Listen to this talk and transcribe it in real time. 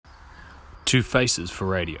Two faces for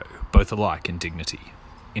radio, both alike in dignity.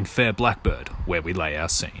 In fair Blackbird, where we lay our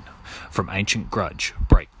scene. From ancient grudge,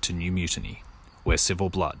 break to new mutiny, where civil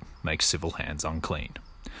blood makes civil hands unclean.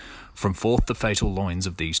 From forth the fatal loins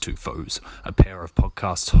of these two foes, a pair of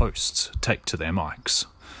podcast hosts take to their mics,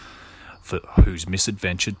 for whose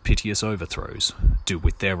misadventured piteous overthrows do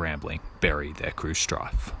with their rambling bury their crew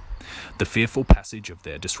strife. The fearful passage of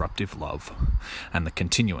their disruptive love, and the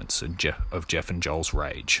continuance of Jeff and Joel's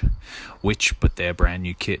rage, which but their brand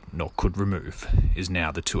new kit nor could remove, is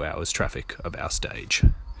now the 2 hours traffic of our stage.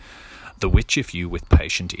 The which if you with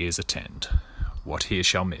patient ears attend, what here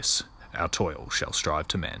shall miss, our toil shall strive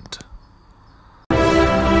to mend.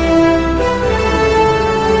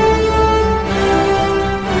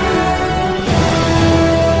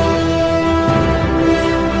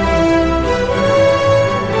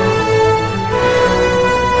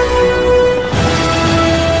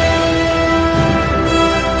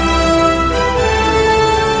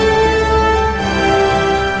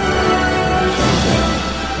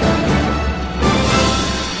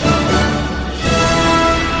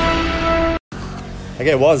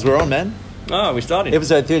 Okay, we're on, man. Oh, we started.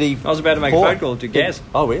 Episode 30. I was about to make a phone call to Gaz.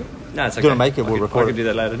 Oh, really? No, it's okay. You're going to make it, we'll record it. I can do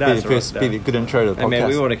that later. No, be it's the first, all right. be the good intro to the Hey, podcast. man,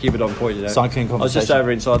 we want to keep it on point, you know. Cycling I was just conversation.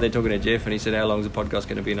 over inside there talking to Jeff, and he said, how long is the podcast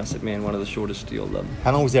going to be? And I said, man, one of the shortest you'll...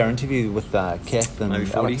 How long was our interview with Kath and Maybe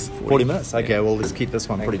 40, Alex? 40. 40 minutes? Okay, Yeah. well, let's keep this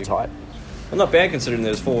one Thank pretty you. tight. Well, not bad considering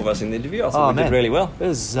there was 4 of us in the interview. I thought we did really well. It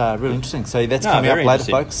was really interesting. So that's No, coming up very later,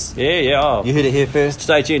 interesting. folks. Yeah. Oh. You heard it here first.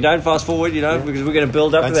 Stay tuned. Don't fast forward, you know, because we're going to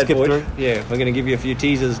build up Don't to that skip point. through. Yeah, we're going to give you a few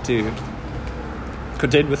teasers to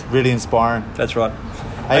contend with. Really inspiring. That's right.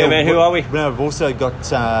 Hey, man, who are we? We've also got,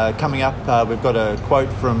 coming up, we've got a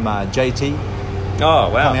quote from JT Oh,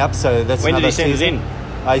 wow. coming up. So that's When did another he send it teaser. in?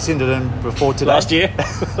 I sent it in before today. Last year.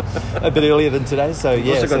 A bit earlier than today. So,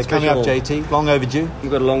 yeah, also so got coming up, special- JT. Long overdue.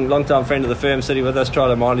 We've got a long-time friend of the firm sitting with us trying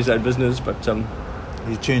to mind his own business, but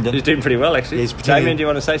He's tuned in. he's doing pretty well, actually. He's pretending- Damien, do you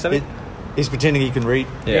want to say something? He's pretending he can read.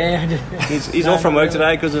 He's off from work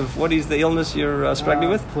today because of what is the illness you're struggling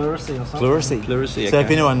with? Pleurisy or something. Pleurisy. Okay. So if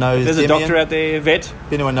anyone knows, If there's a Damien, doctor out there, vet,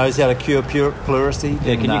 if anyone knows how to cure pleurisy, yeah,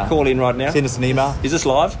 then, can you call in right now? send us an email. Is this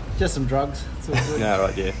live? Just some drugs. It's all good. No,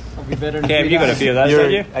 right, yeah. I'll be better in Cam, few you got a days. few of those,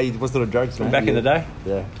 don't you? Hey, what sort of drugs, man? Back in the day?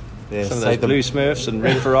 Yeah. Some of those saved them blue Smurfs and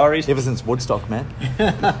red Ferraris. ever since Woodstock, man.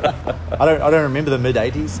 I don't remember the mid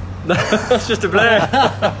 '80s. It's just a blur.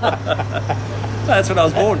 That's when I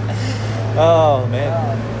was born. Oh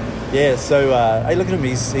man. Yeah. So hey, look at him.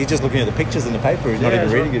 He's just looking at the pictures in the paper. He's not even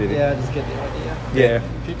reading it. Yeah, just get the idea.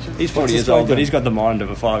 Yeah. Pictures. He's 40 What's years this guy old, but doing? he's got the mind of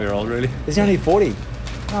a 5-year-old, really. Is he only 40? Oh,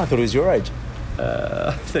 I thought he was your age.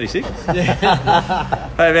 36.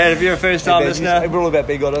 Hey, man, if you're a first-time listener... We're all about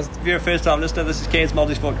being honest. If you're a first-time listener, this is Cairns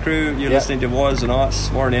Multisport Crew. You're Yep. listening to Was and Ice,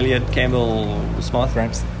 Warren Elliott, Campbell Smythe,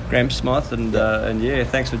 Gramps. Smythe, and yeah,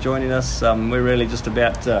 thanks for joining us. We're really just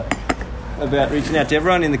about reaching out to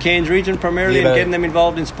everyone in the Cairns region primarily, Yeah, and but- getting them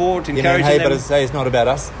involved in sport, Yeah, man, encouraging hey, them. but it's not about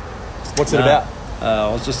us. What's it No. about?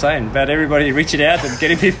 I was just saying about everybody reaching out and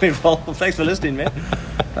getting people involved. Thanks for listening, man.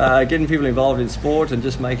 Getting people involved in sport and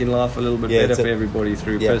just making life a little bit Yeah, better it's for a- everybody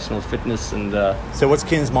through yeah. personal fitness and. So what's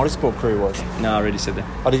Ken's Multisport Crew was? No, I already said that.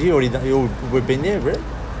 Oh, did you already? We've been there, really?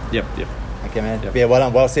 Yep. Okay, man. Yep. Yeah, well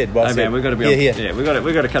done. Well said. Hey, said. man, we've got to be. Yeah, we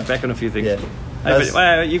got to cut back on a few things. Yeah. Hey,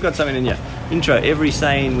 but, you've got something in your intro. Every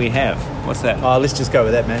saying we have. What's that? Oh, let's just go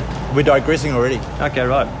with that, man. We're digressing already. Okay,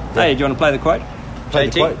 right. Hey, do you want to play the quote? Play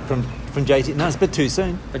JT? the quote from JT. No, it's a bit too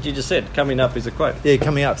soon. But you just said coming up is a quote. Yeah,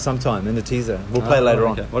 coming up sometime in the teaser. We'll play later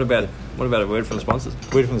okay. on. What about a word from the sponsors?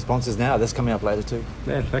 Word from the sponsors now. That's coming up later too.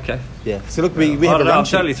 Man, okay. Yeah. So look, we I have don't a know, run I'm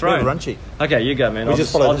sheet. totally We have thrown. a run sheet. Okay, you go, man. We I'll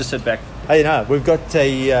just sit back. Hey, no, we've got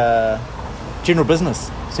a general business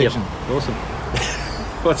section. Yep. Awesome.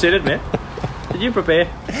 What's in it, man? Did you prepare?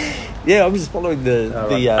 Yeah, I'm just following the.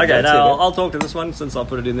 Okay, that's no, it, I'll talk to this one since I'll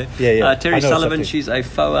put it in there. Yeah. I Terry know it's Sullivan, up to you. she's a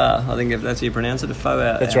FOA, I think if that's how you pronounce it, a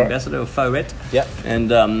FOA That's right. ambassador, or FOET. Yep.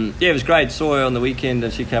 And it was great. Saw her on the weekend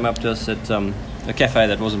and she came up to us at a cafe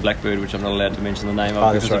that wasn't Blackbird, which I'm not allowed to mention the name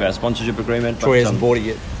of that's because of right. our sponsorship agreement. Troy but, hasn't bought it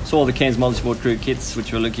yet. saw the Cairns Multisport Crew kits,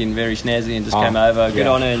 which were looking very snazzy, and just Oh, came over, good yeah.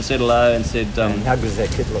 on her, and said hello, and said, And how good does that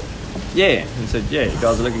kit look? yeah, and said, yeah, you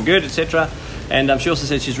guys are looking good, etc. And she also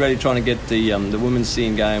said she's really trying to get the women's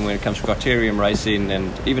scene going when it comes to criterium racing and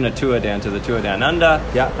even a tour down to the Tour Down Under.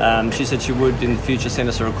 Yeah. She said she would in the future send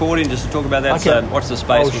us a recording just to talk about that. Okay. So watch the space.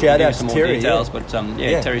 Oh, We'll shout give you out some to more Terry, details. yeah. But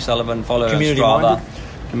Yeah. Terry Sullivan, follow her on Community Strava. minded.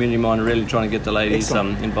 Community minded, really trying to get the ladies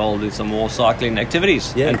Excellent. involved in some more cycling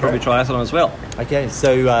activities Yeah, and probably great. triathlon as well. Okay,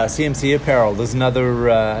 so CMC Apparel. There's another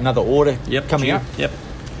order Yep. coming due. up. Yep.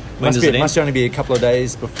 When does it end? Must only be a couple of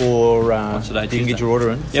days before What's today, you can Tuesday? get your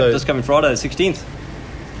order in. Yep, So this coming Friday, the 16th.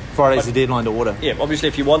 Friday's the deadline to order. Yeah, obviously,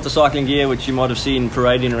 if you want the cycling gear, which you might have seen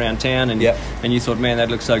parading around town, and Yep. and you thought, man, that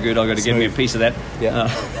looks so good, I've got to get me a Smooth. piece of that. Yeah.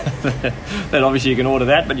 Then obviously you can order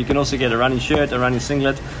that, but you can also get a running shirt, a running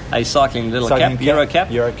singlet, a cycling little Cycling cap,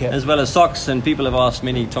 Euro cap. as well as socks. And people have asked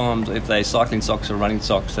many times if they're cycling socks or running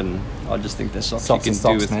socks, and I just think they're socks. Socks You and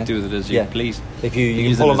can socks, man. do with it as Yeah. you please. If you can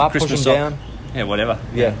use pull it as them a up, push them Christmas sock. down. Yeah, whatever.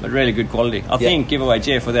 Yeah. But really good quality. I think giveaway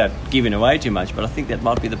Jeff without giving away too much, but I think that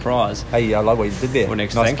might be the prize Hey, I like what you did there. for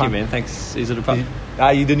next. Nice Thank pun. you, man. Thanks. Is it a pun?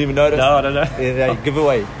 You didn't even notice? No, I don't know. Yeah,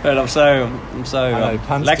 giveaway. But I'm so know,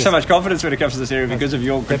 puns lack so just- much confidence when it comes to this area because of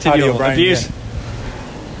your They're part of your continual brain, abuse.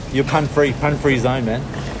 yeah. You're pun-free zone, man.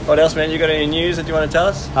 What else, man? You got any news that you want to tell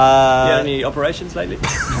us? You had any operations lately?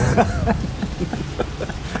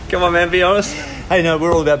 Come on, man. Be honest. Hey, no,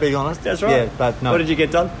 we're all about being honest. That's right. Yeah, but no. What did you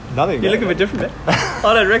get done? Nothing. You man. look a bit different, man.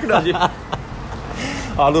 I don't recognise you.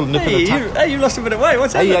 Oh, a little nip in the tongue. You lost a bit of weight.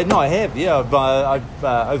 What's Hey, happened? no, I have. Yeah, I've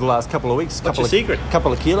over the last couple of weeks, What's your secret?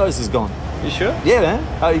 couple of kilos is gone. You sure? Yeah, man.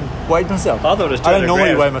 I weighed myself. I thought it was I don't 200 normally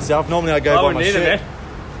grams. weigh myself. Normally I go I by wouldn't my either, shirt. man.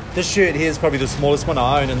 This shirt here is probably the smallest one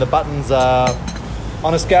I own, and the buttons are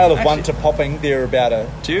on a scale of Actually- 1 to popping. They're about a.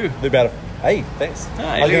 2. They're about a. Hey, thanks. Ah,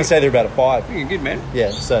 I was you- going to say they're about a 5. Looking good, man. Yeah.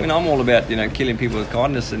 So I mean, I'm all about killing people with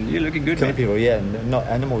kindness, and you're looking good, killing man. people. Yeah, not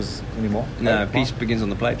animals anymore. No, Hey, peace begins on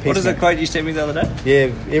the plate. Peace, What is the man. quote you sent me the other day?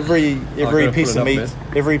 Yeah, every gotta piece pull of it meat,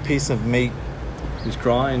 up, every piece of meat He's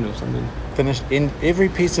crying or something. finished. In every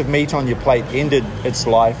piece of meat on your plate ended its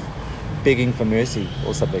life begging for mercy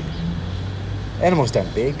or something. Animals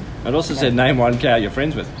don't beg. It also said name one cow you're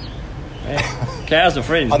friends with. Yeah. Cows are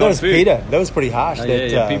friends. I thought not it was food. PETA. That was pretty harsh. Oh, that,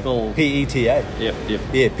 yeah, people- PETA. Yep.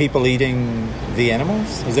 Yeah, people eating the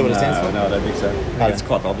animals. Is that what it stands for? No, I don't think so. Okay. It's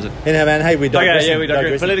quite the opposite. Anyhow, man. Hey, we digress. Okay, yeah, we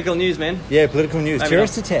digress. Political news, man. Yeah, political news. Maybe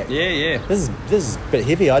Terrorist not. attack. Yeah. This is a bit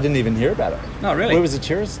heavy. I didn't even hear about it. No, really? Where was the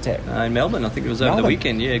terrorist attack? In Melbourne, I think it was over the Melbourne?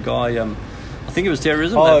 weekend. Yeah, guy. I think it was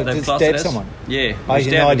terrorism. Oh, They've did classed stab it as. someone? Yeah, Oh, he yeah,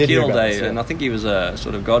 stabbed no, I and did hear killed about this, yeah. and I think he was a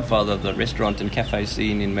sort of godfather of the restaurant and cafe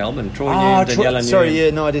scene in Melbourne. Troy Ah, Newman, Daniela sorry. Newman. Yeah,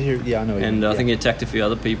 no, I did hear. Yeah, I know. And I yeah. think he attacked a few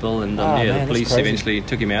other people, and Oh, man, the that's police crazy. eventually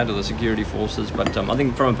took him out of the security forces. But I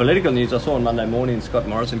think from a political news, I saw on Monday morning Scott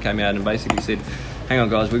Morrison came out and basically said, "Hang on,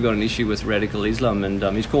 guys, we've got an issue with radical Islam," and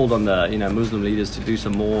he's called on the Muslim leaders to do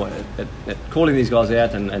some more at calling these guys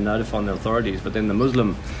out and notifying the authorities. But then the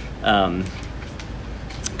Muslim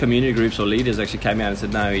community groups or leaders actually came out and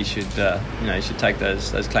said, "No, he should he should take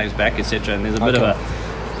those claims back, etc." And there's a bit of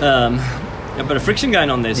a bit of friction going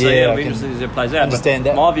on there, so Yeah, I'll I be can interested as it plays out. understand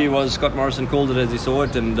But that. my view was Scott Morrison called it as he saw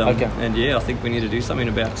it, and Okay. and yeah, I think we need to do something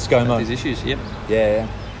about ScoMo. these issues. Yep. Yeah.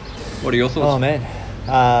 What are your Oh thoughts? man.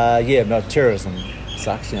 Yeah, no, terrorism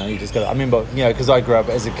sucks. You just got. I remember, because I grew up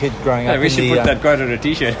as a kid growing Hey, up. we in should the, put that quote on a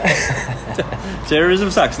T-shirt. Terrorism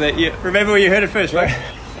sucks. Remember where you heard it first, right?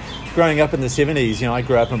 Growing up in the 70s, I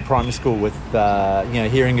grew up in primary school with,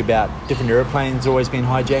 hearing about different airplanes always being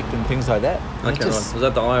hijacked and things like that. Okay, right. Was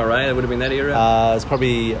that the IRA? That would have been that era. It's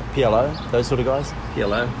probably PLO, those sort of guys,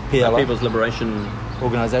 PLO. PLO. People's Liberation.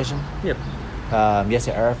 organisation. Yep.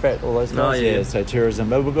 Yasser Arafat, all those guys. Oh, yeah. So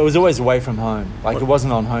terrorism. It was always away from home. It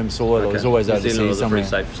wasn't on home soil. It was always New overseas Zealand was a somewhere.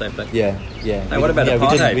 pretty safe, same thing. Yeah. Hey, what about we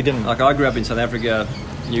apartheid? didn't. Like I grew up in South Africa.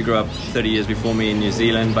 You grew up 30 years before me in New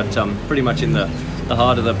Zealand, but pretty much in the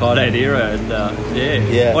heart of the apartheid era. And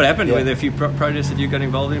Yeah, what happened? yeah. Were there a few protests that you got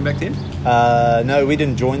involved in back then? No, we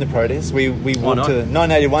didn't join the protests. We walked not? to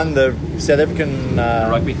 1981, the South African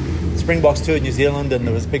Rugby. Springboks toured New Zealand, and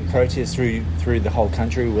there was big protests through the whole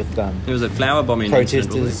country with It was a flower bombing incident,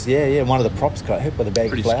 wasn't protesters. Yeah. One of the props got hit with a bag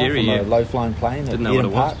Pretty of flour scary, from yeah. a low-flying plane Didn't at know what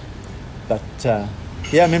Eden it was. Park. But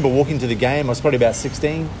I remember walking to the game. I was probably about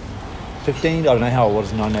 16, 15. I don't know how I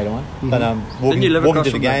was in 1981. But Didn't you live walking across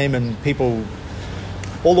to the from there? game, and people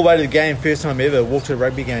all the way to the game, first time ever, walked to a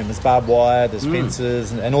rugby game. There's barbed wire, there's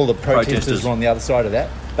fences, and all the protesters were on the other side of that.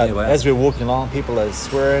 But Yeah, wow. as we were walking along, people are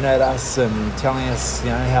swearing at us and telling us,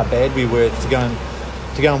 how bad we were to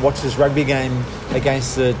go and watch this rugby game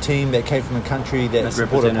against a team that came from a country that That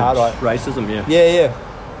supported represented apartheid. racism, yeah.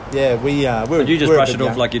 Yeah. We But you just we're a brush bit it off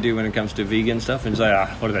young. like you do when it comes to vegan stuff and say,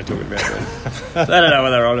 what are they talking about? So I don't know what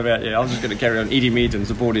they're on about. Yeah, I'm just going to carry on eating meat and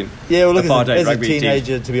supporting Yeah, well, look, apartheid as a rugby team.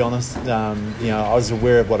 teenager, to be honest, I was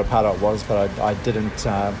aware of what apartheid was, but I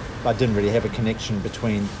didn't really have a connection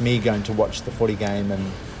between me going to watch the footy game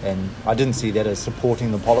and I didn't see that as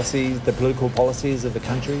supporting the political policies of the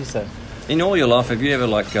country. So, In all your life, have you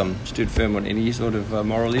ever stood firm on any sort of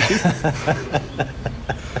moral issue?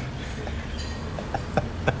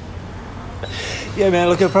 yeah, man,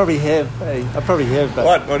 look, I probably have.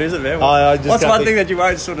 But What is it, man? I just What's can't one think- thing that you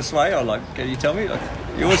won't sort of sway on? Can you tell me?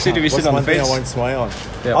 You always seem to be What's sitting on the one thing fence. I won't sway on?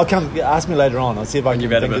 Yeah. I'll come. Ask me later on. I'll see if I can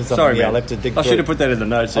You've had a think bit. of something. Sorry, Yeah, man. I'll have to dig I through. should have put that in the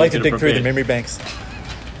notes. So I like you to could dig have through the prepared. memory banks.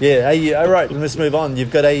 Yeah. Hey, all right. Let's move on.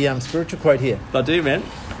 You've got a spiritual quote here. I do, man.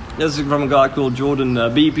 This is from a guy called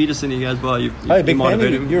Jordan B. Peterson. He goes by. You big might fan have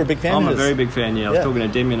heard of- him. you're a big fan I'm of a his. very big fan. Yeah, I was Yeah.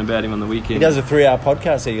 talking to Demian about him on the weekend. He does a 3-hour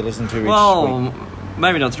podcast that you listen to each week. Well,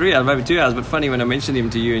 maybe not 3 hours, maybe 2 hours. But funny when I mentioned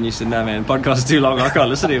him to you, and you said, "No, man, podcast is too long. I can't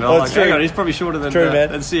listen to him." I'm Well, like, it's true. "Hang on, he's probably shorter than True, man.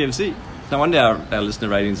 CMC." No wonder our listener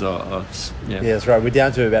ratings are Yeah, that's right. We're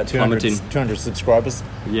down to about 200, Plummeting. 200 subscribers.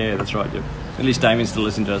 Yeah, that's right. Yeah. At least Damien still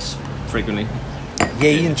listens to us frequently.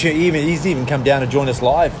 Yeah, he's even come down to join us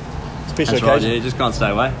live. Special That's right. occasion. Yeah, he just can't stay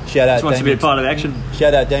away. Shout out Just wants to be a Damien. part of the action.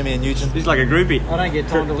 Shout out Damien Newton. He's like a groupie. I don't get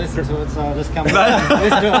time to listen to it, so I'll just come back and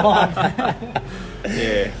listen to it live.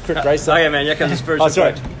 Yeah. Crit racer. Okay, man. Here comes the spiritual Oh,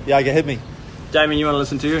 sorry. quote. Yeah, okay, hit me. Damien, you want to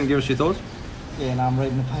listen to you and give us your thoughts? Yeah, no, I'm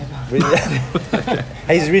reading the paper.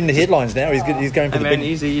 Hey, he's reading the headlines now. He's going for Hey, the man, big.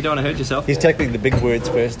 easy. You don't want to hurt yourself. He's tackling the big words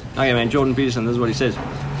first. Okay, man. Jordan Peterson. This is what he says,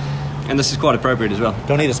 and this is quite appropriate as well.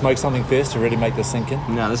 Do I need to smoke something first to really make this sink in?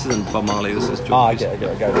 No, this isn't Bob Marley. This is Jordan Oh, Peterson.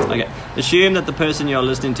 okay. Okay. Assume that the person you're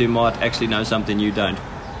listening to might actually know something you don't.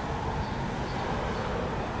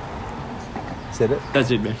 Said it. That's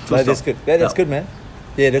it, man. Full No, that's stop. good. That's No. good, man.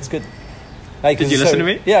 Yeah, that's good. Hey, 'cause Did you it's listen to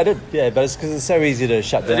me? Yeah, I did. Yeah, but it's because it's so easy to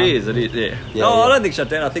shut down. It is, yeah. Yeah, No, yeah. I don't think shut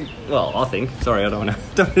down. I think, sorry, I don't want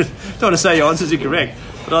to, don't want to say your answers are correct.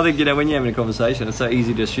 But I think, when you're having a conversation, it's so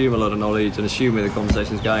easy to assume a lot of knowledge and assume where the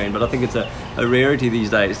conversation's going. But I think it's a rarity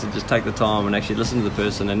these days to just take the time and actually listen to the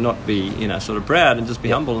person and not be, sort of proud and just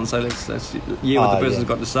be humble and say, let's hear what the person's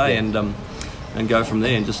got to say and go from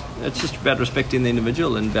there. And it's just about respecting the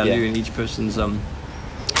individual and valuing each person's,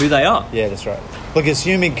 who they are. Yeah, that's right. Look,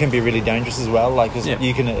 assuming can be really dangerous as well. Like, 'cause Yeah.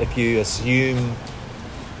 you can, if you assume,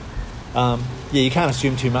 you can't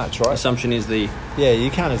assume too much, right? Assumption is the, Yeah, you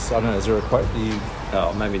can't. I don't know. Is there a quote?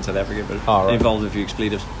 maybe in South Africa, but Oh, right. it involves a few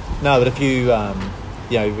expletives. No, but if you,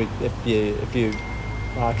 if you,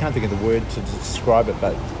 I can't think of the word to describe it,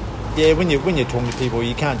 but yeah, when you're talking to people,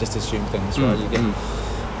 you can't just assume things, right? You get,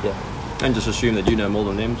 yeah, And just assume that you know more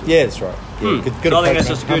than them. yeah, that's right. Yeah, good So I think approach, that's man.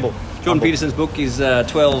 just good. Humble. Jordan Peterson's book is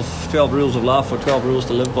 12 Rules of Life or 12 Rules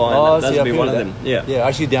to Live by. Oh, And that see, would I've be heard one of of that. them. Yeah. Yeah, I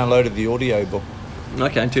actually downloaded the audio book.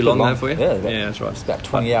 Okay, too long though for you? Yeah, that's right. It's about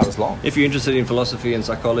 20 hours long. If you're interested in philosophy and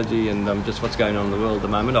psychology and just what's going on in the world at the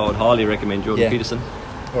moment, I would highly recommend Jordan Yeah. Peterson.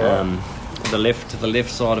 All right. The left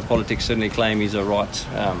side of politics certainly claim he's a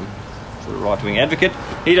right-wing advocate.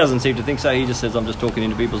 He doesn't seem to think so. He just says, I'm just talking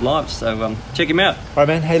into people's lives. So check him out. All right,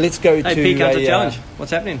 man. Hey, let's go Hey, to Peak Hunter a, Challenge.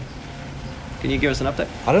 What's happening? Can you give us an update?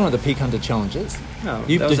 I don't know what the Peak Hunter Challenge is. No,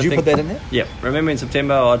 Did that was the you thing. put that in there? Yeah. Remember in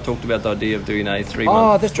September I talked about the idea of doing a 3-month.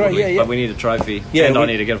 Oh, that's right, quarterly, yeah, yeah. But we need a trophy. Yeah, and I we-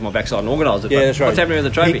 need to get off my backside and organise it. Yeah, But that's right. What's happening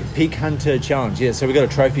with the trophy? Peak Hunter Challenge. Yeah, so we've got a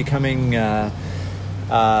trophy coming.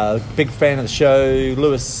 Big fan of the show.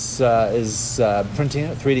 Lewis is printing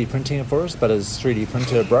it, 3D printing it for us, but his 3D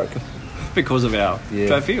printer broke. Because of our Yeah.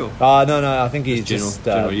 trophy? Or? No. I think he's Just just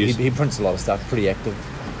general use. he prints a lot of stuff. Pretty active,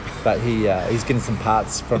 but he's getting some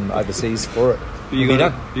parts from overseas for it. You It'll be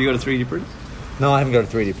got, done. you got a 3D print? No, I haven't got a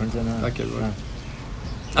 3D printer. No. Okay, right. No.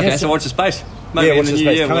 Okay, Yeah, so watch the space. Maybe Yeah, in watch the the new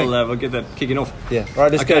space year coming. we'll get that kicking off. Yeah. All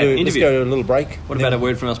right, let's Okay, go to interview. a little break. What about a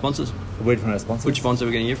word from our sponsors? a word from our sponsors? Which sponsor are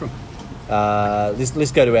we going to hear from?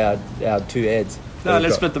 Let's go to our two ads. No, that we've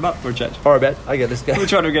let's got. split them up for a change. All right, man. Okay, let's go.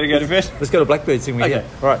 Which one are we going to go to first? Let's go to Blackbird thing we Okay. hear.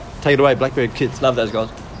 All right, take it away, Blackbird kids. Love those guys.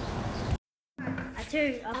 A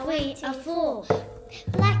 2, a 3, a 4.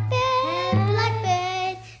 Blackbird,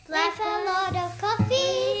 blackbird, black a lot of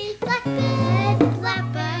coffee. Blackbird,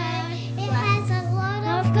 blackbird, it has a lot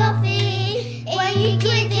of coffee. When you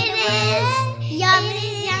click it is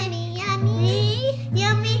yummy, yummy, yummy,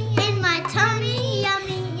 yummy in my tummy,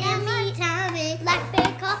 yummy, yummy tummy.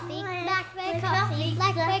 Blackbird coffee, blackbird coffee,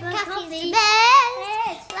 blackbird coffee's the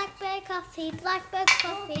best. Blackbird coffee, blackbird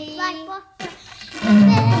coffee, blackbird.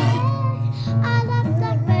 I love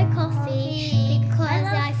blackbird coffee because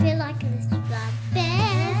I feel like it's the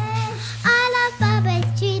best. I love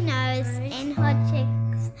Barbachinos and hot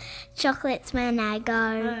chicks, chocolates when I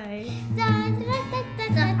go.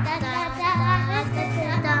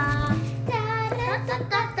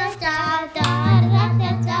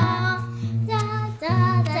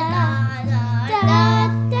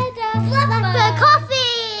 Blackbird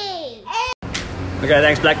coffee. Okay,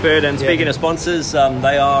 thanks Blackbird. And speaking of sponsors,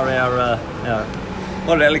 they are our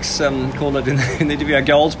what did Alex call it in the interview? Our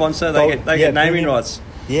gold sponsor. They Gold- get yeah, naming premium. rights.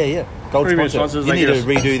 Yeah. Gold Premium sponsor. sponsors, You they need get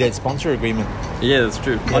to us- redo that sponsor agreement. Yeah, that's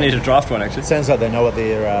true. I need to draft one actually. Sounds like they know what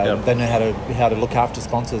they're. Yeah. They know how to look after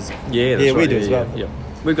sponsors. Yeah, that's yeah, right. we do as well. Yeah.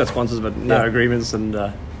 We've got sponsors, but no Yeah. agreements and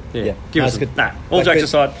Yeah. Give No, us it's good. all Blackbird- jokes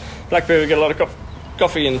aside, Blackbird we get a lot of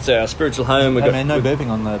coffee and it's our spiritual home. We've Hey, got, man, no burping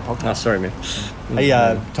on the podcast. Oh, sorry, man. Hey,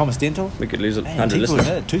 Thomas Dental. We could lose it. Man, 100 Dental,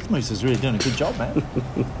 listeners. Tooth Moose is really doing a good job, man.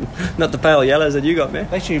 Not the pale yellows that you got, man.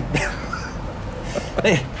 Actually,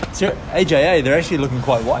 AJA, they're actually looking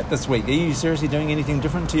quite white this week. Are you seriously doing anything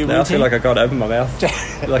different to your No, I routine? feel like I can't open my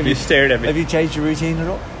mouth. Like you're staring at me. Have you changed your routine at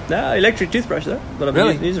all? No, electric toothbrush though. But I've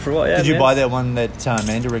Really? been using it for a while. Yeah, Did you man. buy that one that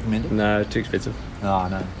Amanda recommended? No, too expensive. Oh,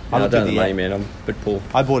 no. I looked don't at have the the money, app. man. I'm a bit poor.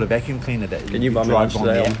 I bought a vacuum cleaner that Can you buy me drive lunch on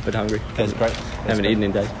today? the I'm app. a bit hungry. That's great. Haven't eaten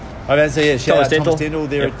in days. Okay, so yeah, shout Thomas out Thomas Dental. Dental.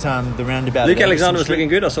 They're Yep. at the roundabout. Luke at Alexander was Anderson looking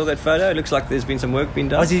Street. good. I saw that photo. It looks like there's been some work being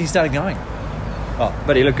done. Oh, so you started going? Oh,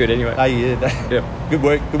 But he looked good anyway. yeah. Yep. Good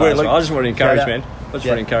work. Good Oh, work, so Luke. I just want to encourage, Shout out. man. I just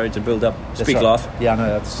Yeah. want to encourage to build up, That's speak right. life. Yeah, I know.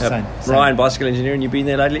 That's Yep. same. Ryan, bicycle engineering. You been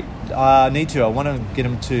there lately? I need to. I want to get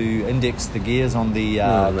him to index the gears on the.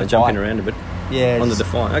 They're Defy. jumping around a bit. Yeah, on the just-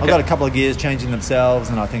 Defy. I've Okay. got a couple of gears changing themselves,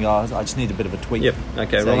 and I think I just need a bit of a tweak. Yep.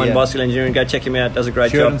 Okay. So, Ryan, yeah. bicycle engineering. Go check him out. Does a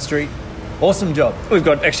great Sheridan job. Street. Awesome job. We've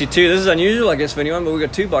got actually two. This is unusual, I guess, for anyone, but we've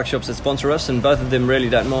got two bike shops that sponsor us, and both of them really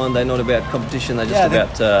don't mind. They're not about competition. They're just Yeah, I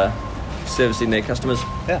about servicing their customers.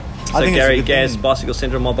 Yeah. So it's a Gary good Gaz thing. Bicycle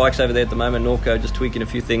Centre, my bike's over there at the moment. Norco just tweaking a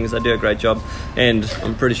few things. They do a great job, and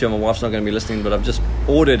I'm pretty sure my wife's not going to be listening. But I've just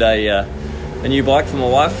ordered a new bike for my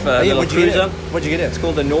wife, a little What'd you get cruiser. it? What'd you get It's it?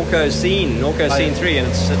 called the Norco Scene, Norco Oh, Scene yeah. 3, and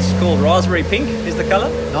it's called raspberry pink. Is the colour?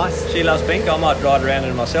 Nice. She loves pink. I might ride around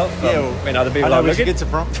in it myself. When other people I know are where she looking. gets it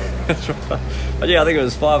from. That's right. But yeah, I think it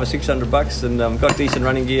was $500 or $600, and got decent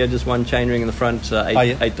running gear. Just one chainring in the front,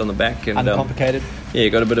 eight on the back, and Uncomplicated. yeah,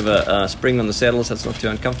 got a bit of a spring on the saddle, so it's not too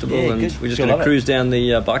uncomfortable. Yeah, and good. we're just She'll going to love it. cruise down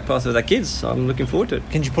the bike path with our kids. So I'm looking forward to it.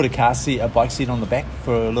 Can you put a bike seat on the back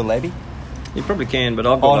for a little Abby? You probably can, but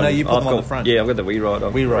I've got Oh, one. no, you put I've them on got- the front. Yeah, I've got the WeRide.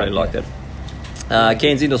 I WeRide, really like yeah. that.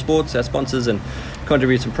 Cairns Indoor Sports, our sponsors, and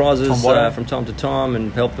contribute some prizes Tom Watto. from time to time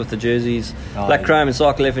and help with the jerseys. Oh, Black yeah. Chrome and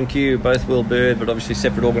Cycle F&Q, both Will Bird, but obviously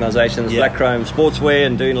separate organisations. Yeah. Black Chrome Sportswear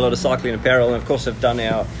and doing a lot of cycling apparel, and of course have done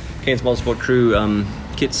our Cairns Motorsport Crew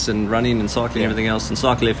kits and running and cycling Yeah. and everything else. And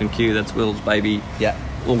Cycle F&Q, that's Will's baby. Yeah.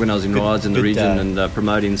 Organising Good- rides in the good, region and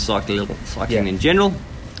promoting cycling Yeah. in general.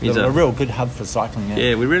 He's a real good hub for cycling.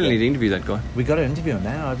 yeah, we really need to interview that guy. We got to interview him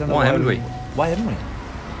now. I don't know Why haven't we? Why haven't we?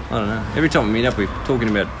 I don't know. Every time we meet up, we're talking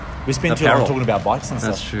about We spend too long apparel. talking about bikes and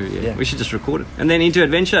stuff. That's true, yeah. We should just record it. And then Into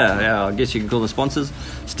Adventure, I guess you can call them sponsors.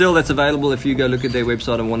 Still, that's available if you go look at their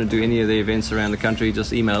website and want to do any of the events around the country.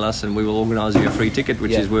 Just email us and we will organise you a free ticket,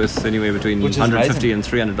 which Yeah. is worth anywhere between Which is $150 amazing.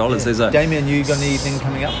 and $300. Yeah. Damien, you got anything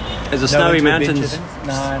coming up? There's a No Snowy Into Adventure Mountains things?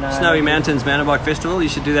 No. Snowy Mountains Mountain Bike Festival. You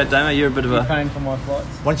should do that, Damo. You're a bit of You're a... paying for my flights.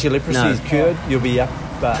 Once your leprosy No. is cured, you'll be up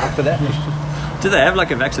for that. Do they have like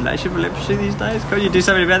a vaccination for leprosy these days? Can't you do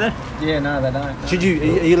something about that? Yeah, no, they don't.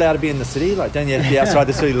 No. Are you allowed to be in the city? Like, don't you have to be outside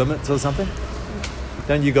the city limits or something?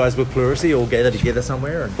 Don't you guys with pleurisy all gather together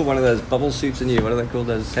somewhere? And Put one of those bubble suits in you. What are they called?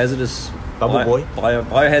 Those hazardous... Bubble boy?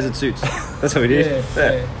 Biohazard suits. That's what we did.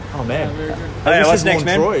 Yeah. oh man, very good. Hey, we what's should next, warn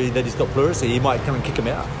man? Troy that he's got pleurisy. He might come and kick him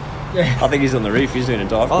out. I think he's on the reef. He's doing a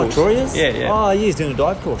dive Oh, course. Troy is? Yeah, yeah. Oh, yeah, he's doing a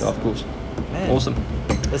dive course. Dive course. Man, Awesome.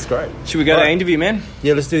 That's great. Should we go to Right. our interview, man?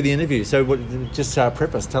 Yeah, let's do the interview. So, just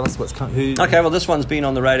prep us. Tell us who. Okay, well, this one's been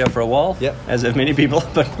on the radio for a while, Yep. as have many people,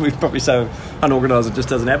 but we're probably so unorganised it just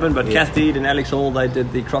doesn't happen. But Yeah. Kath Deed and Alex Hall, they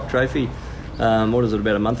did the Croc Trophy, what is it,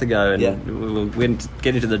 about a month ago, and Yeah. we'll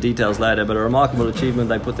get into the details later, but a remarkable achievement.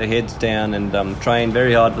 They put their heads down and trained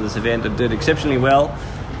very hard for this event and did exceptionally well.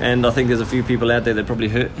 And I think there's a few people out there that probably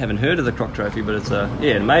haven't heard of the Croc Trophy, but it's an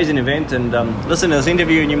amazing event. And listen to this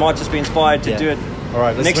interview, and you might just be inspired to Yeah. do it All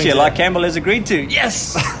right, let's next swing year, to like that. Campbell has agreed to.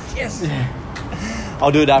 Yes, yes. I'll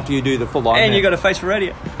do it after you do the full line. And you got a face for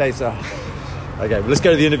radio. Thanks. Okay, well, let's go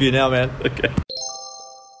to the interview now, man. Okay.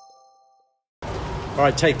 All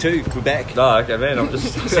right, take two. We're back. Oh, okay, man. I'm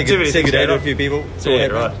just Say good day to a few people. See what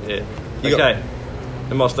Yeah, happens. right. Yeah. You got- Okay.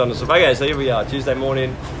 The most done stuff. Okay, so here we are, Tuesday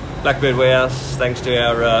morning, Blackbird Warehouse. Thanks to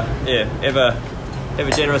our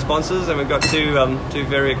ever generous sponsors, and we've got two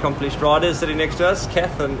very accomplished riders sitting next to us,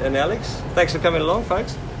 Kath and Alex. Thanks for coming along,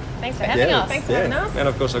 folks. Thanks for having us. Thanks for having us. And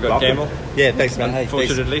of course, I've got Welcome. Campbell. Yeah, thanks, man. Hey,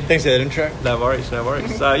 Unfortunately. thanks for that intro. No worries.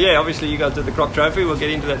 So yeah, obviously you guys did the Croc Trophy. We'll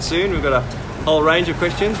get into that soon. We've got a whole range of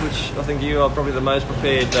questions, which I think you are probably the most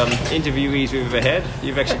prepared interviewees we've ever had.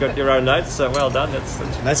 You've actually got your own notes, so well done.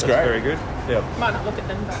 That's great. Very good. Yeah. Might not look at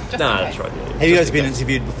them, but just No, in that's case. right. Yeah. Have you Just guys been in case.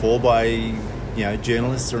 interviewed before by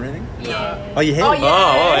journalists or anything? Yeah. Oh, you have? Oh, yeah.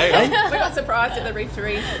 Oh, hey. We got surprised at the Reef to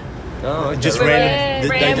Reef. Oh, okay. Just We were random.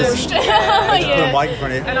 They just put a yeah. mic in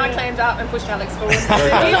front of you. And I climbed up and pushed Alex forward.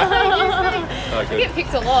 Oh, I good. get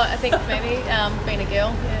picked a lot, I think, maybe, being a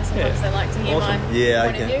girl. Yeah, sometimes Yeah. they like to hear Awesome. my Yeah,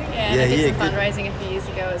 point okay. of view. Yeah, Yeah, I did yeah, some good. fundraising a few years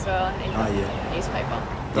ago as well, in Oh, yeah. newspaper.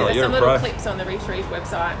 Oh, There's you're some a little pro. clips on the Reef to Reef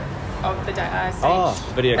website. of the stage.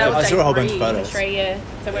 Oh, Video That clip. was I saw a whole bunch day of photos. 3, yeah.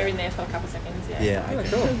 So we're in there for a couple of seconds, yeah. Yeah. Oh, Okay.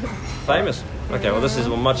 cool. Famous. Okay, well this is a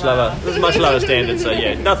much lower. This is much lower standard. So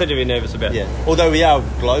yeah, nothing to be nervous about. Yeah. Although we are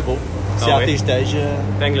global, Southeast Asia,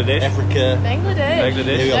 Bangladesh. Africa. Bangladesh.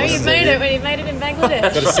 Bangladesh. Yeah, we got No, lots you've of made them. it when you've made it in Bangladesh.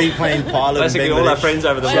 Got a seaplane pilot. Basically in all our Bangladesh. friends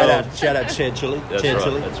over the Shout world. out Chair Chili. That's Chair right.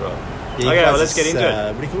 Chili. That's right. Yeah, Okay, he well flies let's get this, into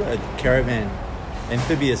it. What do you call it? A caravan,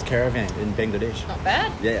 amphibious caravan in Bangladesh. Not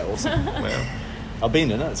bad. Yeah, awesome. Well, I've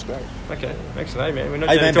been in it. It's great. okay, excellent, hey, man. We're not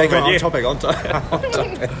Hey going man, to talk back about on you. topic. On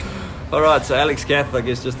topic. All right, so Alex Cath, I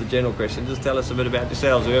guess just a general question. Just tell us a bit about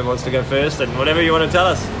yourselves. Whoever wants to go first, and whatever you want to tell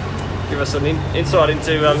us. Give us an insight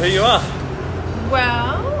into who you are.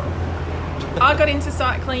 Well, I got into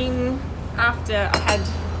cycling after I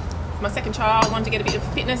had my second child, wanted to get a bit of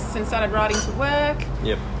fitness and started riding to work.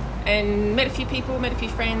 Yep. And met a few people, met a few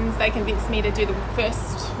friends. They convinced me to do the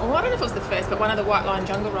first, well, I don't know if it was the first, but one of the White Line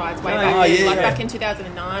Jungle rides way back, yeah, like yeah. back in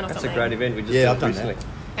 2009 or That's something. a great event. We just Yeah, did I've it done recently. that.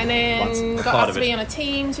 And then Once. got Part asked of to be it. on a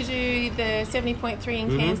team to do the 70.3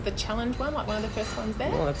 in Cairns, the challenge one, like one of the first ones there.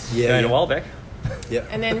 Well, that's Yeah, going yeah. a while back. Yeah.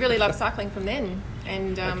 And then really loved cycling from then.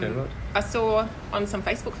 And Okay, right. I saw on some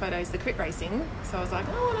Facebook photos the crit racing, so I was like,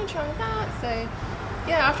 oh, I want to try that. So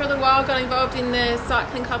yeah, after a little while, got involved in the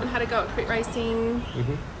cycling club and had a go at crit racing,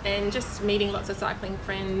 and just meeting lots of cycling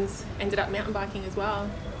friends. Ended up mountain biking as well.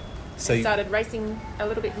 So, Started racing a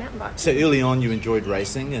little bit mountain bike. so early on, you enjoyed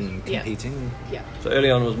racing and Yeah. competing. Yeah. So early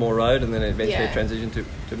on was more road, and then eventually Yeah. transitioned to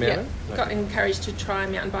Yeah, mountain. got encouraged to try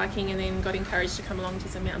mountain biking, and then got encouraged to come along to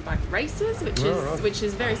some mountain bike races, which Oh, is right. which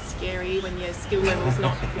is very scary when your skill level's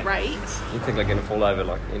not great. You think like going to fall over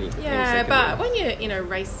like any Yeah, second, but right? when you're in a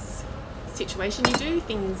race situation, you do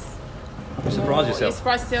things. You surprise more- yourself. You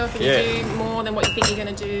surprise yourself, and Yeah. you do more than what you think you're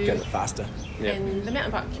going to do. Go a bit faster. Yeah. And the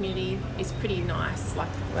mountain bike community is pretty nice. Like,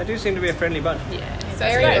 They do seem to be a friendly bunch. yeah, so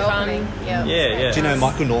Very it's very welcoming. fun. Yeah. Yeah, yeah. Do you know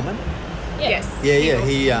Michael Norman? Yes. Yeah, yeah.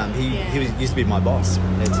 was- He was, used to be my boss.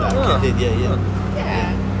 It's, Oh. yeah. Yeah.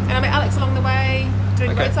 And I met Alex along the way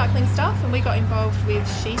doing Okay. road cycling stuff, and we got involved with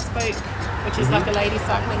She Spoke, which is like a ladies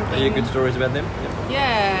cycling Are thing. you good stories about them? Yep.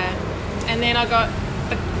 Yeah. And then I got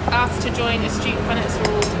asked to join a student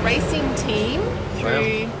financial racing team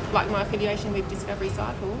through like my affiliation with Discovery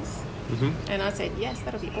Cycles. And I said, yes,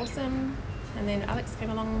 that'll be awesome. And then Alex came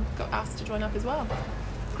along, got asked to join up as well.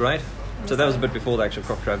 Great. So that was a bit before the actual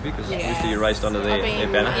Croc Trophy, because Yeah. obviously you raced under their I've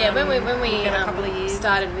been- banner. Yeah, when we Been a couple of years.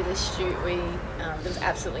 started with the shoot, there was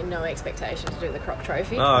absolutely no expectation to do the Croc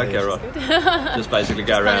Trophy. Oh, okay, which is right. good. Just basically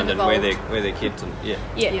go Just kind around of and wear evolved. their kids and yeah.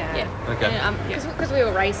 Yeah, Yeah. yeah. Okay. Because we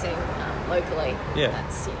were racing locally. Yeah.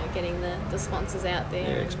 That's getting the sponsors out there. Yeah,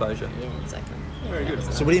 and- exposure. Yeah, exactly. Very good.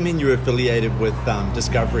 So what do you mean you're affiliated with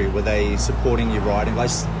Discovery? Were they supporting your riding, like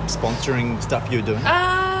sponsoring stuff you were doing?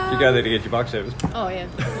 You go there to get your bike service. Oh yeah,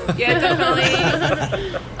 Yeah,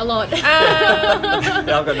 definitely. a lot. Yeah,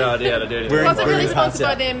 I've got no idea how to do anything. We're in- Wasn't really we're in parts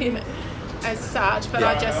sponsored by out. them as such, but Yeah.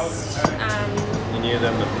 I just You knew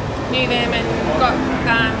them, but knew them and got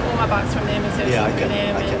all my bikes from them and serviced Yeah, them through okay,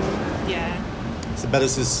 them. okay. And yeah, But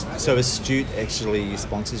is this, so Astute actually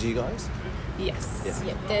sponsors you guys? yes.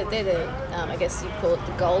 Yeah, they're the I guess you'd call it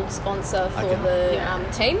the gold sponsor for Okay. the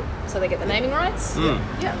Yeah. Team, so they get the naming rights.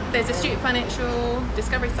 Yeah, there's Astute Financial,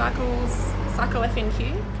 Discovery Cycles, Cycle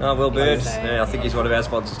FNQ. oh, Will Bird. So- Yeah, I think he's one of our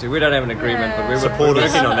sponsors too. We don't have an agreement, but we're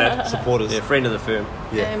Supporters. working on that. Supporters. Yeah, friend of the firm.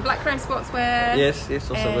 Yeah. And Black Chrome Sportswear. Yes,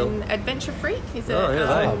 also and Will. Adventure Freak. He's Oh,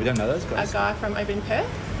 yeah, Oh, we don't know those a guys. guy from over in Perth.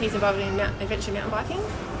 He's involved in adventure mountain biking.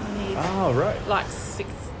 And he Oh, right. likes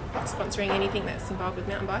sponsoring anything that's involved with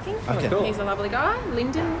mountain biking. Okay. Cool. He's a lovely guy.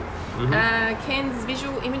 Lyndon. Cairns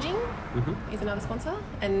Visual Imaging is another sponsor.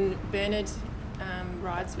 And Bernard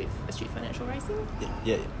rides with Astute Financial Racing.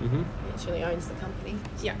 Yeah. He actually owns the company.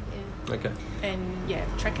 Yeah. Yeah. Okay. And yeah,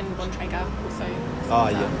 Trek and Bontrager also. Oh,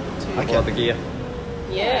 sponsor yeah. too. Okay. Like the gear.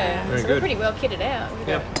 Yeah, Very so good. we're pretty well kitted out. We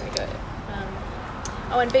Yep. got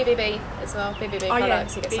oh, and BBB as well. BBB Oh, yeah,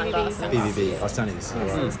 products. You get BBB sunglasses. sunglasses. BBB. Oh, Sonny's. All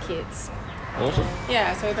right. Those kids. Awesome.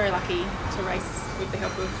 Yeah, so we're very lucky to race with the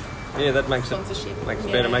help of Yeah, that makes Sponsorship. Makes it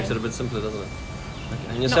Yeah. better. Makes it a bit simpler, doesn't it?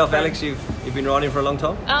 Okay. And yourself, very- Alex, you've been riding for a long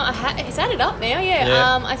time. It's added up now, yeah.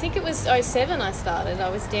 Yeah. I think it was 07 I started. I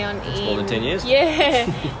was down in... more than 10 years. Yeah,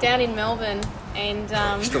 down in Melbourne. And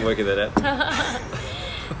Still working that out.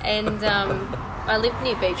 and I lived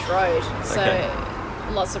near Beach Road, so Okay.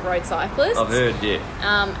 lots of road cyclists. I've heard, yeah.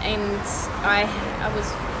 And I was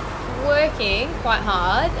working quite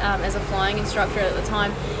hard as a flying instructor at the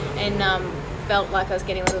time, and felt like I was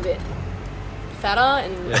getting a little bit fatter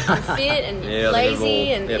and unfit and Yeah, I think lazy we've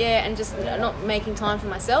all- and yep. and just not making time for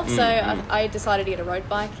myself. So I decided to get a road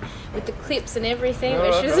bike with the clips and everything, Oh,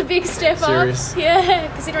 which was a okay. big step Serious? up. Yeah,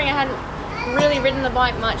 considering I hadn't really ridden the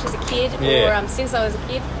bike much as a kid, Yeah. or since I was a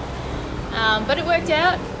kid. But it worked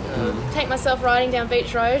out. Take myself riding down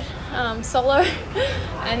Beach Road solo,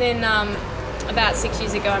 and then about 6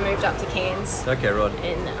 years ago I moved up to Cairns, Okay, right.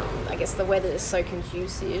 and I guess the weather is so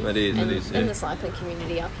conducive. It is, and, it is, yeah. and the cycling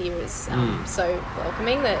community up here is so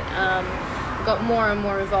welcoming that I got more and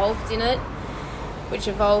more involved in it, which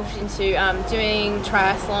evolved into doing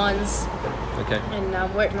triathlons Okay.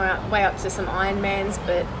 and worked my way up to some Ironmans,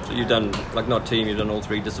 but So you've done, like, not team, you've done all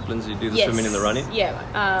 3 disciplines. You do the yes, swimming and the running.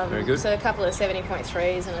 Yeah. Very good. So a couple of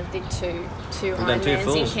 70.3s, and I did two You've done 2 Ironmans in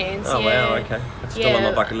fulls. Cairns. Oh, yeah. wow, okay. That's still on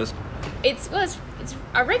my bucket list. It's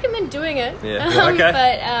I recommend doing it. Yeah. Yeah, okay.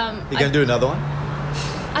 But You going to do another one?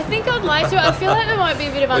 I think I'd like to. I feel like there might be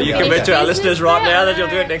a bit of Well, you unfinished commit to our business listeners right there. now I that you'll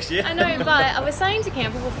do know. it next year. I know, but I was saying to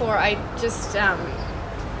Campbell before, I just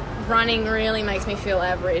running really makes me feel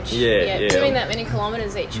average. Yeah. Doing that many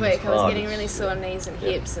kilometres each week, I was hard. getting really sore knees and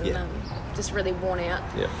hips, and Yeah. just really worn out.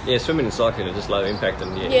 Yeah, swimming and cycling are just low impact,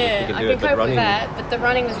 and you Yeah, can I do can it. But cope running, with that, but the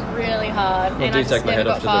running was really hard, I and do I just take my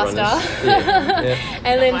never head got off to the faster. runners. Yeah.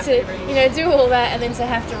 And then My to favourite. do all that, and then to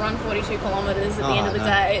have to run 42 kilometres at the end of the no.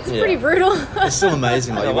 day, it's Yeah. pretty brutal. It's still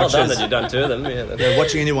amazing. Like, Oh, you well watch done those- that you've done 2 of them. Yeah, Yeah,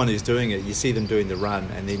 watching anyone who's doing it, you see them doing the run,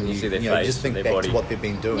 and then you see their you face, just think their back body. to what they've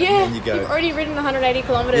been doing, Yeah, and you go. you've already ridden 180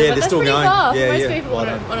 kilometres, Yeah, but they're that's still pretty going. fast Yeah, for most yeah. people Well on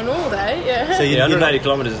done. a normal day. Yeah. So Yeah, you're 180 not-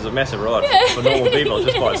 kilometres is a massive ride for normal people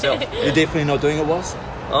just by itself. You're definitely not doing it, was?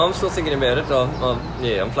 I'm still thinking about it.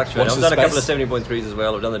 I'm fluctuating. Watch I've the done a couple of space. 70.3s as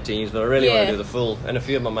well. I've done the teams, but I really want Yeah. to do the full. And a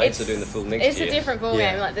few of my mates are doing the full next It's year. a different ball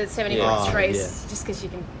Yeah. game, like the 70 Yeah. points Oh, race, yeah. just because you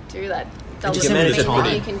can do that. you Doesn't can mean manage that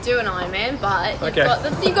time. you can do an Ironman, but Okay.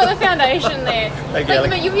 you've got the foundation there. Thank you, Like, Alex.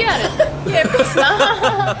 but you'll be able to. Yeah, of course not. I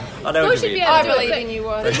know Of what course you you'd be mean. able I to do believe it. in you,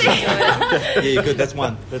 Warren. Yeah, you're good. That's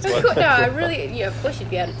one. That's one. No, I really, yeah, of course you'd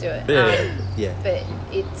be able to do it. Yeah. Yeah. But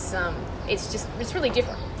it's really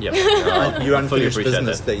different. Yep. Your I fully unfinished appreciate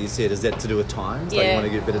business that. that you said, is that to do with times? Like you Yeah. want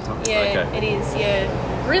to get a bit of time? Yeah, Okay. it is.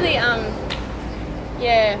 Yeah, really.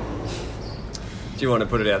 Yeah. Do you want to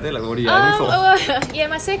put it out there? Like, what are you aiming for? Yeah,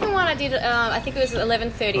 my second one I did. I think it was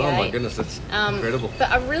 11:38. Oh my goodness, that's incredible.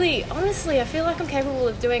 But I really, honestly, I feel like I'm capable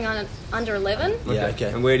of doing under 11. Yeah, okay.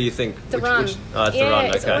 And where do you think? The run. It's yeah, the run.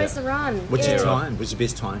 Okay. it's always the run. What's yeah. your time? What's your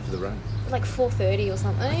best time for the run? Like 4:30 or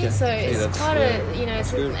something. So it's that's- quite yeah,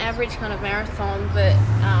 it's good. an average kind of marathon, but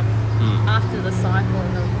after the cycle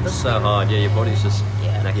and the So hard. Yeah, your body's just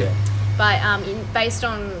Yeah. knackered. Yeah. But based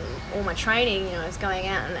on all my training, I was going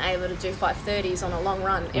out and able to do 5:30s on a long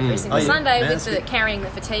run every single Oh, yeah. Sunday Yeah, with that's good. carrying the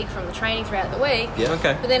fatigue from the training throughout the week. Yeah.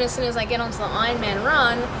 Okay. But then as soon as I get onto the Ironman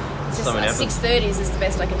run, it's just Something like happens. 6:30s is the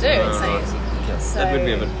best I can do. right. So That would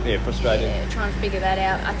be a bit frustrating. Yeah, trying to figure that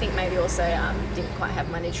out. I think maybe also didn't quite have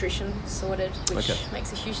my nutrition sorted, which Okay.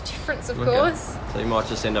 makes a huge difference, of Okay. course. So you might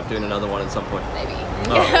just end up doing another one at some point. Maybe.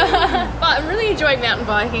 Oh. But I'm really enjoying mountain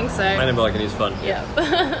biking, so Mountain biking is fun. yeah.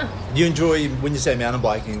 You enjoy, when you say mountain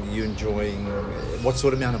biking, you enjoying what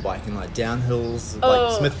sort of mountain biking? Like downhills, Oh.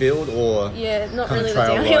 like Smithfield, or Yeah, not kind of really the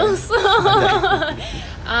trail downhills. riding?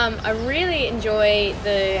 I really enjoy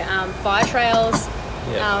the fire trails.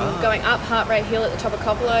 Yeah. Going up Heartbreak Hill at the top of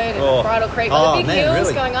Copperload and Oh. Bridle Creek, Oh, the big man, hills,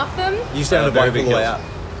 really? going up them. You used to have a very bike all big the way hills. up.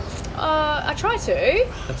 I try to,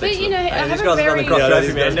 but you know, I Hey, have these a guys are on very the cross Yeah, trophy,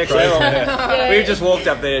 these man. guys Next are crazy. level. Yeah. We just walked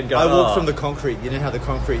up there and go. I walked oh. from the concrete. You know how the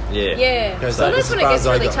concrete. Yeah. yeah. Goes So up that's as when it far gets as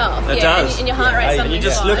I really got. tough. It yeah, does. And your heart rate Yeah, suddenly And you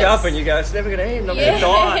just spikes. look up and you go, it's never going to end. I'm going to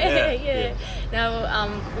die. Yeah.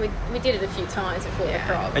 No, we did it a few times before the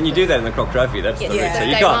crop. And you do that in the Croc Trophy. That's Yes, the that's so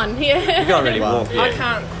you day can't. one. Yeah. You can't really Wow. walk. Yeah. I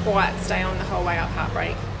can't quite stay on the whole way up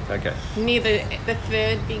Heartbreak. Okay. Near the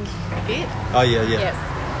third big bit Oh yeah, yeah. Yes.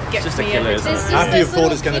 gets just a me killer, every isn't time. it? Just After you those thought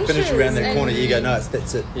little it's going to finish around that pinches corner, you go, and- no,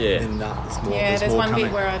 that's it. Yeah. And there's more. Yeah, there's more one coming.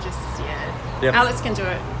 bit where I just Yep. Alex can do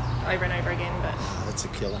it over and over again, but Oh, that's a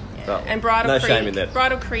killer. yeah. Oh, and Bridle no Creek. shame in that.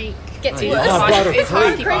 Bridle Creek Gets Oh, worse. yeah. Oh, Bridle it's Creek.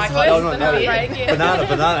 hockey Creek's bike. worse Oh, no, than no. Heartbreak, yeah.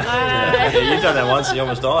 Banana. Yeah, you've done that once and you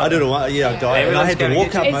almost died. I did it once. Yeah, I died. And I Everyone's had to gonna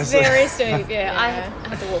walk get up you. It's most. very steep, yeah. Yeah. I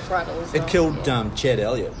had to walk bridle as well. It killed yeah. Chad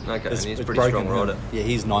Elliott. Okay, and he's it's pretty broken strong him. rider. Yeah,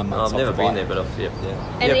 he's 9 months. I've never off the been bike. there, but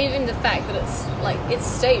yeah. And Yep. even the fact that it's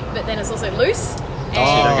steep, but then it's also loose. And,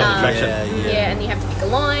 you don't get the traction. Yeah. and you have to pick a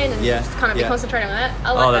line and Yeah, just kind of be yeah. concentrating on that.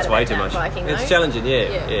 I like Oh, that's that way about too mountain much. biking, It's though. challenging,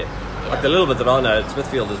 yeah. Yeah. Like the little bit that I know at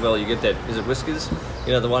Smithfield as well, you get that. Is it Whiskers?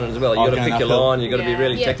 You know the one as well. You Oh, got to going pick your uphill. line. You got to be Yeah.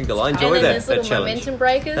 really Yeah. technical. I And enjoy then that there's little challenge. momentum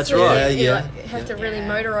breakers. That's that right. You, Yeah, like, have to really Yeah.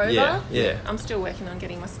 motor over. Yeah. I'm still working on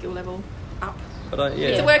getting my skill level up. But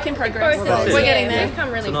It's a work in progress. Both Well, of us, yeah. We're getting yeah, there. We've come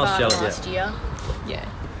really It's a nice far challenge, last year. Yeah.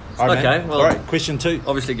 All right, Okay, mate. well- all right. Question 2.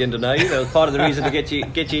 Obviously getting to know you. That was part of the reason to get you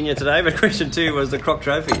in here today. But question 2 was the Croc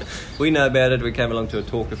Trophy. We know about it. We came along to a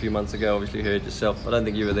talk a few months ago. Obviously heard yourself. I don't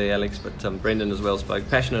think you were there, Alex, but Brendan as well spoke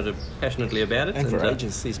passionately about it. And for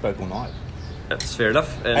ages, he spoke all night. That's fair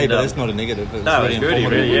enough. And, Hey, but that's not a negative. It's no, really it's good. He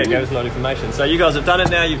informative. gave us a lot of information. So you guys have done it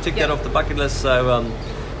now. You've ticked that off the bucket list. So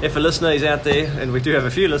if a listener is out there, and we do have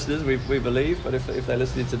a few listeners, we believe, but if they're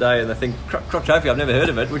listening today and they think Croc Trophy, I've never heard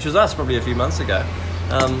of it, which was us probably a few months ago.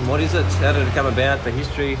 What is it? How did it come about? The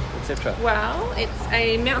history, etc. Well, it's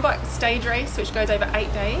a mountain bike stage race which goes over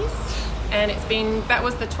 8 days, and that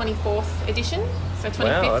was the 24th edition, so 25th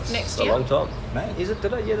Wow, that's next a year. long time. Mate. Is it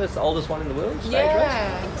today? Yeah, that's the oldest one in the world. Stage race.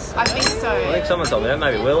 Yeah, I think so. I think someone told me that.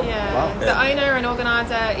 Maybe Will. Yeah. Wow. The owner and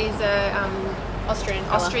organizer is a Austrian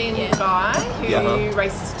fella. Austrian Yeah. guy who Yeah.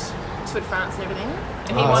 raced Tour de France and everything,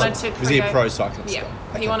 and he Ah, wanted so to. was he a create- pro cyclist? Yeah,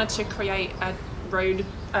 Okay. he wanted to create a road,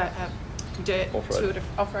 dirt Off-road.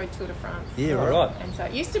 off-road Tour de France. Yeah, All right. right. And so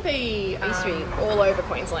it used to be. It used to be all over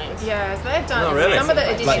Queensland. Yeah, so they've done Oh, really? some of the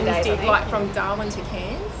Like editions 10 days, I did think. like from Darwin to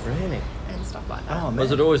Cairns Really? and stuff like that. Oh, man.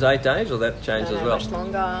 Was it always 8 days, or that changed No, as well? much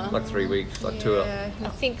longer. Like 3 weeks, like tour. Yeah, I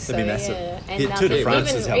think so, That'd be massive. yeah. Yeah, And Tour de France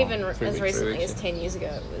even, is how long? even 3 as weeks, recently 3 weeks, as 10 years ago,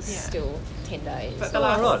 it was Yeah. still 10 days. But the Oh,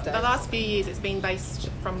 last right. the last few years, it's been based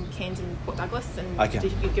from Cairns and Port Douglas, and Okay.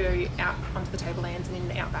 you go out onto the tablelands and in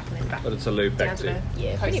the outback and then back. But it's a loop down back to to. the Yeah,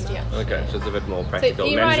 coast. pretty much. Yeah. Okay, so it's a bit more So practical,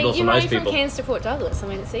 you're manageable riding, for you're most riding from people. Cairns to Port Douglas. I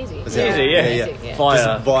mean, it's easy. Is It's easy, yeah. Easy, yeah. Via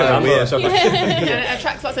Just via Colombo where? or something. And it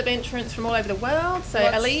attracts lots of entrants from all over the world, so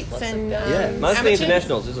elites lots of and guys. Yeah. Mostly amateurs.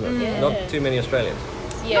 internationals, isn't it? Yeah. Not too many Australians.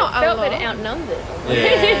 Yeah, Not a felt that lot. it outnumbered.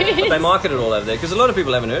 Yeah, but they market it all over there because a lot of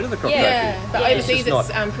people haven't heard of the Croc Yeah. Trophy. But Yeah. overseas, It's just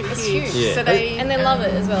it's not- pretty It's huge. huge. Yeah. So they And they love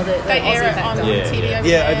it as well. The They Aussie air it on factor. Yeah, TV yeah. over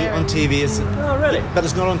Yeah, there. on TV, is it? Oh, really? But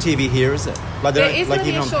it's not on TV here, is it? Like, they There don't, is like going to be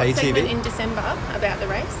even a on short pay segment TV? in December about the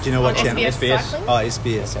race. Do you know what on channel? SBS, SBS. Cycling. Oh,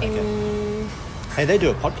 SBS. Okay. Hey, they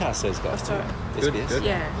do a podcast, those guys. Sorry. Good, SBS. good.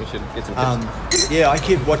 Yeah. We should get some tips. Yeah, I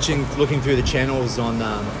keep looking through the channels on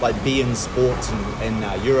like BN Sports and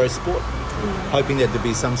Eurosport, hoping that there'd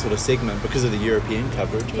be some sort of segment because of the European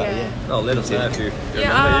coverage. But Yeah. yeah, Oh, let us know if you remember.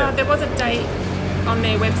 Yeah, there was a date on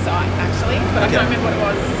their website actually, but Okay. I can't remember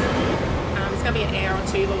what it was. It's going to be an hour or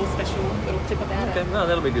two, little special little clip about Okay, it. no,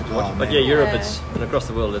 that'll be good to watch. Oh, but man. yeah, Europe, Yeah. it's and across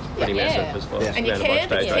the world, it's pretty Yeah. massive as far as And you mountain bike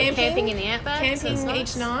camp, stage it's race. Camping in the outback. so Camping it's nice.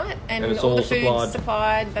 each night, and, And it's all all the food's supplied.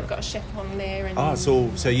 supplied. They've got a chef on there, and Oh,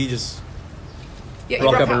 so you just yeah,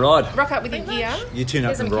 rock up and ride. Rock up with your Pretty gear. much. you tune up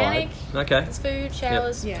There's a and mechanic, ride. Okay. there's food,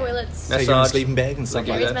 showers, Yeah. toilets, That's Take your own Massage. sleeping bag and stuff Like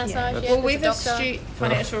like you there is that. massage. Yeah, Well, there's with a doctor. Astute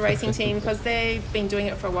Financial Racing Team, because they've been doing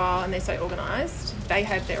it for a while and they're so organised, they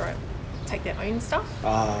have take their own stuff.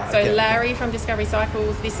 Ah, So okay. Larry from Discovery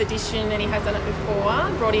Cycles, this edition, and he has done it before,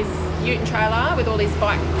 brought his ute and trailer with all his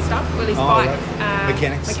bike stuff, all his Oh, bike right.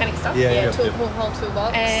 Mechanic stuff. Yeah, Yeah, yeah. whole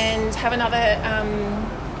toolbox. And have another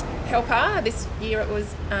helper. This year it was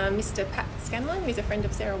Mr. Pat Scanlon, who's a friend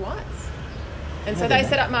of Sarah White's. And so Yeah, they they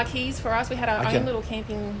set up marquees for us. We had our Okay. own little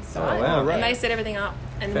camping site, wow, right. and they set everything up.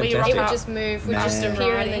 And we Fantastic. rock You would up. just move, we Man. just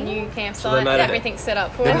appear in the Riding. new So they campsite, made it- everything's set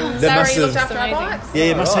up for That- us. that Larry must looked have- after our Amazing. bikes. Yeah,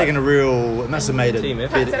 it must have Alright. taken it must have made Team it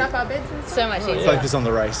effort. Pat better- set up our beds and stuff. So much easier. focus on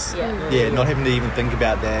the race. Yeah. not having to even think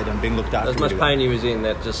about that and being looked after. As much really well. pain you was in,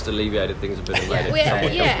 that just alleviated things a bit and made it Yeah,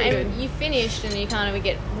 somewhat yeah, comfortable. and you finished and you kind of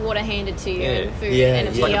get water handed to you Yeah. and food Yeah, and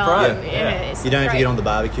a yeah. beer. Like a pro. and- Yeah. it's You don't have to great. get on the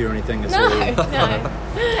barbecue or anything. It's No, all, no. Yeah,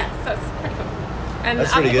 so it's pretty cool. And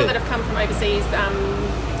That's other really people good. that have come from overseas,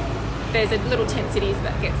 there's a little tent cities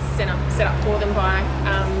that get set up for them by.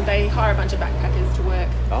 They hire a bunch of backpackers to work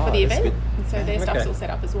Oh, for the that's event, good. and so their Okay. stuff's all set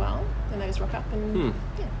up as well. And they just rock up and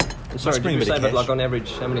yeah. And sorry, did bring a you bit of say, but cash. like on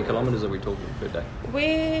average, how many kilometres are we talking per day?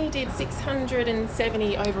 We did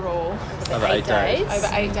 670 overall Over 8 days. over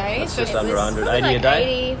 8 days. That's So just it under was- 100, Something 80 a like day?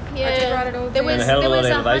 80, yeah. I did write it all There down. was, And a hell of a there lot was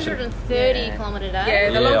of elevation. 130 Yeah. kilometre day. Yeah,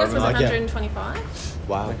 the Yeah, longest was I remember. 125,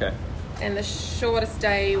 wow. Okay. and the shortest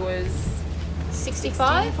day was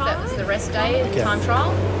 65, that was the rest day, Okay. the time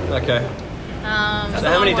trial. Okay. So So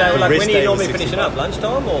how many days? Like Rest when are day you was normally finishing 65. up?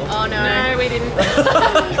 Lunchtime or? Oh no, no, we didn't.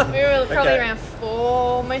 we were probably Okay. around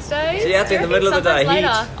 4 most days. So you're out there in the I reckon, middle of the day, sometimes heat.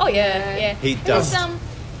 later. Oh yeah, yeah. Heat It was dust.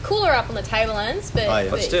 cooler up on the tablelands, but, Oh,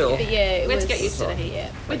 yeah. But still. yeah, it We had was, to get used to the heat. Yeah,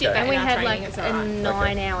 We did Okay. that and we in our had training, like it's a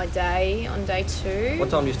alright. 9-hour day on day 2.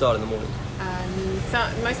 What time do you start in the morning? So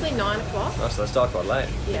mostly 9 o'clock. Oh, so they start quite late.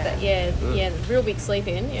 Yeah. Yeah, real big sleep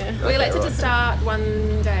in. Yeah. We elected right. to start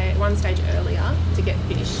one stage earlier to get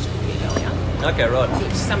finished a bit earlier, Okay, right.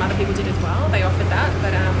 which some other people did as well. They offered that,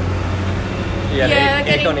 but You had Yeah,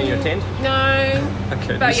 aircon in your tent? no.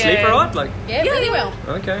 Okay. But you sleep yeah. alright? Like, Yeah, really well.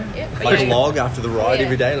 okay. Yeah, but Like a yeah. log after the ride Yeah.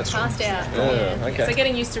 every day. Let's Passed out. Oh, Yeah. okay. So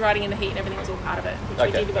getting used to riding in the heat and everything was all part of it, which we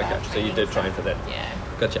Okay, did with our okay. So you training did and train stuff. for that. Yeah.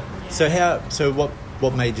 Gotcha. So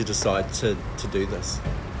what made you decide to do this?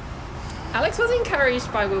 Alex was encouraged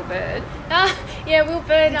by Will Bird. Yeah, Will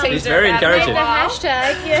Bird. He's very encouraging. Made the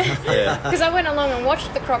hashtag, yeah. Yeah. Because I went along and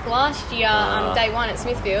watched the Croc last year on day one at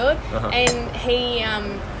Smithfield, and he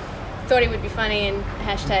thought it would be funny and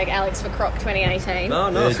hashtag Alex for Croc 2018. Oh,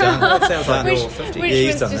 no. Yeah, done. That sounds like which your 50. which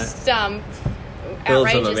he's was done just Builds some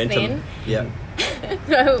outrageous momentum. then. Yeah.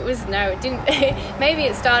 It didn't. Maybe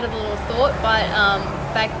it started a little thought,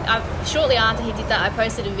 but shortly after he did that, I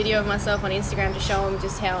posted a video of myself on Instagram to show him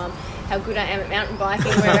just how good I am at mountain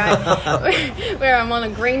biking, where I'm on a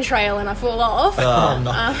green trail and I fall off. Oh,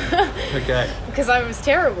 no. Okay. Because I was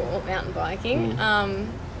terrible at mountain biking.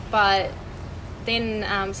 But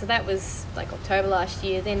then, so that was like October last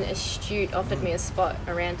year. Then Astute offered me a spot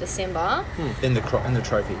around December. In the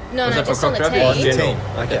trophy. No, Was that for just on Croc the Trophy? team. General.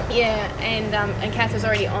 Team. Okay. Yeah, and Kath was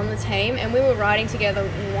already on the team, and we were riding together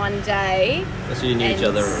one day. So you knew each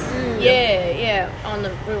other.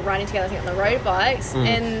 We were riding together, I think, on the road bikes.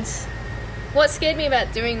 And what scared me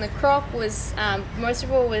about doing the Croc was, most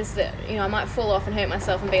of all, was that I might fall off and hurt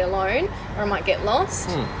myself and be alone, or I might get lost.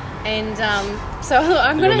 And so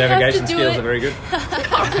I'm going Your to have to navigation do skills it. are very good.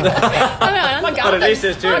 I'm But at least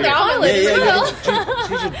there's two of I'm you. a pilot as well.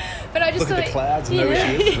 She should But I just look at thought, the clouds and know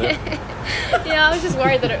where she is. yeah, I was just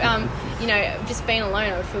worried that just being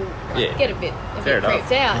alone, I would feel get a bit Fair enough.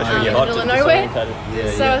 creeped out Especially when in you're the hot middle of to nowhere.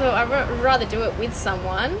 disorientated. So I thought I'd rather do it with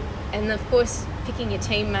someone, and of course, picking your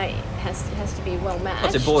teammate has to be well matched.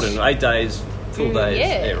 That's important. 8 days, full days.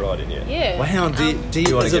 yeah. Riding. Yeah. Yeah. Wow, You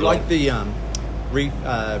wanna is it get like along. the reef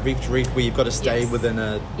to reef where you've got to stay Yes. within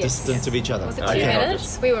a Yes. distance of each other? Was it Oh, 2 yeah.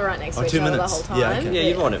 minutes? We were right next to each 2 other the minutes. whole time. Yeah, okay. Yeah,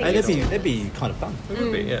 you'd want it. I Hey, think that'd be kind of fun. It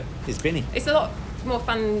would be, yeah. Here's Benny. It's a lot more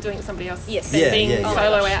fun doing it with somebody else Yes. than Yeah, being yeah, yeah.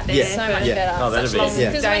 solo out there. Yeah. so much Yeah. better. Oh, that'd Such be- long, Yeah.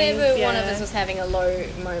 because days, whenever one of yeah. us was having a low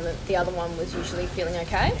moment, the other one was usually feeling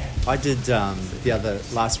okay. I did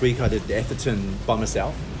last week. I did Atherton by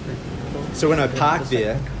myself. So when I parked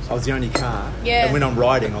there, I was the only car. Yeah. And when I'm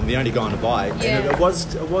riding, I'm the only guy on a bike. Yeah. And it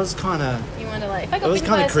was kind of. You wonder, like, if I It got was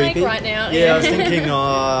bitten by kind a of snake creepy. right now. Yeah, I was thinking.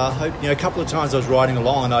 I hope a couple of times I was riding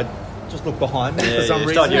along and I just looked behind me for some you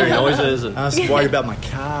reason. start hearing noises. And And I was worried about my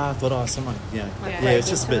car. I thought, someone. Yeah, Like, yeah. It's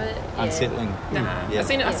just a bit into it, yeah. unsettling. Nah. Yeah.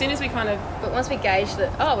 As soon as we kind of But once we gauged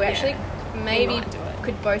that, we actually maybe might do it.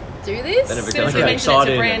 could both do this. Then it as soon as we Okay. mentioned it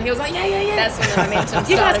Excited to Bran, and- he was like, yeah. That's when the momentum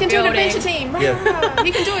You guys started can do an building. adventure team. Yeah. Rah.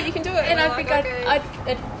 You can do it. And we're I like, think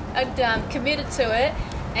okay. I'd committed to it,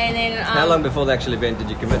 and then how long before the actual event did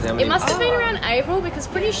you commit? How many? it must have been around April, because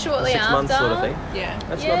pretty shortly 6 after. months sort of thing. Yeah.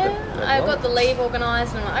 That's Yeah, not that I long. got the leave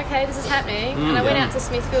organised, and I'm like, okay, this is happening. And I went out to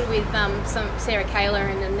Smithfield with some Sarah Kaler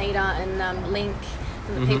and Anita and Link,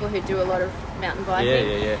 and the people who do a lot of mountain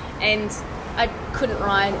biking. Yeah. And I couldn't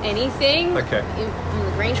ride anything. Okay. In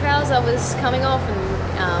the green trails, I was coming off, and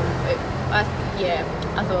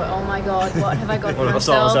I thought, oh my god, what have I got What have I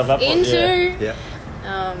signed myself up for? into? Yeah.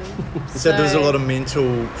 Um, So there's a lot of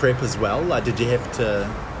mental prep as well. Like, did you have to?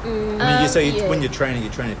 I mean, yeah. when you're training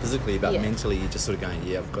physically, but Yeah. mentally, you're just sort of going,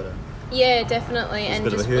 I've got to. Yeah, definitely, There's a and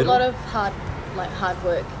bit of a just a hurdle. lot of hard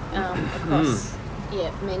work across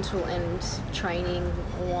mental and training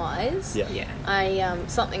wise. Yeah. Yeah. I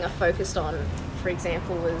something I focused on, for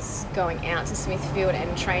example, was going out to Smithfield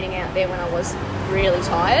and training out there when I was really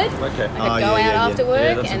tired. Okay. I could Oh, go yeah, out yeah, after yeah. work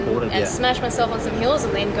Yeah, that's and important, yeah. smash myself on some hills,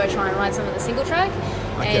 and then go try and ride some of the single track.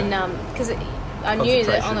 Okay. And because I knew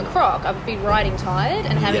that on the Concentration. Croc I'd be riding tired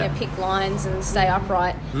and having Yeah. to pick lines and stay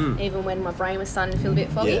upright, even when my brain was starting to feel a bit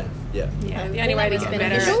foggy. Yeah. Yeah. Yeah. And The only way to it's get better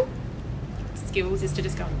beneficial. at skills is to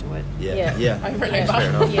just go and do it. Yeah. Yeah. Over and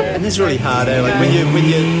Yeah. over. Yeah. And it's really hard, like when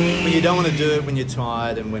you don't want to do it, when you're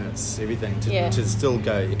tired, and when it's everything Yeah. to still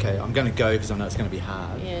go. Okay, I'm going to go because I know it's going to be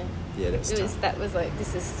hard. Yeah. Yeah, that's tough. That was like,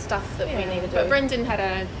 this is stuff that we need to do. But Brendan had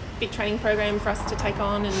a big training program for us to take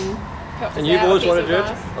on and help And us you've out, always piece wanted to do of it?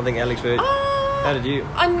 advice. I think Alex did. How did you?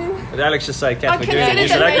 Did Alex just say, I Kath, we're doing it? considered You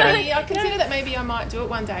said, that okay. maybe I consider that maybe I might do it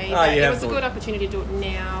one day. Oh, but you it have was a thought. good opportunity to do it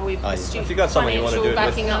now with Oh, yeah. astute If you've got someone you wanna financial do it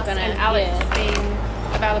with. backing us Not gonna- and Alex yeah. being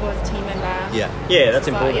available as a team member. Yeah. Yeah, that's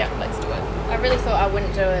So important. yeah, let's do it. I really thought I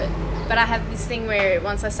wouldn't do it, but I have this thing where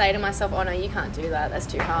once I say to myself, "Oh no, you can't do that. That's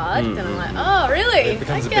too hard," then I'm like, "Oh really? It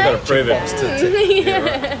becomes okay. a bit of a Prove it. box to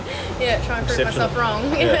yeah, yeah, try and prove Exceptional. myself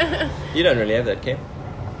wrong. Yeah. You don't really have that, Cam.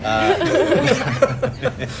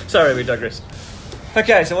 Sorry, we digress.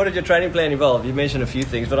 Okay, so what did your training plan involve? You mentioned a few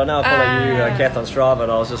things, but I know I follow you, Kath, on Strava,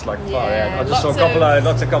 and I was just like, far Yeah, out. I just saw lots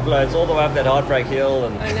lots of copper loads, all the way up that Heartbreak Hill,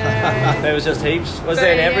 and I know. there was just heaps. Was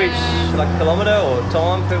there an So, average yeah. like kilometre or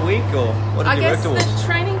time per week, or what did I you guess work towards? the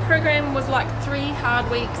training program was like 3 hard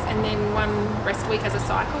weeks and then 1 rest week as a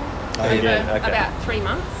cycle over yeah, okay. about 3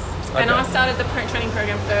 months. And I started the training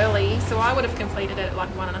program early, so I would have completed it like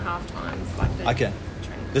 1.5 times. Like the Okay.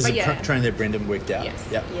 training. This But is a training that Brendan worked out. Yes.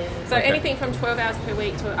 Yep. So anything from 12 hours per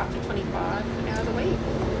week to up to 25 hours a week.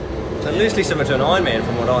 So loosely similar to an Ironman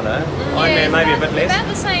from what I know. Ironman maybe a bit less. About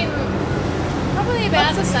the same. Probably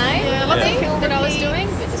about the same. Yeah, lots of thing hill that I was repeats. doing,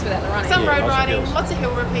 but just without the running. Some Yeah, road lots of riding, hills. lots of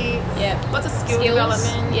hill repeats, Yeah. lots of skill Skills,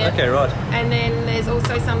 development. yeah. Okay, right. And then there's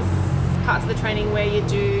also some parts of the training where you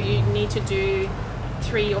need to do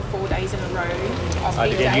 3 or 4 days in a row. I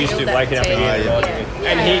had to get used to waking up again. And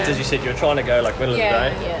Yeah. heat, as you said, you're trying to go like middle of the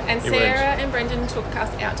day. And You weren't. Sarah and Brendan took us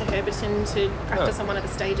out to Herberton to practice on one of the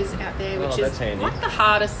stages out there, which that's is handy. like the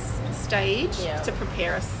hardest stage Yeah. to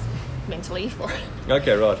prepare us mentally for it.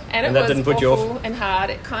 Okay, right. And it that was didn't put you awful off? and hard.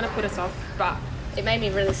 It kind of put us off, but It made me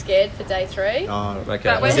really scared for day 3. Oh, Okay.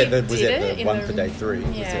 But when was that we the, was did that it the in one the- for day 3?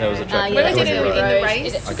 yeah. That was a track. Yeah, When we that did it was in right. the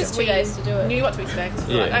race, It took us 2 we days to do it. knew what to expect.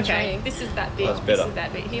 Yeah. Like, okay, Training. this is that bit, That's this better. is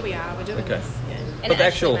that bit. Here we are, we're doing Okay. this. Yeah. And But it the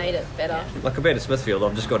actually actual- made it better. Like compared to Smithfield,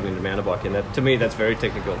 I've just gotten into mountain biking. That to me, that's very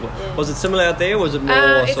technical. Was it similar out there? Was it more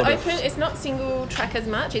It's sort open. of? It's not single track as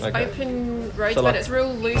much. It's Okay. open roads, So like- but it's real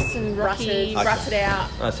loose and rocky, Rutted. rutted out.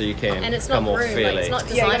 Oh, so you can And it's not come off groomed, fairly. like, it's not Yeah,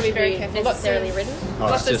 you designed gotta be to very be careful. Lots necessarily of- ridden.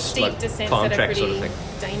 Lots it's of just steep like descents farm that are track sort pretty of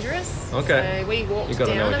thing. dangerous. Okay. So we walked You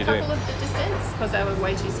gotta know down what a you're couple doing. of the descents because they were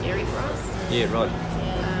way too scary for us. Yeah, right.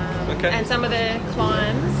 Okay. And some of the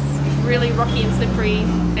climbs really rocky and slippery,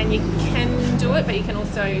 and you can do it, but you can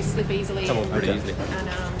also slip easily Come off pretty Okay. easily.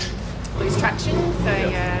 and lose traction. So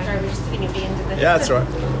Sorry, we're just sitting at the end of the... Yeah, that's right.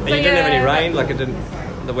 And you didn't have any rain, like it didn't.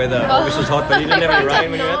 The weather obviously was hot, but you didn't have any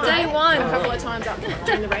rain when you were out there. Day 1. a couple of times up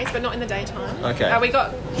during the race, but not in the daytime. Okay. We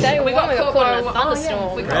got Day 1 we got caught in a by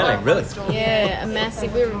thunderstorm. we got Really? caught by a Really? thunderstorm. Yeah, a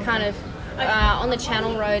massive. We were kind of on the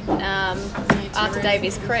Channel Road after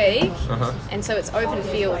Davies Creek, and so it's open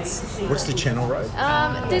fields. What's the Channel Road?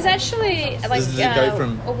 There's actually like Does it go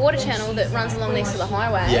from- a water channel that runs along next to the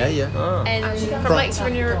highway. Yeah, yeah. Oh. And From Lake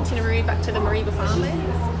Tinaroo back to the Mareeba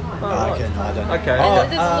farmlands. Oh, okay, no, I don't know. Okay.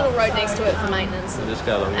 there's a little road next to it for maintenance So and just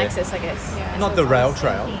go along there. access, I guess. Not the rail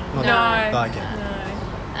trail. Not No. The,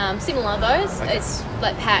 okay. Similar those. It's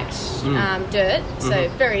like packed dirt, so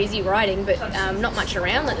very easy riding, but not much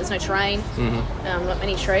around. Like there's no terrain, not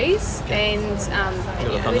many trees, and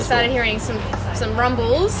we started hearing some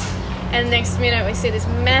rumbles, and next minute we see this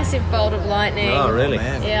massive bolt of lightning. Oh, really?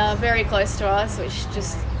 Man. Yeah, very close to us, which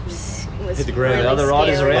just was Hit the ground. really Are the other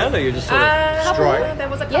riders scary. around, or you just sort of? Strike. There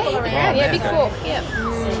was a Yeah, couple hit the around. ground. Yeah, big Okay. fork. Yeah.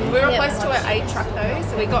 We were Yeah. close to an 8 truck though,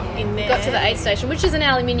 so we got in there. Got to the aid station, which is an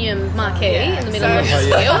aluminium marquee in the middle So- of the Oh,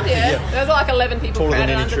 field. yeah. Yeah, there was like 11 people Taller than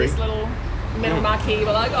crowded any under tree. this little metal marquee.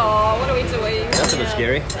 We're like, oh, what are we doing? That's a bit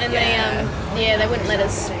scary. And they wouldn't let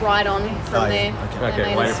us ride on from Oh, there. yeah. They Okay,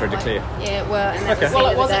 made waiting us- for it to clear. Yeah, well, and that Okay. was Well, the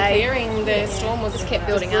it end of the wasn't day. clearing. The storm was Just kept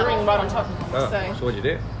building brewing up. right on top. Oh, So so what'd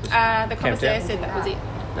you do? the commissaire out? said that was it.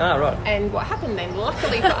 Ah, right. And what happened then,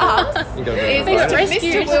 luckily for us, You got is it. Mr.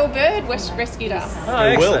 Rescued. Will Bird rescued us. Oh,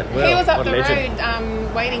 excellent. Will. He was up what the a legend.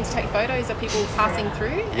 road waiting to take photos of people passing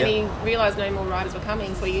through, and he realised no more riders were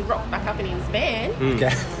coming, so he rocked back up in his van Okay. Gave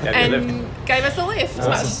you a and lift. gave us a lift.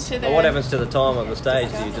 Much to the Well, what happens to the time of the stage?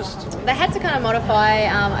 Do you just? They had to kind of modify.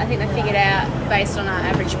 I think they figured out based on our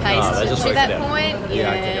average pace Oh, they just to worked that it out. point.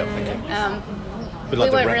 Yeah, Yeah. okay. We like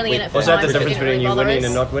the weren't ra- really in it for Was that times, the so difference it didn't between you really bother winning us.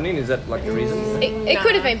 and not winning? Is that like the reason? It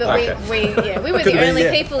could have been, but Okay. we were Could the have been, only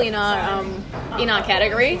yeah. people in our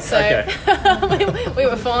category, so Okay. we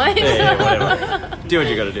were fine. Yeah, whatever. Do what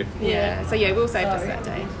you got to do. Yeah, so Will saved us that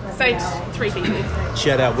day. Saved 3 people.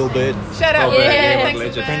 Shout out Will Bird. Shout out, Will Will. Bird, yeah, Thanks,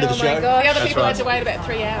 legend. Will. Friend of the Oh my show. gosh. The other That's people right. had to wait about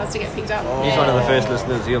 3 hours to get picked up. He's one of the first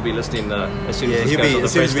listeners. He'll be listening as soon as Yeah, this he'll goes be, on the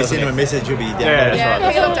as soon as press, we doesn't send him a he? message, he'll be down. Yeah, that's Yeah,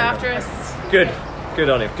 right. he looked after us. Good. Good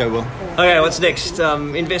on him. Go, Will. Okay, what's next?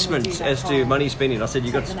 Investment as to money spending. I said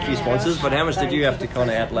you got a few sponsors, but how much did you have to kind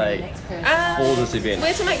of outlay for this event? We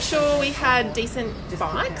had to make sure we had decent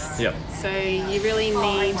bikes. Yep. So you really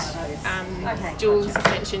need dual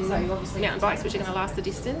suspension mountain bikes, which are going to last the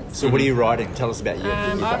distance. So what are you riding? Tell us about your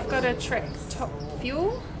I've bike. got a Trek Top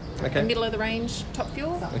Fuel, Okay. middle of the range Top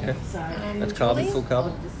Fuel. Okay. That's carbon, dually. full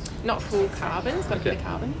carbon. Not full carbon, it's got a bit of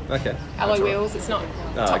carbon. Okay. Alloy wheels, it's not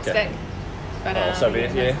top okay. spec. But, Oh, so be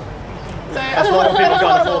it. Yeah. so That's why people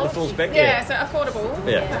can't afford the full spec. yeah, so affordable.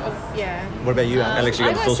 Yeah. That was, yeah. What about you, Alex? Alex, you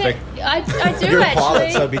got the full spec. I do You're a actually.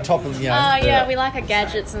 pilot, so it'd be top of, Yeah, we like our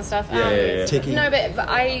gadgets and stuff. Yeah. Techie. No, but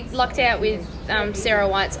I lucked out with Sarah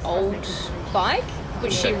White's old bike,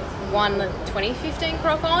 which she won the 2015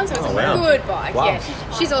 Croc on, so it's Oh, a wow. good bike. Wow.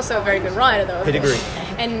 Yeah, she's also a very good rider though. of Pedigree. course.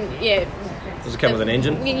 And yeah, There's Does it come with an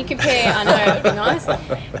engine? When you compare, I know it would be nice.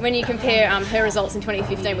 When you compare her results in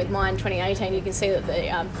 2015 with mine 2018, you can see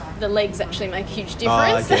that the legs actually make a huge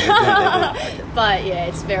difference. okay. Okay. But yeah,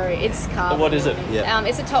 it's carb. What is it? Yeah.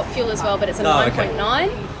 It's a top fuel as well, but it's a Oh, okay.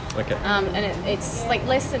 9.9. Okay. And it's like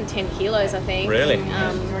less than 10 kilos, I think. Really?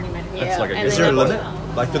 Yeah. That's like a and good Is there a then-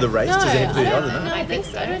 limit? Like for the race? No, Does it have to be? I I don't, don't know. I think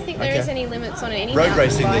so. I don't think there Okay. is any limits on any Road mountain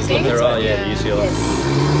racing, there's biking. limits. There are, yeah, the UCL.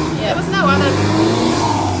 There Yeah. was no other,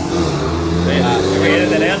 Can we edit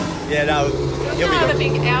that out? Yeah, no. He'll be no other done.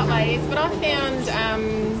 big outlays, but I found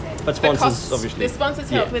But the sponsors, costs- obviously. The sponsors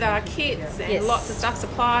helped Yeah. with our kits and Yes. lots of stuff,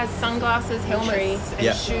 supplies, sunglasses, helmets, and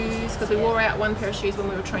Yeah. shoes, because we wore out one pair of shoes when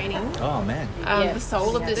we were training. Oh man. Yeah. The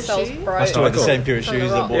sole of the sole's shoe. broke. I still have the cool. same pair of From the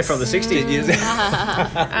shoes I rock. bought Yeah, from the 60s. 10 years.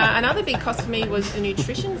 Another big cost for me was the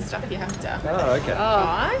nutrition stuff you have to Oh, okay.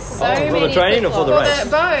 Oh, so for the many training or for the flip-flops.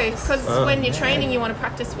 race? Both, because when you're training, you want to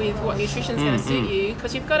practice with what nutrition's going to suit you,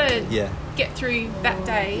 because you've got to Yeah. get through that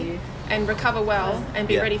day and recover well and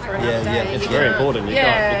be Yeah. ready for another Yeah, day. yeah. It's You very can't- important. You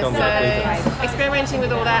Yeah, can't get so experimenting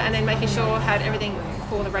with all that and then making sure I had everything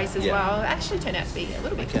for the race as Yeah. well. It actually turned out to be a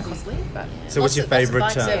little bit costly, but So what's your Lots of favourite?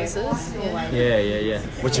 bike services. Yeah. Yeah.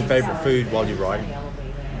 What's your favourite food while you're riding?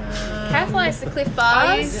 Calf likes the Cliff I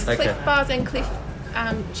bars. use Okay. Cliff Bars and Cliff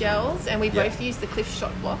gels, and we Yeah. both use the Cliff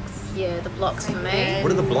Shot blocks. Yeah, the blocks for me.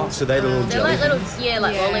 What are the blocks? Are they the little They're jelly? like little,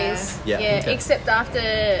 like Yeah. lollies. Yeah, okay. Except after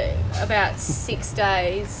about 6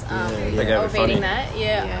 days They go a of bit funny. eating that,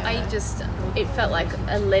 it felt like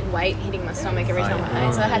a lead weight hitting my stomach every time I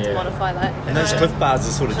ate, so I had to Yeah. modify that. And those Cliff Bars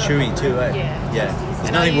are sort of chewy too, eh? Yeah. Yeah. There's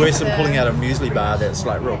And I nothing use worse than the- pulling out a muesli bar that's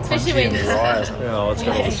like real Especially crunchy when- and dry or something. Oh, it's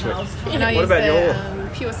got all the sweat. And I What use about the your-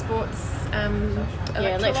 Pure Sports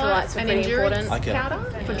electrolytes are and pretty endurance important. Okay. powder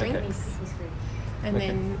for drinks. And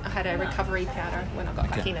then I had a recovery powder when I got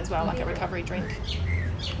back in as well, like a recovery drink.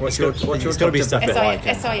 What's your It's got to top be tip? stuff that like.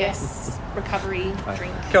 SIS recovery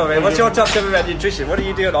drink. Come on, man. What's your top tip about nutrition? What do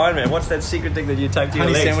you do at Ironman? What's that secret thing that you take to your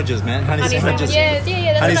Honey legs? sandwiches, man. Honey Honey sandwiches. sandwiches. Yeah,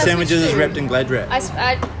 that's Honey what I sandwiches switched to. wrapped in Glad wrap.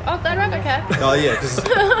 Glad wrap, okay. Oh yeah, because Not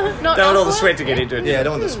Don't want all the alpha? sweat to get into it. yeah, I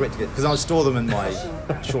don't want the sweat to get because I'll store them in my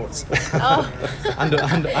shorts Oh, under the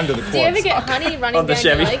quads. do you ever get honey running On the down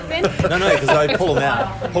your chamois. leg then? No, because I pull them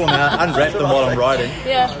out, unwrap them while I'm riding,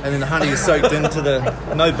 Yeah. and then the honey is soaked into the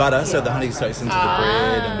no butter, so the honey soaks into the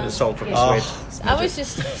bread. And, Bit of salt from the oh, sweat. I was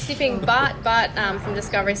just sipping Bart from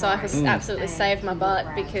Discovery Cycles absolutely saved my butt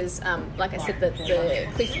because, like I said, the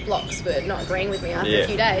Cliff blocks were not agreeing with me after Yeah. a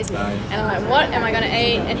few days. And I'm like, what am I going to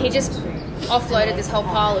eat? And he just offloaded this whole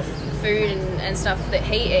pile of food and stuff that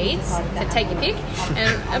he eats to take your pick.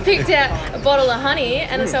 And I picked out a bottle of honey,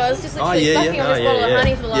 and so I was just literally yeah, sucking yeah. on this Oh, bottle yeah, of yeah.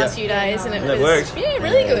 honey for the last Yeah. few days. And it That was worked.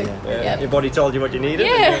 really good. Yeah. Your Yeah. body told you what you needed.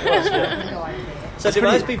 Yeah. and it was, yeah. So do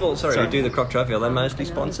pretty- most people, Sorry. who do the Croc Trophy, are they mostly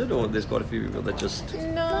sponsored, or there's quite a few people that just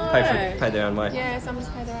No. pay their own way? Yeah, some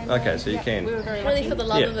just pay their own Okay, way. so you Yeah, can. We were very Really lucky. for the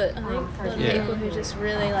love Yeah. of it, I think. A lot of Yeah. people who just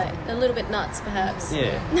really like a little bit nuts, perhaps.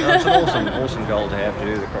 Yeah, no, it's an awesome goal to have to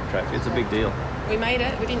do the Croc Trophy. It's a big deal. We made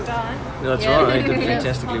it. We didn't die. That's Yeah. right. You did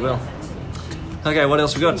fantastically well. Okay, what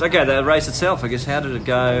else we got? Okay, the race itself. I guess how did it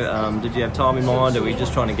go? Did you have time in mind? Are we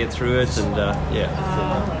just trying to get through it? And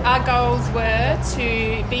yeah, Our goals were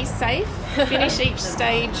to be safe, finish each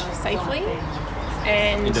stage safely,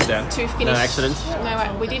 and You did that? to No finish. accidents?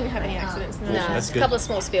 No, we didn't have any accidents. No. No, That's a good. couple of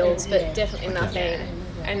small spills, but definitely nothing.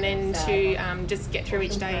 And then to just get through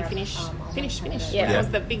each day and finish. Yeah. That was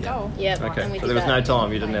the big goal. Yep. okay. and we So did there was that. no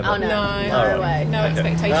time. You didn't have. Oh a- no, No, no way. no Okay.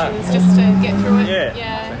 expectations, just to get through it. Yeah. It's a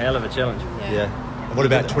Yeah. hell of a challenge. yeah. And what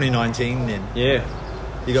about 2019 then? Yeah.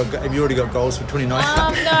 Have you already got goals for 2019?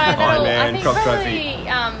 No, Ironman, I think Croc probably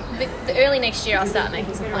the early next year I'll start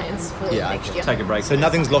making some plans for Yeah, next okay. year. Take a break. So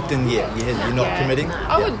nothing's locked in yet. You're not Yeah. committing.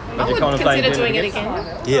 I would, But I you're would kind of playing consider doing doing it it again.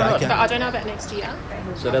 Yeah, okay. But I don't know about next year.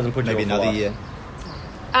 So it doesn't put Maybe you off another life. year.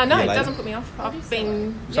 No, Yeah, it later. doesn't put me off. I've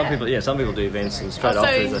been Some people do events and straight Also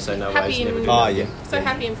afterwards they say no happy ways, never and- do Oh it. yeah. so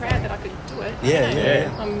happy and proud that I could do it. Yeah, yeah.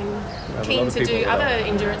 I'm lot keen of to people do that other are.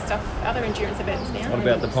 endurance stuff, other endurance events now. What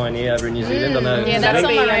about the Pioneer over in New Zealand? I know. Yeah, that's That'd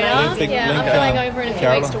on be my radar. amazing. Yeah, I'm Link, going over in a few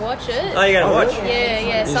Carola. weeks to watch it. Oh, you're going to watch? Yeah.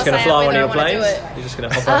 You're So just going to say fly one of whether your I wanna planes? do it. You're just going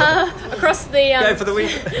to hop over? Across the Go for the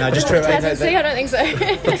week? No, just Tasman Sea? I don't think so.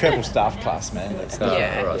 the travel staff class, man. That's Oh,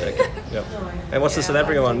 Yeah. all right, okay. Yep. And what's the South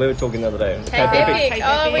African one? We were talking the other day. Cape Epic. Cape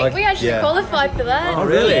Oh, Epic. we actually Yeah. qualified for that. Oh,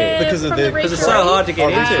 really? Yeah, Because of from the- Reef Because it's to so Reef. hard to get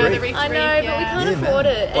Oh, into. the Reef I to know, Reef, but we yeah. can't Yeah, afford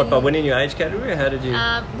man. it. What, by And, winning your age category, or how did you...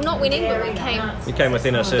 not winning, but we came you came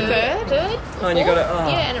within a certain... third. Oh, and you got it. fourth. Oh.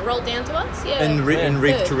 Yeah, and it rolled down to us. Yeah. And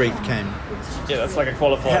Reef Third. to Reef came. Yeah, that's like a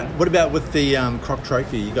qualifying. What about with the Croc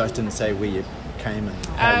Trophy? You guys didn't say where you came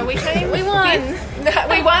and We won.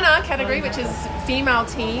 We won our category, which is female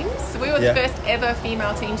teams. So we were Yeah. the first ever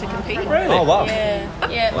female team to compete. Really? Oh wow. Yeah.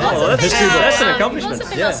 Wow, Lots of that's- female- that's an accomplishment. Lots of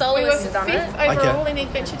female Yeah. We soloists were have done fifth it. overall in the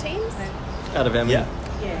adventure teams Out of how many? Yeah.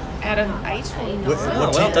 out of 8 or 9. What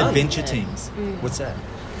well team? done. Adventure teams. What's that?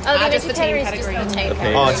 Oh, the just the team vegetarian is just category. the team The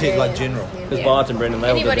category. Oh, Yeah. team like general. Because Bart and Brendan, they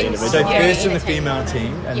all did the Anybody- So individual. Yeah, first in in the a team. female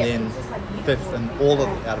team, and Yeah. then fifth in all of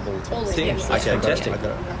out of all teams. All the Teams. teams. That's Okay, got it, fantastic. I got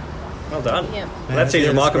it. Well done. Yeah. That seems Yeah, that's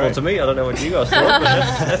remarkable great. to me. I don't know what you guys thought,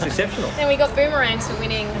 but that's exceptional. Then we got boomerangs for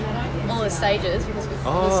winning all the stages because the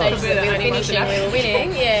Oh. stages We're that the we were only ones finishing, that we were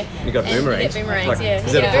winning. Yeah. You got And boomerangs? get boomerangs, Like- yeah.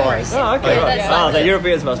 Is that yeah, a prize? boomerangs. Oh, okay. Yeah, Right. that's Oh, like the the-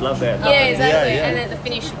 Europeans must love that. Yeah, exactly. yeah. And at the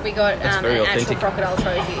finish, we got very an actual authentic. crocodile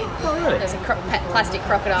trophy. Oh, really? There's a plastic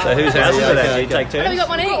crocodile. So whose house is Yeah, it at? okay, Do you okay. take turns? No, we got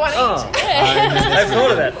one each. Oh, Yeah. I've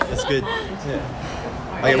thought of that. That's good. Yeah.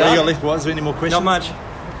 Okay, what do you got left? Was there any more questions? Not much.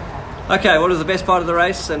 Okay, what was the best part of the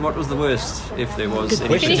race and what was the worst, if there was any?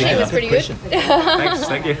 question. Finishing Yeah, was good pretty question. good. Thanks,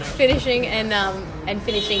 thank you. Finishing and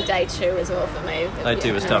finishing day 2 as well for me. Day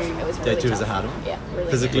 2 was tough. It was Day really 2 was tough. a hard one? Yeah,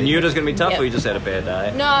 really. Physically. You knew it was going to be tough, Yep. or you just had a bad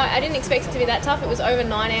day? No, I didn't expect it to be that tough. It was over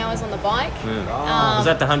 9 hours on the bike. Was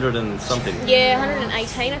that the 100 and something? Yeah,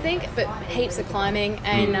 118 I think, but heaps of climbing,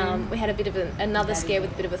 and we had a bit of another scare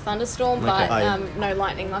with a bit of a thunderstorm, but Oh, yeah. no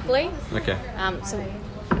lightning luckily. Okay. So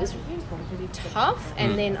it was tough,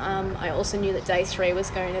 and then I also knew that day 3 was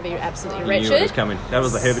going to be absolutely You wretched. knew it was coming. That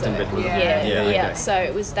was the Herberton bit, wasn't it? Yeah, Yeah, yeah. okay.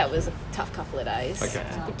 So that was a tough couple of days. Okay.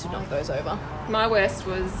 It's good to knock those over. My worst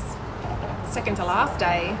was second to last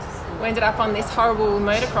day. We ended up on this horrible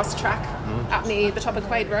motocross track up near the top of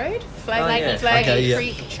Quaid Road, Flag yeah. Flaggy Okay, yeah.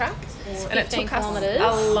 Creek track. And it 15 took us kilometres.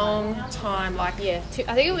 a long time, like Yeah,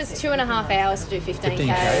 I think it was 2.5 hours to do 15 15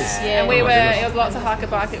 Ks. Ks. Yeah, and we Oh were, my goodness. it was lots of hike a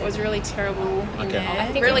bike. It was really terrible in there. I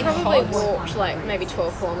think really we probably hot. walked like maybe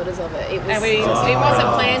 12 kilometres of it. It was And it wasn't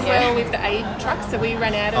planned well with the aid truck, so we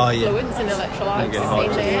ran out of Oh, yeah. fluids and electrolytes getting hot.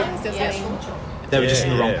 in there. So it was Yeah. getting- They were just in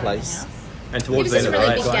the Yeah, wrong yeah. place. And It towards was the just end a of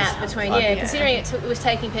the really race. big gap between, considering it was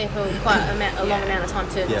taking people quite a long amount of time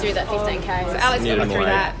to Yeah. do that 15 Ks. So Alex Needed got me more through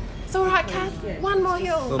aid. that. It's all right, Kath. One more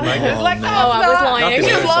hill. We'll make It it. was like, no. no, Oh, I it's was not. lying. She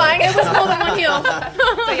was Nothing lying. It was more than one hill.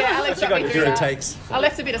 So yeah, Alex got me Give through it a that. takes. I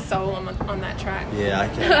left a bit of soul on that track. Yeah,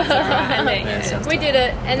 okay. And then, Yeah, sounds We did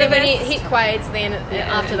it, and then The when you best- hit Quades, then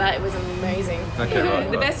after that it was amazing. Okay, right.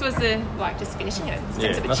 The best was the just finishing it. Sense Yeah,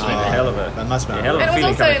 of it must have been a achievement. hell of a, That must have been a hell of And a it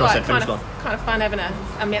was feeling also coming across that like finish line. kind of fun having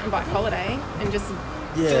a mountain bike holiday and just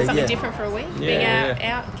Yeah, doing something yeah. different for a week. Yeah, Being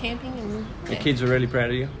yeah. out camping and The kids were really proud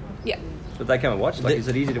of you. yeah. Did they come and watch? Like, is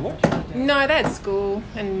it easy to watch? No, they had school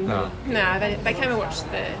and Oh. no, they came and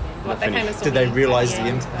watched they came and saw Did they me realise at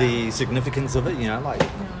end. the significance of it? You know, like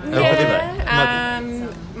Yeah.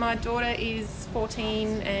 My daughter is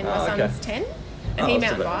 14 and my Oh, okay. son's 10, and Oh, he so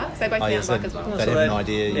mountain they- bikes. They both Oh, mountain yeah, so bike as well. they have an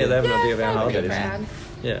idea. Yeah, they have an idea of how hard pretty that is. proud.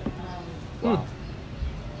 Yeah.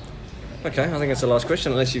 Okay, I think that's the last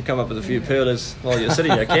question, unless you've come up with a few pearlers while you're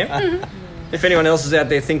sitting there, Cam. If anyone else is out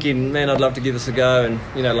there thinking, man, I'd love to give this a go, and,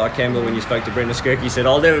 you know, like Campbell, when you spoke to Brenda Skirk, he said,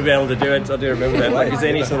 I'll never be able to do it. I do remember that. Like, is there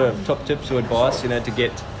any sort of top tips or advice, you know, to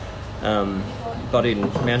get budding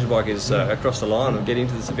mountain bikers across the line or get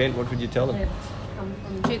into this event? What would you tell them?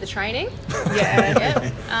 Do the training.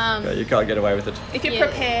 Yeah. Yeah, you can't get away with it. If you Yeah.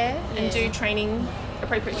 prepare and Yeah. do training,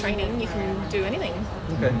 appropriate training, you can do anything.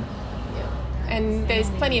 Okay. And there's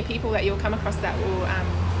plenty of people that you'll come across that will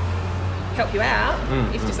help you out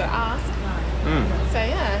if you just ask. So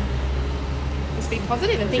yeah, just be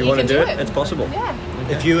positive and If think you you want can to do do it, it's possible. Yeah.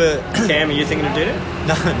 If you were Cam, are you thinking of doing it?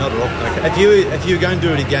 no, not at all. Okay. If you were going to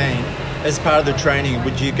do it again, as part of the training,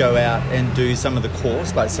 would you go out and do some of the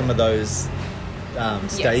course, like some of those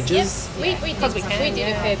stages? Yes, we did, Because we can, we did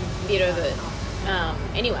yeah. a fair bit of it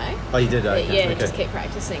anyway. Oh, you did. But Okay. yeah, okay. just keep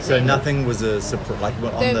practicing. So nothing was a surprise. Like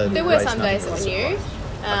on the There were race, some nothing days that was were a new,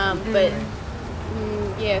 surprise.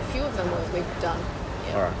 but yeah, a few of them we've done.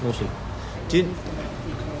 Yeah. All right. Awesome. Do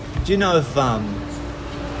you know if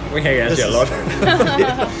We hang out This here a is-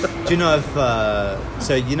 lot. do you know if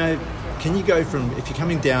so you know can you go from if you're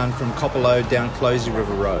coming down from Copperlow down Closey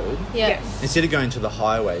River Road Yeah. instead of going to the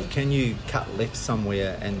highway, can you cut left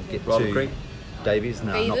somewhere and get Bridle to Creek? Davies?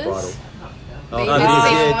 No, not Beavers? Bridle. Oh, Beavers.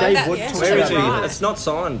 yeah, Dave That's- Wood yeah. talks Where about is it? Right. It's not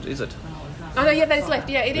signed, is it? Oh no, yeah, that is left.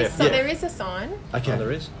 Yeah, it is. Left. So Yeah. there is a sign. Okay. Oh,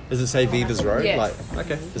 there is? Does it say Beavers Road? Yes. Like,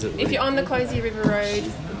 Okay. is it? If you're on the Closey River Road,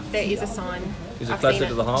 there is a sign. Is it I've closer seen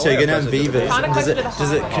to the highway? so you or go down closer to the- Beavers. Kinda Does closer it to the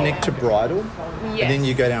does it highway. connect to Bridle? Yes. And then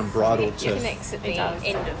you go down Bridle to. Connects at the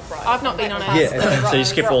end of Bridle. I've not been on it. Yeah. So you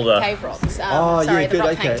skip all the- cave rocks. Oh, sorry, yeah, the good, rock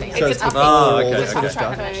okay. painting. So It's it's a tough before Oh, all okay, this okay. sort of Tough track.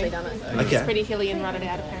 stuff. I've actually done it. Okay. It's pretty hilly and rutted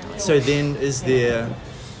out apparently. So then is there...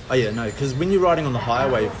 Oh yeah, no, because when you're riding on the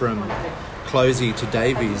highway from closey to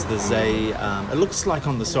Davies, there's it looks like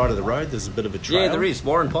on the side of the road there's a bit of a trail. Yeah, there is.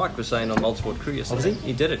 Warren Pike was saying on Multisport Crew yesterday. Was he?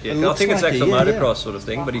 He did it, yeah. It I looks think it's like actual it, yeah, motocross yeah. sort of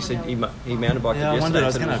thing, but he said he mountain biked Yeah, it I wondered. yesterday. I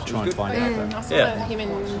was said going it to try and good. find out. I saw Yeah. him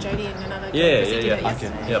and Jodie and another guy. Yeah, did yeah, it yeah.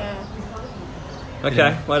 yesterday, Yep. yeah.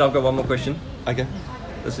 Okay, wait, I've got one more question. Okay.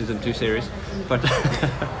 This isn't too serious, but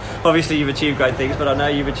obviously you've achieved great things, but I know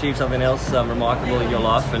you've achieved something else remarkable in your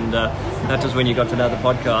life, and that was when you got to know the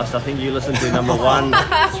podcast. I think you listened to number 1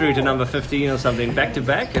 through to number 15 or something back to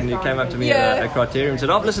back, and you came up to me at a Criterium and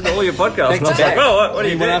said, I've listened to all your podcasts. And I was like, well, what are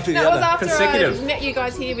you One doing? after the That was other. after Consecutive. I met you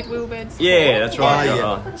guys here with Wilbirds. Yeah, that's right. Yeah.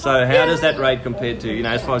 that's right. So how does that rate compare to,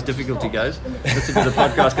 as far as difficulty goes, listen to the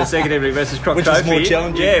podcast consecutively versus Croc Which Trophy? is more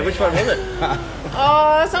challenging? Yeah, which one was it?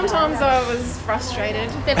 Oh, sometimes I was frustrated.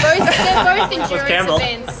 They're both With endurance Campbell.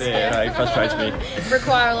 events. Yeah, no, he frustrates me.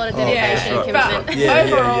 Require a lot of dedication and that's commitment. Yeah,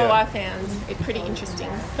 overall, yeah. I found it pretty interesting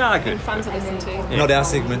Ah, good. and fun to listen to. Not our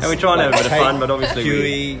segments. And we try and have a bit of Hey, fun, but obviously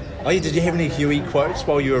Huey. Did you have any Huey quotes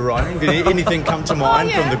while you were writing? Did anything come to mind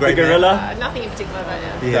yeah. from the great The man? gorilla. Nothing in particular right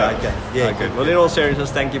now. Yeah. Okay. Yeah. Good. Well, in all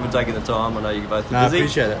seriousness, thank you for taking the time. I know you both No, are I busy.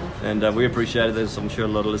 appreciate it. And we appreciate it. I'm sure a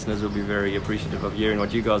lot of listeners will be very appreciative of you and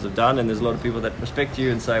what you guys have done. And there's a lot of people that respect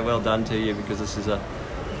you and say well done to you, because this is a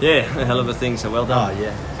hell of a thing. So well done. Oh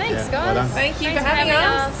yeah. Thanks, Yeah, guys. well done. Thank you Thanks for having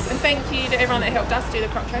us. And thank you to everyone that helped us do the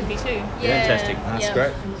Croc Trophy too. Yeah. Fantastic. That's yeah.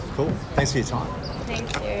 great. Cool. Thanks for your time.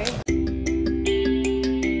 Thank you.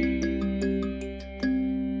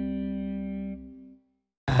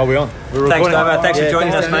 Oh, we're on. We're Thanks, recording. Davo. Thanks for Yeah,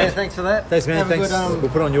 joining us, Yeah, mate. thanks for that. Thanks, man. Have a Thanks. good,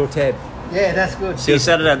 We'll put on your tab. yeah, that's good. See you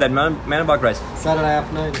Saturday at that mountain bike race. Saturday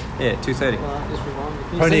afternoon. Yeah, 2:30. Just remind me.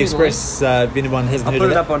 Can you Pony see me, Express. If anyone hasn't I'll heard put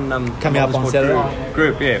of it it, up on Coming up on Motorsport Saturday.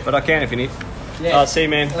 Group, yeah, but I can if you need. Yeah. See you,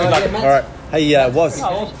 man. Good Yeah, luck. mate. All right. Hey, Woz.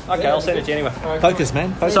 Okay, I'll send it to you anyway. Focus,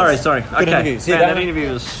 man. Focus. Sorry. Good Okay, interview. See you, man, that Dana.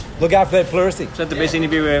 interview was Look out for that pleurisy. that the best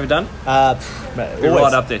interview we've ever done. You're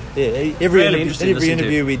right up there. Yeah, every Really interesting to every listen to.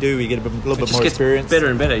 interview we do, we get a little It bit just more gets experience. better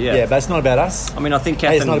and better. Yeah, but it's not about us. I mean, I think Kath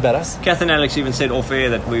Hey, it's and, not about us. Kath and Alex even said off air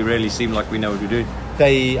that we really seem like we know what we do.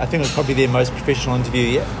 I think it was probably their most professional interview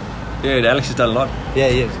yet. Yeah, Alex has done a lot. Yeah.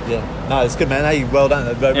 No, it's good, man. Hey, well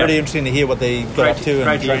done. But Yeah. Really interesting to hear what they got Great- up to great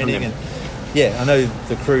and to hear from training. them. And yeah, I know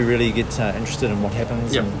the crew really get interested in what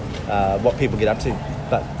happens Yep. and what people get up to.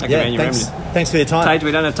 But Okay, yeah, man, you thanks for your time. Tate,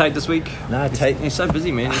 we don't have Tate this week. No, Tate. He's so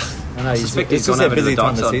busy, man. I know I he's suspect he's just gone that over to busy the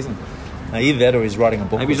time dark of the side. season. Either that or he's writing a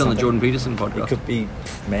book. Maybe he's or on the something. Jordan Peterson He podcast. could be,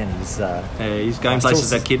 man. He's He's going still places,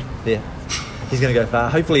 that kid. Yeah, he's going to go far.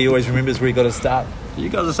 Hopefully, he always remembers where he got to start. You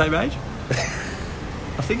guys are the same age?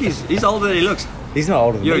 I think he's older than he looks. He's not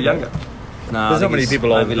older than You're me. younger. No, There's not many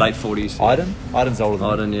people older maybe than late 40s. Iden's older than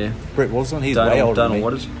me. Iden, yeah. Brett Wilson, he's way older Donald than me.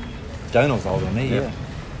 Waters. Donald's older than me. Yeah. Yeah,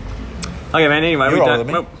 Okay, man. Anyway, you're we older don't. than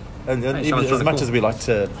me. Well, And Hey, even someone's as trying to much call. as we like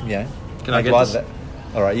to, Can I make get light this? of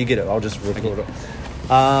that. All right, you get it. I'll just record it.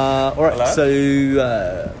 All right. Hello?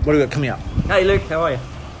 So, what do we got coming up? hey, Luke, how are you?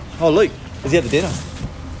 Oh, Luke, is he at the dinner?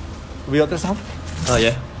 We got this one. Oh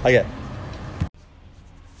yeah. Okay.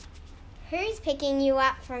 Who's picking you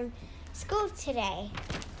up from school today?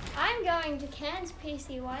 I'm going to Cairns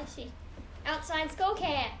PCYC. Outside school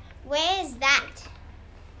camp. Where's that?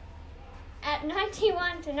 At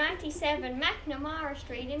 91 to 97 McNamara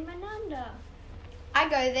Street in Menunda. I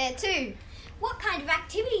go there too. What kind of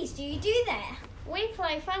activities do you do there? We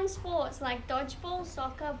play fun sports like dodgeball,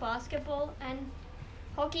 soccer, basketball, and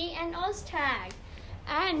hockey and OzTag.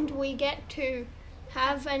 And we get to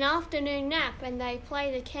have an afternoon nap, and they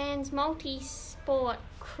play the Cairns Multi-Sport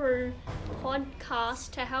Crew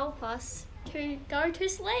podcast to help us to go to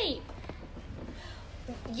sleep.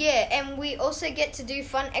 Yeah, and we also get to do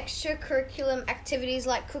fun extracurriculum activities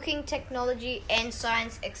like cooking, technology, and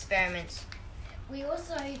science experiments. We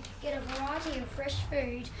also get a variety of fresh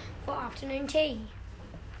food for afternoon tea.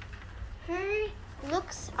 Who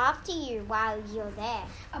looks after you while you're there?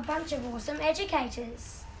 A bunch of awesome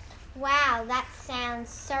educators. Wow, that sounds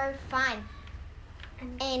so fun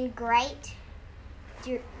and great.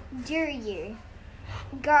 Do you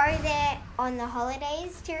go there on the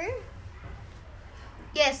holidays too?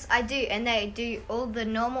 Yes, I do, and they do all the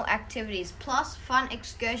normal activities, plus fun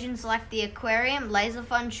excursions like the aquarium, Laser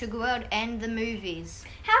Fun, Sugar World, and the movies.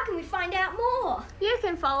 How can we find out more? You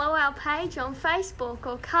can follow our page on Facebook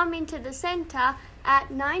or come into the centre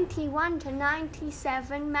at 91 to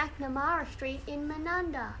 97 McNamara Street in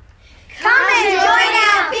Menunda. Come and join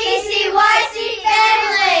our PCYC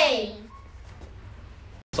family!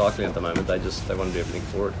 Cycling at the moment, they want to do everything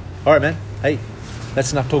for it. All right, man. Hey,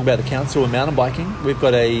 that's enough talk about the council and mountain biking. We've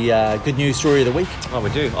got a good news story of the week. Oh, we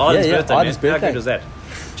do. Iden's Yeah, birthday, Iden's man. How birthday. good is that?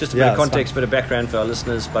 Just a Yeah, bit of it's context, fun. bit of background for our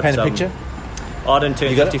listeners. But Paint a picture. Iden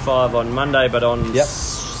turned You got it? 55 on Monday, but on Yep.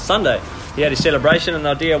 Sunday he had his celebration, and the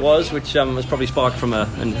idea was, which was probably sparked from a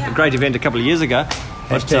great event a couple of years ago.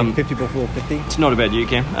 But, Hashtag 50 before 50. it's not about you,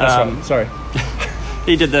 Cam. That's right. Sorry.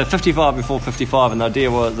 He did the 55 before 55, and the idea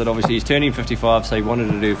was that obviously he's turning 55, so he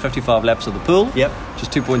wanted to do 55 laps of the pool, Yep. which is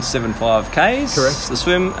 2.75 Ks. Correct. The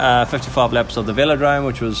swim, 55 laps of the velodrome,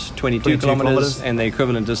 which was 22 kilometres, and the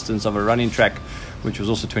equivalent distance of a running track, which was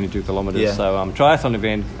also 22 kilometres. Yeah. So triathlon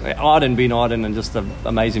event. Arden being Arden, and just the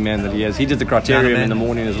amazing man that he is. He did the criterium man. in the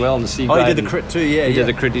morning as well, and the sea Oh, he grade, did the crit too, yeah. He did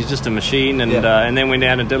the crit. He's just a machine, and Yeah. and then went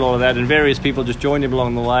down and did all of that, and various people just joined him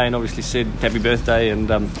along the way, and obviously said happy birthday,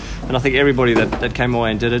 and I think everybody that came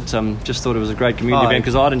away and did it just thought it was a great community event,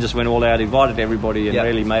 because Arden just went all out, invited everybody, and Yeah.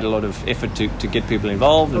 really made a lot of effort to get people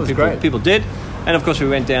involved, and was great. people did. And of course, we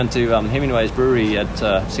went down to Hemingway's Brewery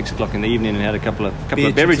at 6 o'clock in the evening and had a couple of Beer,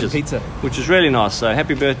 chips beverages, and pizza. which was really nice. So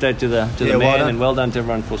happy birthday to the Yeah, man, well done. and well done to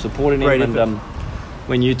everyone for supporting Great him. effort. And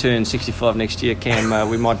when you turn 65 next year, Cam,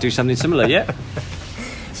 we might do something similar. Yeah.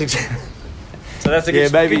 So that's a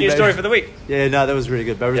good, good news story for the week. Yeah, no, that was really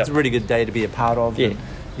good. But it's a really good day to be a part of. Yeah. And,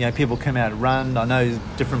 you know, people come out and run. I know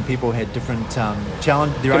different people had different their own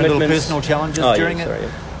little Commitments. personal challenges Oh, yeah, during sorry, it.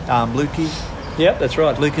 Lukey, Yep, that's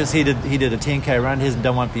right. Lucas, he did a 10k run. He hasn't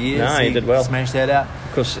done one for years. No, he did well. Smashed that out.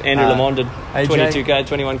 Of course, Andrew Lamont did AJ, 22k,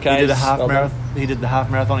 21k. He did a half marathon. He did the half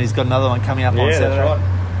marathon. He's got another one coming up on Yeah, Saturday. that's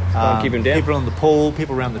right. Don't keep him down. People on the pool,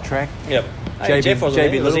 people around the track. Yep. JB Jeff wasn't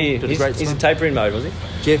JB there, was Little he? did a great He's in swim. tapering mode, was he?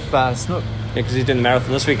 Jeff Snook. Yeah, because he's doing the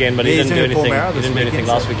marathon this weekend, but Yeah, he he's didn't do doing a full anything. marathon He didn't do this anything weekend,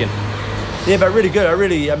 last weekend. Yeah, but really good.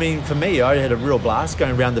 I mean, for me, I had a real blast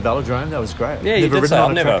going around the velodrome. That was great. Yeah, you never did ridden so.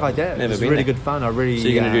 on I've a track never- like that. never It was been really there. good fun. I really. So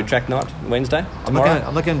you're going to do track night Wednesday? I'm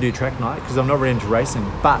Tomorrow? not going to do track night because I'm not really into racing.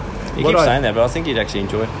 But You what keep saying that, but I think you'd actually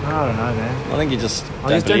enjoy it. I don't know, man. I think you just I don't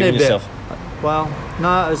just believe in have yourself. that. Well,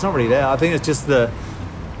 no, it's not really that. I think it's just the.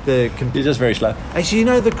 You're just very slow. Actually, you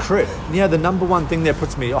know the crit. You know the number one thing that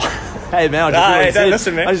puts me off. Hey man, I just Nah, heard what hey, he don't said.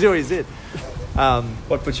 listen, man. I just heard what he said.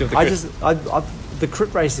 What puts you off the crit? I've the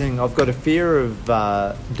crit racing. I've got a fear of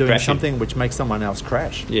doing Crashing. something which makes someone else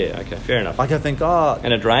crash. Yeah, okay, fair enough. Like I think,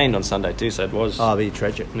 And it rained on Sunday too, so it was. it'd be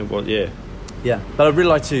tragic. It was, yeah. Yeah, but I'd really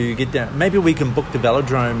like to get down. Maybe we can book the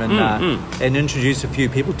velodrome and introduce a few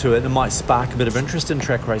people to it. It might spark a bit of interest in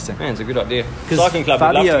track racing. Man, it's a good idea. 'Cause Cycling club would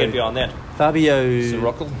love to Fabio- get behind that. Fabio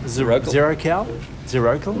Zerokel?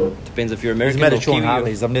 Zerokel. Depends if you're He's American met or at Sean Kiwi.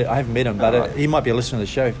 Hartley's. I haven't met him, but right. he might be a listener to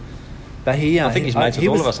the show. But he, I think he's mates with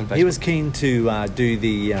all of us on He Facebook. was keen to do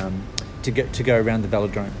the to go around the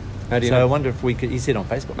velodrome. How do you so know? I wonder if we could. He said on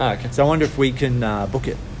Facebook. Oh, okay. So I wonder if we can book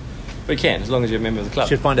it. We can, as long as you're a member of the club.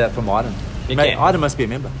 Should find out from Iden. You Mate, can. Iden must be a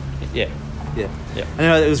member. Yeah. Yeah. Yeah.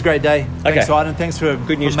 Anyway, it was a great day. Thanks, Okay. Iden. Thanks for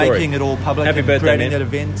news for story. making it all public. Happy and birthday, creating man. that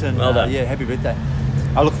event. And Well done. yeah, happy birthday.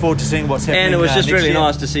 I look forward to seeing what's happening. And it was just next really year.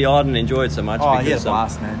 nice to see Arden enjoy it so much. Oh, he had a because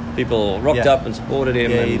blast, man. people rocked Yeah. up and supported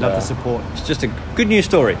him. Yeah, and he loved the support. It's just a good news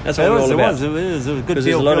story. That's what It we're was, all it about. was. It was a good Because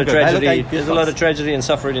feel. there's a lot of feel good. Hey, look, tragedy. hey, There's a lot of tragedy and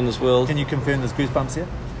suffering in this world. Can you confirm there's goosebumps here?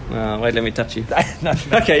 Wait, let me touch you. No.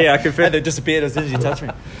 Okay, yeah, I confirm. Hey, they disappeared as soon as you touched me.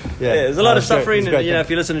 Yeah, there's a lot of it was great. suffering, It was a and great if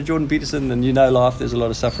you listen to Jordan Peterson, then you know life. There's a lot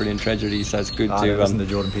of suffering and tragedy, so it's good I to listen to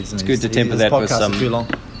Jordan Peterson. It's good to temper his that with podcasts some. are too long.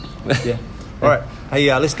 Yeah. All right.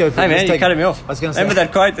 Hey, let's go. Hey man, you cut me off. I was going to say. Remember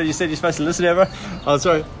that quote that you said you're supposed to listen to, ever? Oh,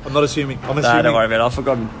 sorry. I'm not assuming. I'm assuming. Nah, don't worry about it. I've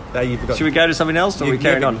forgotten. No, you forgot. Should we go to something else, or You we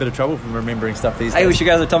carrying get on? a bit of trouble from remembering stuff these Hey, days. we should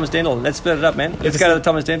go to the Thomas Dendel. Let's split it up, man. Let's go to the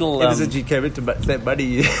Thomas Dendel. Ever since you came into that money,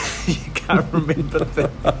 you can't remember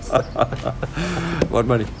things. What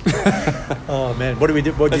money? Oh man, what do we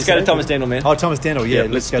do? What Let's go to Thomas Dendel, man. Oh, Thomas Dendel. Yeah,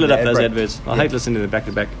 Let's go split to up the those ad break. adverts. I Yeah. hate listening to them back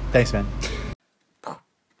to back. Thanks, man.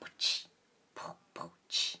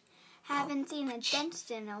 Haven't seen a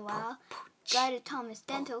dentist in a while. Go to Thomas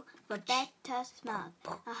Dental for better smile.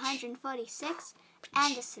 146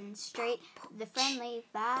 Anderson Street. The friendly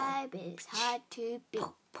vibe is hard to beat.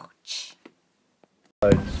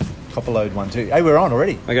 Copper load 1 2. Hey, we're on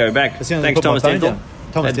already. Okay, we're back. As soon as I Thanks, put my Thomas phone Dendel. down.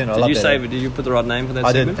 Thomas Dendel, I Did love you that. say? Did you put the right name for that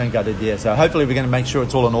I did. segment? Think I did. Yeah. So hopefully we're going to make sure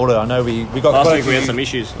it's all in order. I know we got Last quite a week we had few- some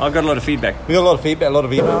issues. I got a lot of feedback. we got a lot of feedback, a lot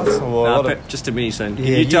of emails, or a lot of Just to me, son. Can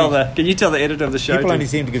Yeah, you tell you- the editor of the show? people to- only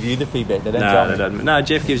seem to give you the feedback. They don't No, tell they me. don't. No,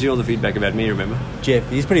 Jeff gives you all the feedback about me. Remember? Jeff,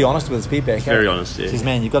 he's pretty honest with his feedback. Very eh? honest, yeah. He says,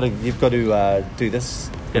 man, you've got to do this,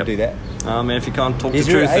 Yep. do that. Man, if you can't talk He's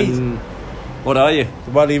the truth, really- then what are you?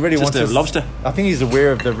 Well, he really Just wants a us, lobster. I think he's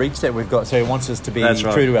aware of the reach that we've got, so he wants us to be That's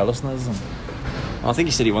right. true to our listeners. And, I think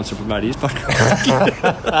he said he wants to promote his podcast.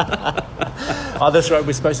 oh, that's right.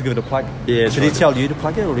 We're supposed to give it a plug. Yeah, that's Did he right. tell you to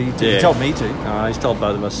plug it, or did he Yeah. tell me to? He's told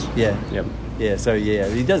both of us. Yeah. Yep. Yeah. So yeah,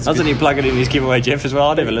 he does. Doesn't he plug it in his giveaway, Jeff, as well?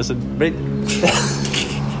 I never listened. He?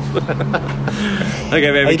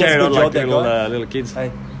 Okay, man, He we does a carried good on job, like that little guy. little kids.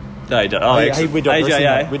 Hey, No, he does. Oh, Hey, excellent. we digress.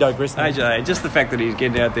 AJA. We digress. AJA, just the fact that he's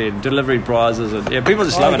getting out there and delivering prizes, and people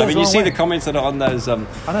just Oh, love he it. I goes mean, a you long see way. the comments that are on those I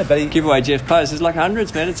know, but giveaway Jeff posts. There's like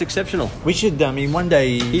hundreds, man. It's exceptional. we should. I mean, one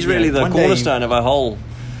day He's really the cornerstone of our whole.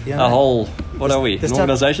 What are we? An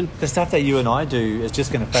organisation? The stuff that you and I do is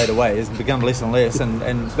just going to fade away. It's become less and less, and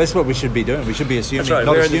that's what we should be doing. We should be assuming, That's right.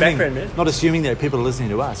 not We're in the assuming, background, man. not assuming that people are listening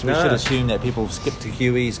to us. We No. should assume that people skip to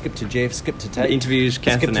Huey, skip to Jeff, skip to Tate, The interviews,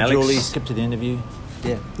 Kath skip and to Alex. Julie, skip to the interview.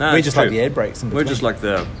 Yeah, No, we're it's just true. like the ad breaks. In We're between. just like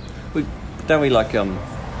don't we like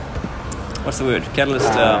what's the word? Catalyst.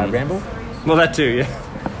 ramble. Well, that too. Yeah.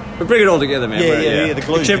 We bring it all together, man. Yeah, the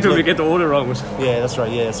glue. Except the when we glue. get the order wrong. Yeah, that's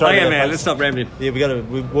right. Yeah, sorry. Okay, about that, man. folks. Let's stop rambling. Yeah,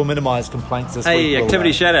 we'll minimise complaints this week. Hey, We'll,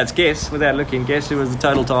 activity shout-outs. Guess, without looking, guess who was the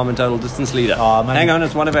total time and total distance leader? Oh, man. Hang on,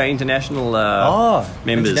 it's one of our international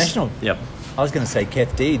members. International. Yep. I was going to say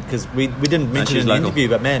Kath Deed because we didn't mention she's in the local. interview,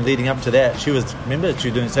 but man, leading up to that, she was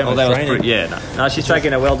doing so much that was training. no, she's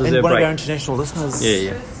taking a well-deserved And one break. of our international listeners.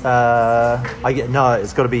 Yeah.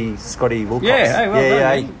 It's got to be Scotty Wilcox. Yeah, hey, well done,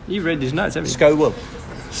 yeah. man. You've read these notes, haven't you? Sco Will.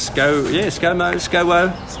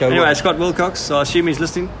 Scowo. Anyway, Scott Wilcox, so I assume he's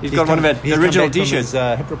listening. He's got one of our He's original come back from T-shirts.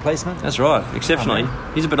 his, hip replacement. That's right, exceptionally.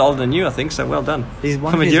 He's a bit older than you, I think, so well done. He's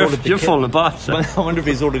one I of mean, his you're ordered the kit. falling apart. So. I wonder if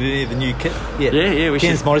he's ordered any of the new kit. Yeah, we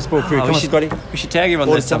Ken's should. Motorsport crew. Oh, Come we on, should- Scotty. We should tag him on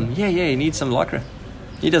Order this. some. Yeah, he needs some lycra.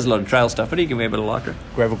 He does a lot of trail stuff, but he can wear a bit of lycra.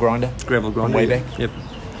 Gravel grinder. Gravel grinder. From way back. Yep.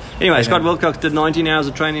 Anyway, Yeah, Scott man. Wilcox did 19 hours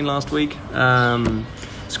of training last week.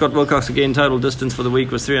 Scott Wilcox, again, total distance for the week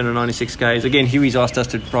was 396 Ks. Again, Huey's asked us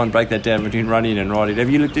to try and break that down between running and riding. Have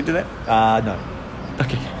you looked into that? No.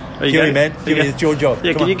 Okay. There you Huey, go. man. There Huey, you go. it's your job.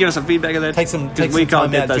 Yeah, Come can you on. give us some feedback of that? Take some Because we time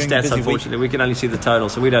can't get out those during the stats, busy week. unfortunately. We can only see the total,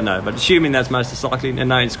 so we don't know. But assuming that's most of cycling, and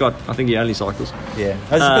no, Scott, I think he only cycles. Yeah,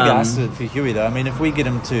 that's a big ask Um, for Huey though. I mean, if we get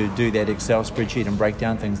him to do that Excel spreadsheet and break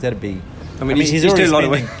down things, that'd be. I mean, he's doing a lot of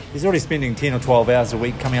work. He's already spending 10 or 12 hours a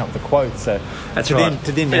week coming up with the quotes. So That's to right. Then,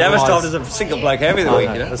 to then But how much analyse- time does a single bloke have in the Oh, week?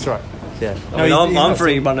 no, You know? That's right. Yeah. I mean, he's I'm not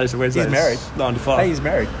free single. Mondays to Wednesdays. He's married. 9 to 5. Hey, he's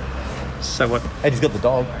married, So what? and he's got the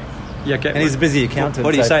dog, Yeah, okay. and he's a busy accountant.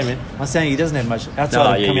 What are you so saying, man? I'm saying he doesn't have much outside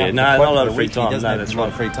No, of yeah, coming yeah. up No, with not the a quote lot for of the free week, time. He doesn't No, have that's a lot right.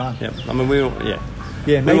 of free time. Yeah, I mean, we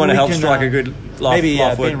Yeah, want to help can, strike a good maybe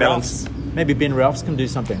life-work Ben balance. Maybe Ben Ralphs can do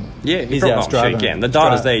something. Yeah, he's probably, our I'm sure he Strava. can. The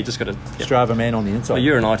data's there, you just got to... Yeah. Strava man on the inside. Well,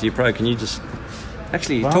 you're an IT pro, can you just...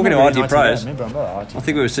 Actually, Well, talking I'm to not really IT pros, Remember, I'm not IT. I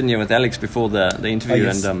think we were sitting here with Alex before the interview,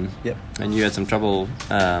 yes. and Yep. and you had some trouble...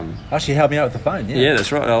 Actually helped me out with the phone. yeah,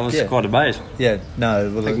 that's right. I was Yeah. quite amazed. Yeah, no.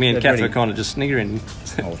 Well, I think me and it Kath really- were kind of just sniggering.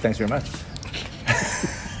 Oh, thanks very much.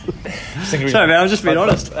 Sorry, man, I was just being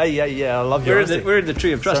honest. Hey, yeah, I love your honesty. We're in the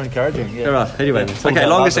tree of trust. So encouraging. Yeah. All right. Anyway, Yeah, it's all okay. about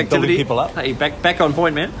Longest love and building activity. people up. Hey, back on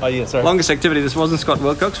point, man. Oh yeah, sorry. Longest activity. This wasn't Scott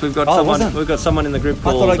Wilcox. We've got Oh, it someone. wasn't? We've got someone in the group I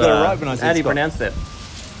called. thought I got it right when I said How do you Scott. pronounce that?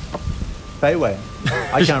 Fayway.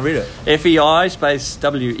 I can't read it. FEI space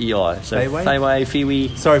WEI. So Fayway?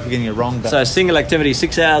 Fiwi. Sorry for getting it wrong. But So single activity,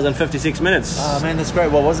 6 hours and 56 minutes. oh man, that's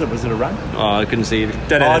great. What was it? Was it a run? Oh, I couldn't see it.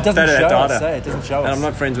 Don't Oh, have it doesn't that show data. us. It doesn't show And us. I'm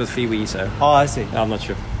not friends with Fiwi, so Oh, I see. I'm not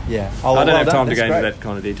sure. Yeah. Oh, I don't well have done. time to That's go into great. that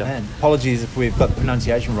kind of detail. Man, apologies if we've got the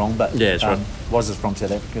pronunciation wrong, but Yeah, it's right. Was is from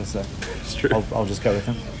South Africa, so It's true. I'll just go with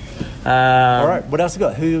him. All right. What else we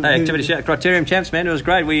got? Who? Activity shout. Criterium Champs, man. It was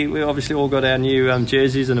great. We obviously all got our new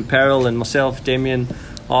jerseys and apparel, and myself, Damien,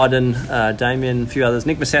 Arden, Damien, a few others.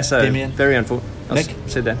 Nick Massasso. Damien. Very unfortunate. Nick?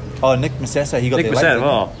 Said that. Oh, Nick Massasso. He got Nick there Massasso. late.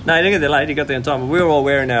 Oh, no, he didn't get there late. He got there in time. But we were all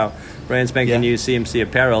wearing our brand spanking Yeah. new CMC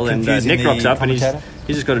apparel, and Confusing Nick the rocks up and he's commentator.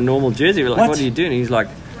 just got a normal jersey. We're like, What? what are you doing? He's like,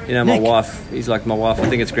 you know, my Nick. wife. He's like, my wife. I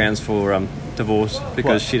think it's grounds for divorce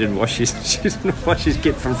because What? she didn't wash his she didn't wash his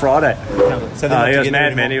kit from Friday. So they're not He was together mad,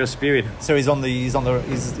 anymore. man. He was spewing. So he's on the He's on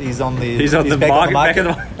the back market. on Back of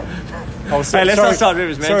the Oh, Hey, let's not start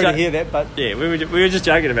rumors, man. Sorry to Jack- hear that, but Yeah, we were just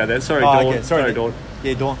joking about that. Sorry, oh, Dawn. okay. Sorry, Dawn.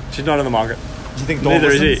 Yeah, Dawn. She's not on the market. Do you think Dawn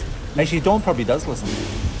Neither is listens? he. Actually, Dawn probably does listen.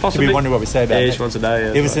 Possibly. To be wondering what we say about Yeah, that. she wants to know. Yeah,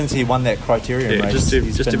 Ever right. since he won that criterium Yeah, race, just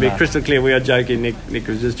he's to been, be crystal clear, we are joking. Nick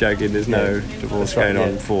was just joking. There's no Yeah, divorce that's right, going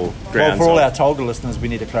on yeah. for Well, grounds. for all of- our Tolga listeners, we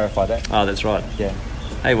need to clarify that. Oh, that's right. Yeah.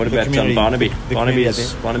 Hey, what The about community- Barnaby? the community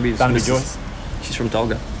out Barnaby's Barnaby Mrs. Joyce? She's from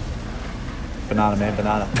Tolga. Banana, man,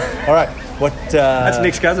 banana. All right. What? That's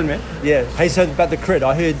Nick's cousin, man. Yeah. Hey, so about the crit,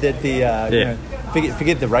 I heard that the Yeah.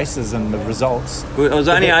 forget the races and the results. It was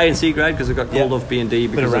only bit- A and C grade because it got called Yeah. off B&D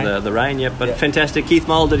because rain. of the rain. Yep, but Yeah. fantastic. Keith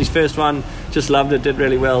Mole did his first one. Just loved it. Did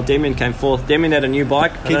really well. Damien came fourth. Damien had a new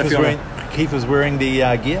bike. I don't know if Keith was wearing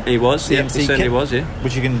the gear. He was. Yeah, he CMC certainly kit, was. Yeah.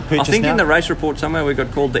 Which you can I purchase think now. in the race report somewhere we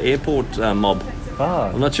got called the airport mob. I'm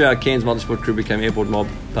Oh. not sure how Cairns Motorsport Crew became airport mob,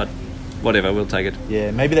 but whatever, we'll take it.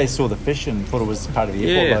 Yeah, maybe they saw the fish and thought it was part of the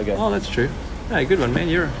airport Yeah. logo. Oh, that's true. Hey, good one, man.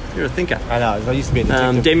 You're a thinker. I know. I used to be a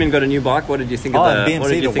detective. Damien got a new bike. What did you think of BMC, what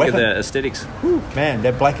did you the think of weapon. the aesthetics? Man,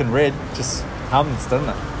 that black and red just hums, doesn't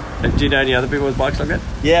it? And do you know any other people with bikes like that?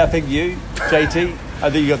 Yeah, I think you, JT. I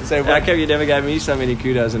think you got the same How one. come you never gave me so many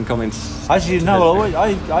kudos and comments? Actually, no.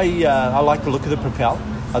 I like the look of the Propel.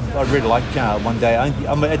 I'd really like one day.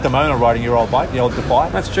 I'm at the moment riding your old bike, the old Defy.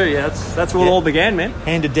 That's true. Yeah, that's where it all began, man.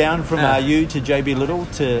 Handed down from you to JB Little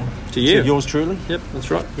to you. to yours truly. Yep, that's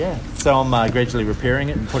right. Yeah. So I'm gradually repairing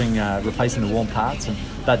it and replacing the warm parts.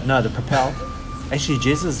 But no, the Propel. Actually,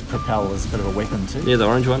 Jez's Propel is a bit of a weapon too. Yeah, the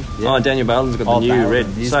orange one. Yeah. Oh, Daniel Balin's got the new Bailden. red.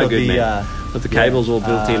 He's So got good, the, man. With the cables all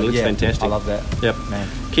built in, it looks fantastic. I love that. Yep. Man.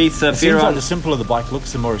 Keith It seems like Ferron. the simpler the bike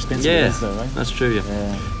looks, the more expensive it is, though, right? That's true. Yeah.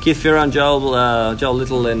 Yeah. Keith Ferron, Joel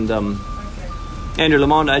Little, and Andrew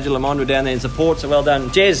Lamond, Adrian Lamond were down there in support. So well done,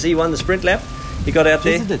 Jez. He won the sprint lap. He got out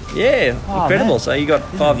there. Jez did? Yeah, Oh, incredible. man. So he got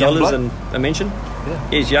He's a young $5 bloke. and a mention. Yeah.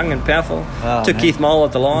 He's young and powerful. Oh, Took man. Keith Mole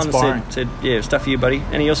at the line Inspiring. and said, yeah, stuff for you, buddy.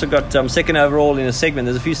 And he also got second overall in a segment.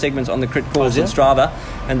 There's a few segments on the crit course in yeah? Strava,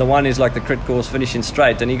 and the one is like the crit course finishing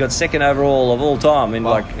straight. And he got second overall of all time in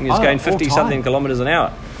and he's going 50 something kilometres an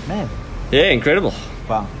hour. Man. Yeah, incredible.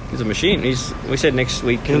 Wow. He's a machine. We said next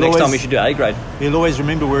week, He'll next time always- we should do A grade. He'll always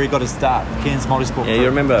remember where he got his start, Cairns Multisport. Yeah, Crew. you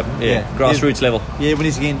remember? Yeah, grassroots level. Yeah,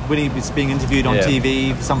 when he was being interviewed on Yeah.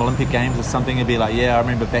 TV for some Olympic Games or something, he'd be like, "Yeah, I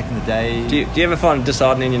remember back in the day." Do you ever find it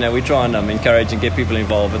disheartening? You know, we try and encourage and get people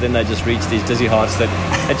involved, but then they just reach these dizzy heights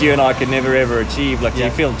that you and I could never ever achieve. Like, do you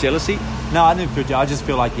feel jealousy? No, I don't feel. I just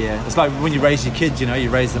feel like it's like when you raise your kids. You know, you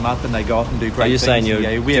raise them up and they go off and do great Are you things. saying you're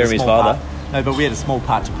we had a Jeremy's small father? part. No, but we had a small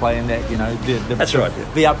part to play in that. You know, That's right.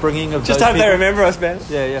 The upbringing of Just those hope they people. remember us, man.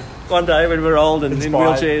 Yeah, yeah. One day when we're old and in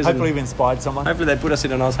Inspired. wheelchairs. Hopefully, and we've inspired someone. hopefully they put us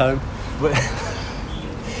in a nice home.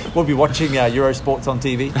 We'll be watching Eurosports on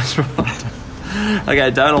TV. That's right.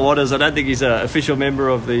 Okay, Donald Waters. I don't think he's an official member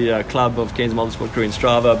of the club of Cairns Multisport Crew in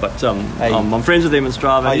Strava, but I'm friends with him in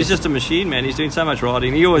Strava. He's just a machine, man. He's doing so much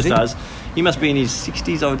riding. He always does. He must be in his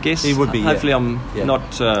 60s, I would guess. He would be. Hopefully, I'm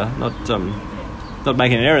not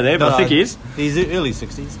making an error there, but I think he is. He's early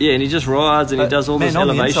 60s. Yeah, and he just rides and he does all this on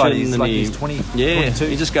the elevation. inside, he's and like he, he's 20, yeah, 22.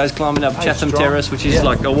 he just goes climbing up Oh, Chatham strong. Terrace, which is Yeah.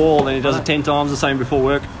 like a wall, and he does it 10 times the same before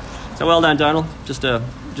work. So well done, Donald.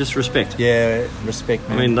 Just respect. Yeah, respect,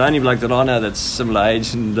 man. I mean, the only bloke that I know that's similar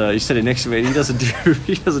age, and he's sitting next to me, he doesn't do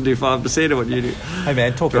 5% of what you do. Hey,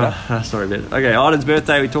 man, talk it up. Sorry, man. Okay, Iden's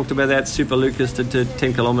birthday, we talked about that. Super Lucas did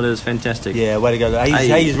 10 kilometres, fantastic. Yeah, way to go.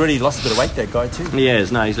 He's really lost a bit of weight, that guy, too. He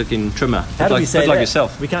is. No, he's looking trimmer. How do we say like that?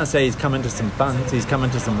 yourself. We can't say he's come into some funds. He's come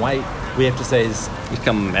into some weight. We have to say he's He's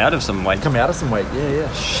come out of some weight. come out of some weight.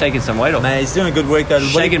 Yeah. Shaking some weight off. Man, he's doing good work, though.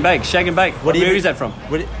 Shake and bake. What do you- movie is that from? I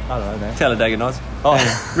don't know, man. Talladega Nights.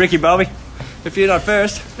 Oh, Ricky Bobby. If you're not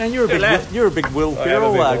first, man, you're a big Will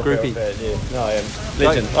Ferrell groupie. No, I am.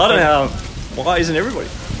 Legend. I don't know why isn't everybody?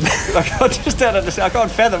 Like, I just don't understand. I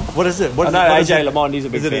can't fathom. What is it? I know AJ Lamond, he's a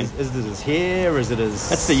big is fan. Is it his hair? Is it his?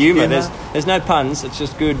 That's the humour. There's no puns. It's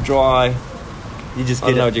just good, dry. You just I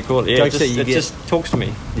get don't know what you call it. Yeah, Jokes that you it get. just talks to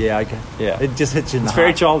me. Yeah, okay. Yeah. It just hits you in the It's very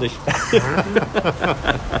heart. childish.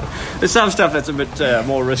 There's some stuff that's a bit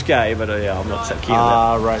more risque, but yeah, I'm not so keen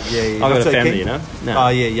on that. Right. Yeah. I've got Not a so family, keen? you know. No. Oh,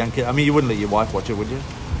 yeah, young kid. I mean, you wouldn't let your wife watch it, would you?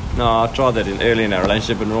 No, I tried that early in our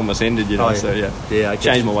relationship and it almost ended, you know. Oh, yeah. So yeah, Yeah, okay.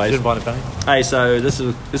 changed my ways. Didn't find it funny. Hey, so this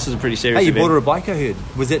is a pretty serious Hey, you event. bought her a bike, I heard.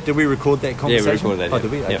 Did we record that Yeah, conversation? we recorded that. Oh, yeah.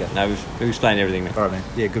 did we? Okay. Yeah. No, we've explained everything, man. All right, man.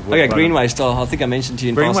 Yeah, good work. Okay, Right green on. waste. I think I mentioned to you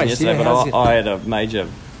in Green passing waste, yesterday, yeah, how's but it? I had a major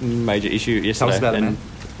issue yesterday. Tell us about it, and man.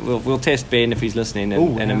 We'll test Ben if he's listening,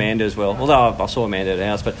 Ooh, and yeah. Amanda as well. Although I saw Amanda at the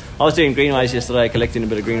house, but I was doing green waste yesterday, collecting a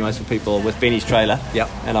bit of green waste for people with Benny's trailer. Yep.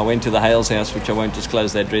 And I went to the Hales house, which I won't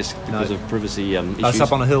disclose the address because No. of privacy issues. It's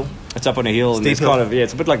up on a hill. It's up on a hill, and Steep it's hill. kind of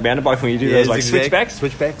it's a bit like mountain bike when you do Yeah, those like zigzag, switchbacks.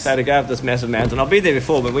 switchbacks. So to go up this massive mountain, I've been there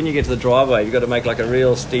before, but when you get to the driveway, you've got to make like a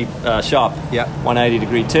real steep, sharp, Yeah.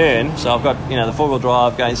 180-degree turn. So I've got the four-wheel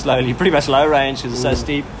drive going slowly, pretty much low range because it's so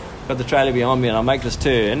steep. Got the trailer behind me, and I make this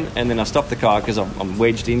turn, and then I stop the car because I'm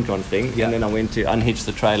wedged in, kind of thing. Yeah. And then I went to unhitch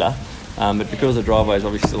the trailer. But because the driveway is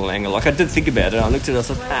obviously still an angle, like I did think about it, I looked at it, I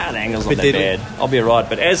thought, the angle's not Bit that deadly. bad. I'll be alright.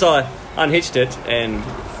 But as I unhitched it, and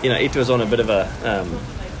it was on a bit of a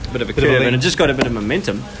curve, lean. and it just got a bit of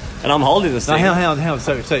momentum, and I'm holding this No, thing. how?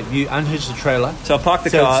 So you unhitched the trailer. So I parked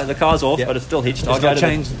the So car. it's- The car's off, yeah. but it's still hitched. It's not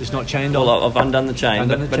changed. It's not chained on. Well, I've undone the chain,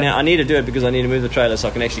 Undone the but chain. now I need to do it because I need to move the trailer so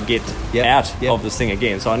I can actually get Yep, out yep. of this thing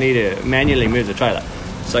again. So I need to manually move the trailer.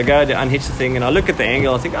 So I go to unhitch the thing and I look at the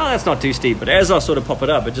angle. I think, oh, that's not too steep. But as I sort of pop it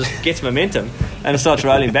up, it just gets momentum and it starts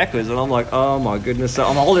rolling backwards. And I'm like, oh my goodness. So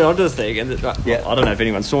I'm holding onto this thing. And I don't know if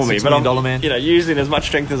anyone saw me, but I'm man. using as much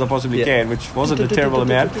strength as I possibly can, which wasn't a terrible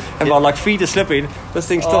amount. And my feet are slipping. This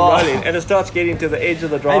thing's still rolling and it starts getting to the edge of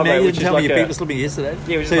the driveway. Hey man, you which didn't tell me your feet were slipping yesterday.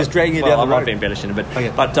 Yeah, so it's dragging you down the road. I might be embellishing a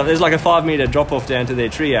bit. But there's like a 5 metre drop off down to their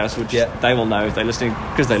treehouse, which they will know if they're listening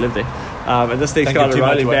because they live there. And this thing's kind of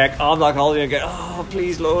rolling back. I'm like holding it and going, oh,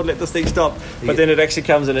 please, Lord, let this thing stop. But then it actually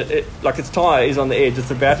comes and it like its tyre is on the edge.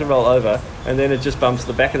 It's about to roll over. And then it just bumps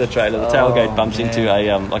the back of the trailer. The tailgate bumps into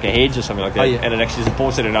a like a hedge or something like that. And it actually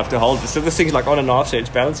supports it enough to hold it. So this thing's like on a knife's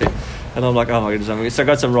edge balancing. And I'm like, oh my goodness. So I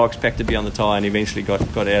got some rocks packed to be on the tyre and eventually got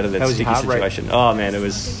out of that sticky situation. Oh man, it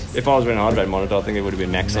was, if I was wearing a heart rate monitor, I think it would have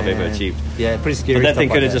been max I've ever achieved. Yeah, pretty scary. But that thing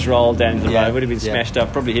could have just rolled down into the road. It would have been smashed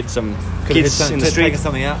up, probably hit some kids in the street. Taken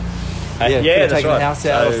something out. That's taken right. the house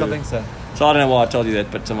out or something. So I don't know why I told you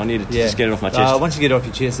that, but I needed to just get it off my chest. Once you get it off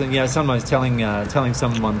your chest, then sometimes telling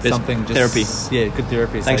someone There's something. Just, therapy. Yeah, good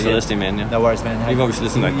therapy. Thanks for listening, man. Yeah. No worries, man. You've obviously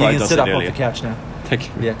listened to that quote I said earlier. You can sit up off the couch now. Thank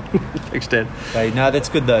you. Yeah. Thanks, Dad. Hey, no, that's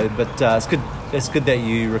good though. But it's good. It's good that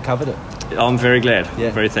you recovered it. I'm very glad.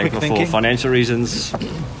 Yeah. Very thankful for financial reasons.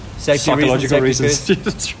 Safety psychological reasons.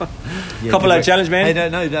 That's right. Couple of challenge, man. Hey,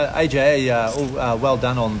 no, AJ, well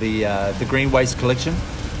done on the Green Waste collection,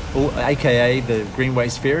 aka the Green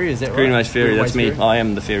Waste Ferry. Is that right? Green Waste Ferry. That's me. I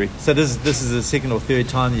am the ferry. So this is the second or third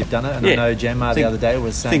time you've done it, and I know Jamar the other day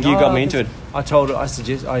was saying, I think you got me into it. I told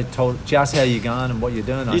she asked how you're going and what you're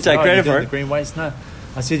doing. You take credit for it. The Green Waste, no.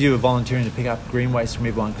 I said you were volunteering to pick up green waste from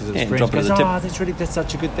everyone because it was free. Drop it as a tip. That's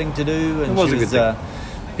such a good thing to do. And it was a good thing.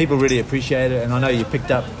 People really appreciate it, and I know you picked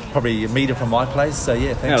up probably a metre from my place, so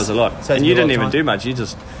yeah, thanks. That was a lot. So and you didn't even do much. You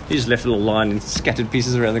just left a little line and scattered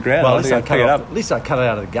pieces around the ground. Well, at least I cut it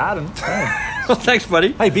out of the garden. Well, thanks,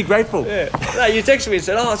 buddy. Hey, be grateful. Yeah. No, you texted me and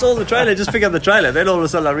said, "Oh, it's all the trailer. Just pick up the trailer." Then all of a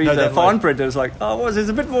sudden, I read the fine print, and it's like, "Oh, there's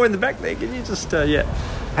a bit more in the back there. Can you just,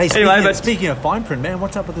 Hey, speaking of fine print, man,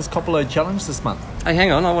 what's up with this Copperload challenge this month? Hey,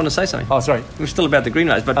 hang on, I want to say something. Oh, sorry. We're still about the green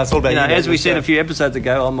waste, but it's all about as we said a few episodes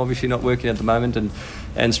ago, I'm obviously not working at the moment and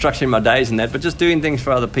structuring my days and that, but just doing things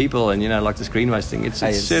for other people and like this green waste thing. It's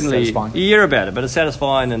certainly satisfying. You hear about it, but it's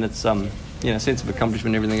satisfying and it's sense of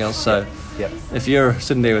accomplishment and everything else. So if you're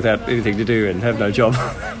sitting there without anything to do and have no job,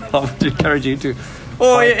 I would encourage you to.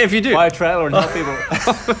 Or if you do, buy a trailer and help people.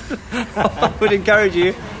 I would encourage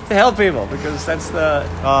you to help people because that's the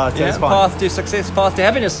path to success, path to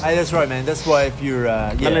happiness. Hey, that's right, man. That's why if you're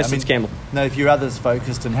unless it's Campbell. No, if you're others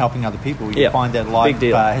focused and helping other people, you find that life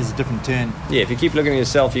has a different turn. Yeah, if you keep looking at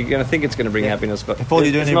yourself, you're going to think it's going to bring happiness, but if all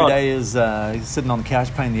you're doing every day is sitting on the couch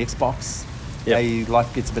playing the Xbox,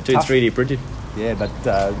 life gets a bit tough. 3D printed. Yeah, but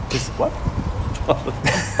just what? I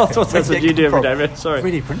thought that's what you do every day, man. Sorry.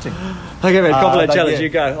 3D printing. Okay, man. Copperload challenge. You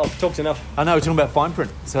go. I've talked enough. I know. We're talking about fine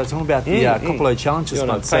print. So we're talking about the Copperload challenge this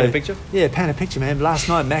month. Paint a picture? Yeah, paint a picture, man. Last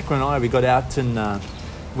night, Macra and I, we got out and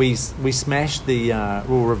we smashed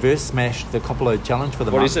reverse smashed the Copperload challenge for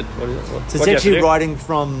the month. What is it? So it's actually riding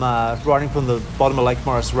from the bottom of Lake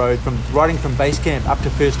Morris Road, riding from base camp up to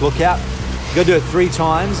First Lookout. You got to do it 3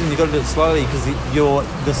 times, and you got to do it slowly because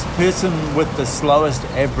this person with the slowest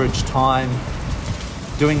average time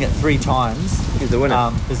doing it 3 times is the winner.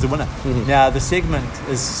 Mm-hmm. Now the segment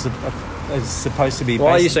is supposed to be.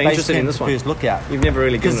 Why are you so interested in this one? First Lookout. You've never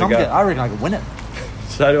really given it a go. I reckon I could win it.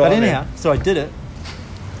 So do I. But anyhow, so I did it.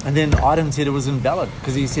 And then Iden said it was invalid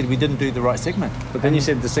because he said we didn't do the right segment. But then you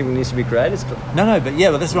said the segment needs to be created still. No, but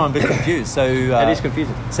that's why I'm a bit confused. So it is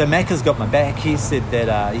confusing. So Mac has got my back. He said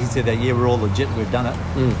that we're all legit. We've done it.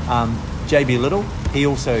 JB Little, he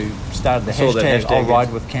also started the hashtag I'll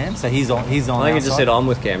ride with Cam. So he's on. I think he just said I'm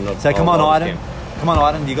with Cam. So come on, Iden. Come on,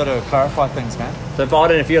 Iden, you got to clarify things, man. So,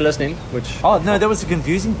 Iden, if you're listening, that was a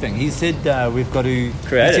confusing thing. He said we've got to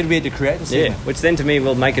create. He said we had to create a segment. Yeah, which then to me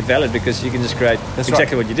will make it valid because you can just create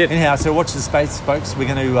exactly what you did. Anyhow, so watch the space, folks. We're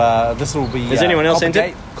going to. This will be. Has anyone else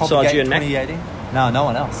entered? Besides you and Mac? 2018. No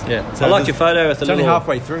one else. Yeah, so I liked your photo with the little. Only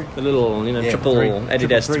halfway through. The little, triple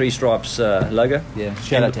Adidas 3 stripes logo. Yeah,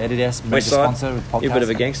 shout out to Adidas, major sponsor of the podcast. You're a bit of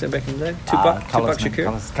a gangster back in the day. Tupac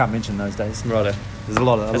Shakur. Can't mention those days. Righto. There's a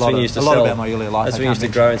lot about my earlier life. That's when you used to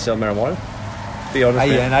grow and sell marijuana. Be honest.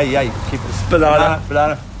 Keep this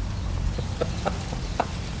banana.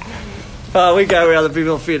 We go where other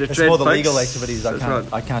people fear to tread. It's more the legal activities. I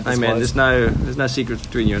can't disclose. Hey man, there's no secrets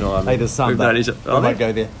between you and I. Hey, there's some. I might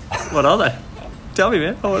go there. What are they? Tell me,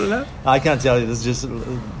 man. I want to know. I can't tell you.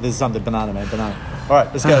 There's something banana. All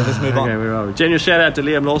right, let's go. Let's move on. Okay, where are we? Genuine shout out to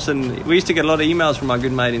Liam Lawson. We used to get a lot of emails from our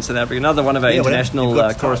good mate in South Africa. Another one of our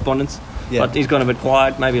international correspondents. Yeah. But he's gone a bit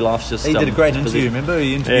quiet. Maybe life's just. He did a great interview. Remember,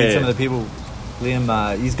 he interviewed some of the people.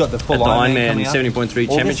 Liam, he's got the full At the Ironman Ironman coming up. 70.3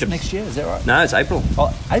 August championship. next year, is that right? No, it's April.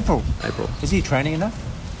 Oh, April. April. Is he training enough?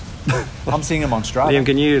 I'm seeing him on Strava. Liam,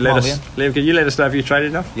 can you let Come on, us? Liam. Liam, can you let us know if you trained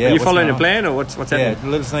enough? Yeah, Are you what's following going a on? plan, or what's happening? Yeah,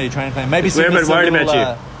 let us know your training plan. Maybe We're send a bit us a worried little,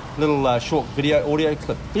 about little short video, audio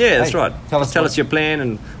clip. Yeah, that's Hey, right. Tell Tell us us your plan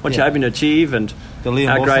and what Yeah. you're hoping to achieve, and the Liam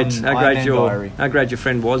how great, Lawson how great Ironman diary. how great your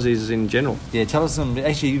friend was is in general. Yeah, tell us some.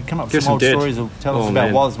 Actually, you come up with Give some old dirt. stories. Or tell us Oh, about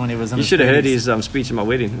man. Woz when he was in. You his should have heard 30s. his speech at my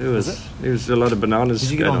wedding. It was it? a lot of bananas.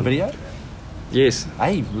 Did you get going on video? Yes.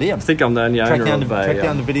 Hey, Liam. I think I'm the only Track owner down, of track a.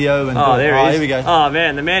 down the video and. Oh, there he is. Here we go. Oh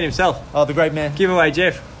man, the man himself. Oh, the great man. Giveaway,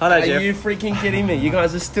 Jeff. Hello, Are Jeff. you freaking kidding me? You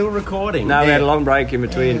guys are still recording. No, we had a long break in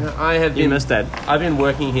between. I have You been. missed that. I've been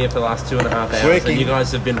working here for the last 2.5 hours, Working. and you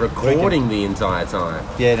guys have been recording the entire time.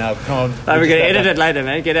 Yeah, no, come on. No, we're going to edit it later,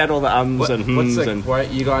 man. Get out all the ums and What's hums the and. quote?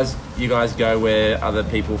 You guys go where other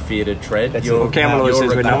people fear to tread. That's Your- it. Camel always your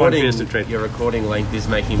says where no one recording- fears to tread. Your recording length is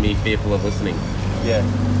making me fearful of listening. Yeah.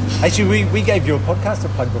 Actually, we gave you a podcast to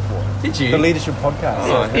plug before. Did you? The Leadership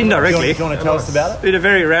Podcast. Oh, Indirectly. Do you want to tell us about it? In a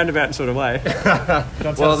very roundabout sort of way. Do you want to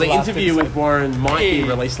tell Well, us the last interview episode? with Warren might be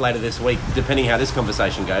released later this week, depending how this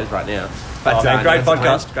conversation goes right now. Oh, man, great no,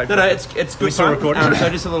 podcast, great No, no, podcast. it's We good still fun. recording? So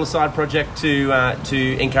just a little side project to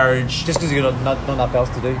encourage Just because you've got not enough else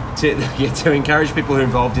to do. to encourage people who are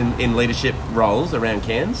involved in leadership roles around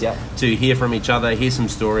Cairns Yep. to hear from each other, hear some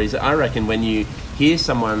stories. I reckon when you hear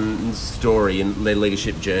someone's story and their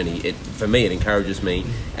leadership journey, for me it encourages me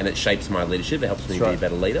and it shapes my leadership. It helps me That's be right. a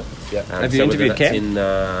better leader. Yep. Have you interviewed Cam?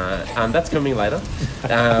 That's coming later.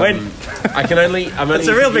 When? I'm only It's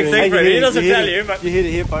a real big interviewing- thing for him. He doesn't hear tell it. you, but. You hear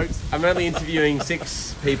it here, folks. I'm only interviewing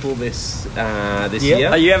 6 people this Yep. year.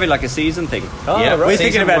 Are you having like a season thing? Oh, Yeah, right. We're thinking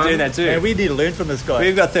Season about one. doing that too. Man, we need to learn from this guy.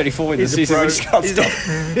 We've got 34 in the He's a season. pro. We just can't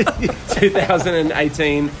stop.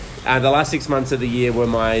 2018. The last 6 months of the year were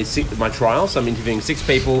my trial, so I'm interviewing 6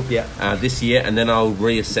 people Yeah. this year, and then I'll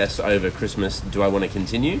reassess over Christmas. Do I want to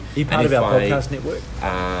continue? Are you part And of if our I- podcast network?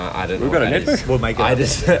 I don't know. We've what got a that is. network. We'll make it I up.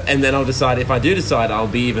 just, and then I'll decide. If I do decide, I'll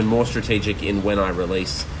be even more strategic in when I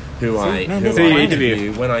release who I man, who that's I fine.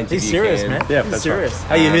 interview. When I interview, He's serious, Cam. man. Yeah, He's that's serious.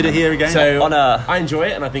 Hey, you heard it here again. So On a- I enjoy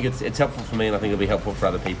it, and I think it's helpful for me, and I think it'll be helpful for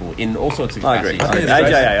other people in all sorts of I agree. capacities. I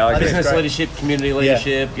agree. great. AJA, I I agree. think Business great. leadership, community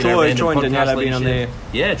leadership, Troy random and podcast Daniela been on leadership.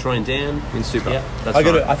 Yeah, Troy and Dan. Been super. Yeah, that's I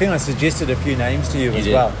right. I think I suggested a few names to you as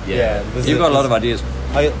did, well. yeah. You've got a lot of ideas.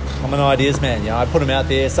 I'm an ideas man. I put them out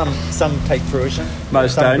there. Some take fruition.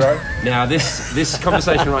 Most some don't. grow. Now, this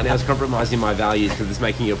conversation right now is compromising my values because it's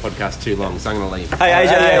making your podcast too long, so I'm going to leave. Hey,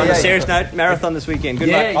 AJ, yeah, on yeah. a serious note, marathon this weekend. Good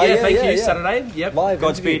luck. Oh, yeah, thank yeah, you. yeah. Saturday, yep. Live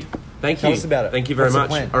Godspeed. interview. Thank Tell you. us about it. Thank you very What's the much.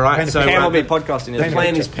 plan? All right, Plan so to- Cam will be the podcasting. the isn't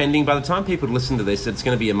plan he? is pending. By the time people listen to this, it's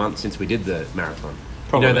going to be a month since we did the marathon.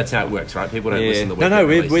 Probably. You know that's how it works, right? People don't Yeah. listen the No, weekend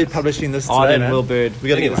we're releases. publishing this Oh, today, then man. Will Bird. We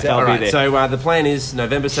got to get Anyway, this out. all be right, there. so the plan is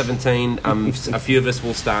November 17. A few of us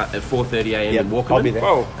will start at 4:30 a.m. Yep, in Walkerman. I'll be there.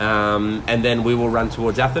 Whoa. And then we will run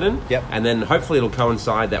towards Atherton. Yep. And then hopefully it'll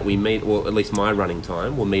coincide that we meet, or at least my running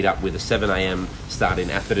time, will meet up with a 7 a.m. start in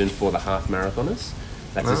Atherton for the half marathoners.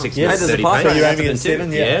 That's a 6 Yes, Hey, there's a minute 30 park pace. So run you're in aiming at Atherton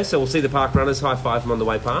too. 7, Yeah, so we'll see the park runners, high five them on the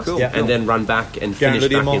way past, Cool. Yeah. and then run back and Garen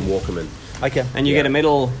finish back Lydia in Walkerman. Okay. And you get a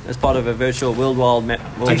medal as part of a virtual worldwide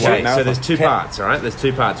Okay, marathon. so there's 2 parts, all right? There's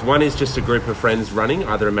 2 parts. One is just a group of friends running,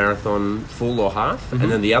 either a marathon full or half,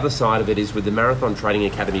 and then the other side of it is with the Marathon Training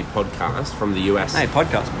Academy podcast from the US. Hey,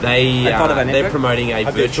 podcast. They They're part of our they're network? promoting a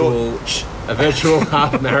Hope they're virtual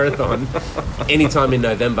half marathon anytime in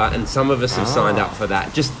November, and some of us have signed up for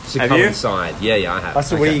that just to Have you? coincide. Yeah, I have. Oh,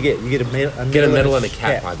 so what do you get? You get a Medal and a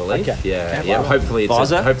cap, I believe. Okay. Yeah, Cap. yeah. Wow. Hopefully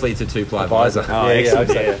it's a 2-ply visor. Oh, Yeah, excellent.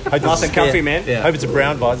 I hope so. Hope Nice it's and comfy, fair. man. Yeah. Hope it's a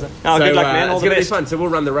brown visor. Oh, good luck, man. All It's the going to be best. fun. So we'll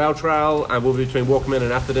run the rail trail, and we'll be between Walkerman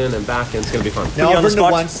and Atherton and back, and it's going to be fun. Now, you I've on the ridden it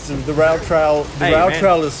spot. once. The rail trail. The Hey, rail man.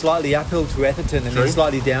 trail is slightly uphill to Atherton, and True. then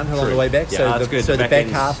slightly downhill on True. the way back. Yeah, so that's the, good. so the Back back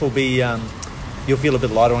end's- half will be. You'll feel a bit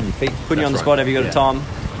lighter on your feet. Putting you on the That's spot, right. have you got Yeah. a time?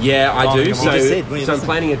 Yeah, I do. You So, just said, when you so I'm listen.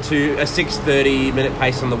 planning a 6:30 minute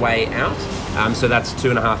pace on the way out. So that's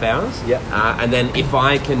 2.5 hours. Yeah. And then if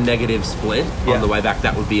I can negative split Yeah. on the way back,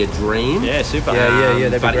 that would be a dream. Yeah, super. Yeah,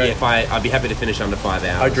 that'd be but great. if I'd be happy to finish under 5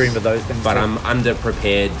 hours. I dream of those things. But too. I'm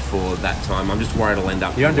underprepared for that time. I'm just worried I'll end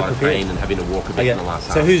up You're with a lot of underprepared? pain and having to walk a bit Okay. in the last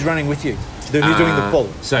half. So who's running with you? Who's doing the full?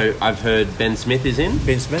 So I've heard Ben Smith is in.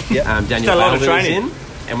 Ben Smith. Yeah. Daniel Still a lot of Balder is training. in.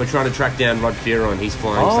 And we're trying to track down Rod Fearon. He's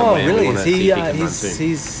flying Oh, somewhere. We really? wanna Is see he? if can run soon.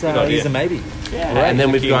 He's idea. a maybe. Yeah. And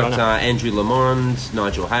then we've Keen got runner. Andrew Lamond,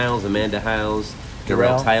 Nigel Hales, Amanda Hales,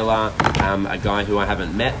 Darrell Darrell. Taylor, a guy who I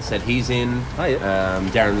haven't met said he's in. Oh, yeah.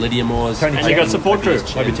 Darren Lydiamores. Tony And you got support crew.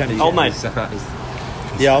 Maybe Tony Old mate.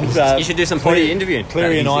 Yeah, I'm. You should do some potty interviewing.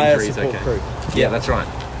 Clary and His I are injuries, support okay. crew. Yeah, that's right.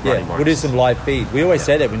 riding Yeah, bikes. we'll do some live feed. We always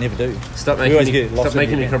say that, we never do. Stop We always making me, get lost stop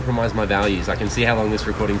making in me the compromise my values. I can see how long this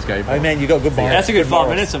recording's going for. Oh man, you got good morals. That's a good 5 morals.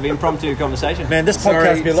 minutes of impromptu conversation. Man, this podcast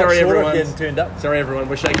Sorry- would be a lot sorry, shorter if everyone. you hadn't turned up. Sorry, everyone.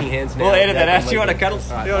 We're shaking hands now. We'll edit that out. Do you want to cuddle?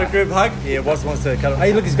 Alright, Do you want a group hug? Yeah, Woz wants to cuddle.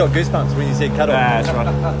 Hey, look, he's got goosebumps when you said cuddle. That's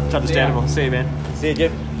right. It's understandable. See you, man. See you,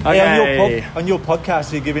 Jeff. Okay. Hey, on your podcast,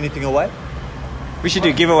 do you give anything away? We should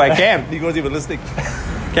do giveaway cam. You guys even listening?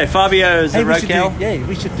 Okay, Fabio's Hey, a Rokel.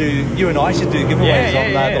 we should do. You and I should do giveaways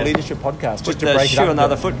Yeah. on the Leadership Podcast, Put just to the break it shoe up. on the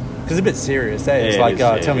other foot. Because it's a bit serious, eh? It's Yeah, like, it is,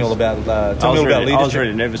 yeah, tell it me all is. about, I tell me all about leadership. was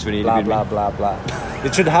really nervous when you blah interviewed blah me. blah blah.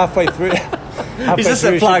 It should halfway through. Halfway Is this a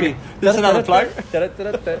through, it plug? should be- Is this another plug?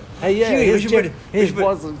 Hey, yeah, Huey, here's we should Jeff. put- Here's we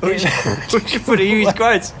Woz. should put a Huey's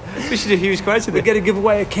quotes. We should do Huey's quotes in We're there. going to give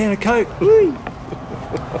away a can of Coke.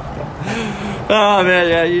 Oh man,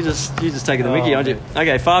 yeah, you just taking the mickey, aren't you?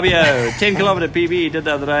 Okay, Fabio, 10 kilometre PB he did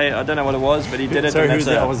the other day. I don't know what it was, but he did it. Sorry, and who was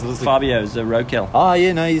that's that? I was listening. Fabio's a Rokel. Oh,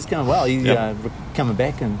 yeah, no, he's going well. He's Yep. coming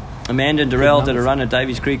back and... Amanda and Darrell did a numbers. run at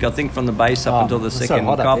Davies Creek, I think from the base up until the it's so second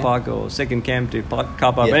hot up car there. park or second camp to car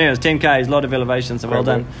park. Yeah. But anyways, 10Ks, a lot of elevation, so well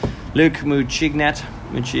Great done. Luke Muchigne,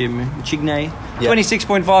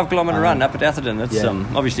 26.5 kilometre run up at Atherton. That's Yeah.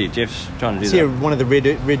 Obviously Jeff's trying to do Is he that. one of the Red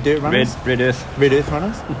Dirt runners? Red Earth. Red Earth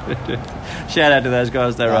runners? Shout out to those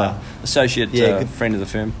guys. They're Ah. associate Yeah, good- friend of the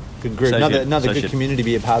firm. Good group. Associate- Another good associate. community to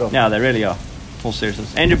be a part of. No, they really are. Full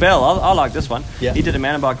seriousness. Andrew Bell, I like this one. Yeah. He did a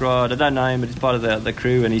mountain bike ride. I don't know him, but he's part of the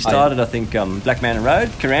crew. And he started, I think, Black Mountain Road,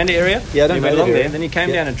 Kuranda area. Yeah, I don't he know went that along area. there. Then he came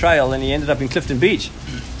Yeah. down a trail and he ended up in Clifton Beach.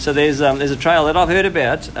 So there's a trail that I've heard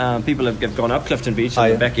about. People have gone up Clifton Beach on Oh,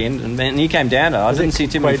 the yeah. back end. And then he came down. I Is didn't it see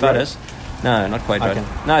too many Quaid Road? photos. No, not Quaid Road. Okay.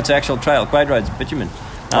 No, it's an actual trail. Quaid Road's bitumen.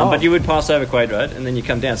 Oh. But you would pass over Quaid Road and then you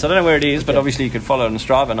come down. So I don't know where it is, but obviously you could follow it on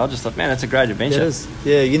Strava. And I just thought, man, that's a great adventure. It is.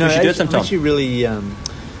 Yeah, you know, We should do it sometime. actually really...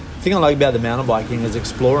 the thing I like about the mountain biking is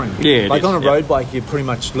exploring. Yeah, it like is, on a yeah. road bike, you're pretty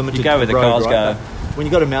much limited You go to where the road, cars right? go. But when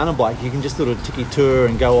you got a mountain bike, you can just little ticky tour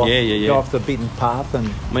and go off, Yeah. go off the beaten path. And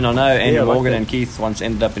I mean, I know Andy I like Morgan that. and Keith once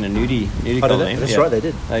ended up in a nudie Oh, did colony. they? That's Yeah. right, they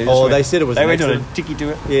did. Just Oh, went- they said it was They an went on a accident. ticky to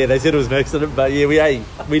it. Yeah, they said it was an accident, but yeah,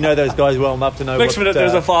 we know those guys well enough to know. Next what, minute, there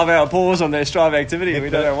was a 5-hour pause on their Strive activity, and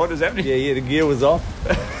we don't know what was happening. yeah, the gear was off.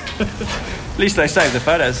 At least they saved the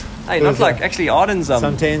photos. Hey, It not was like a- actually Arden's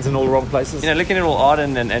Suntans in all the wrong places. you know, looking at all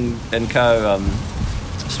Arden and co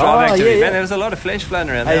Strive Oh, activity. yeah. Man, there was a lot of flesh floating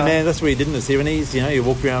around Hey there. man, that's what you did in the 70s. You know, you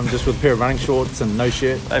walk around just with a pair of running shorts and no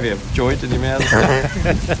shirt. Maybe a joint in your mouth.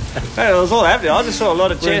 Man, it was all happening. I just saw a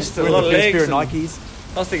lot of chest, a Wearing lot the of first legs. pair of and Nikes.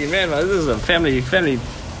 I was thinking, man, this is a family.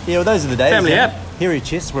 Yeah, well, those are the days. Family you know. app. Hairy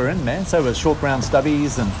chests were in, man. So were short brown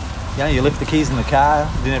stubbies, and you know, you left the keys in the car.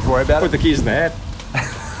 Didn't have to worry about Put it. the keys in the hat.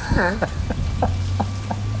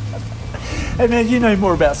 Hey man, you know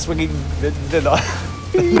more about swinging than I.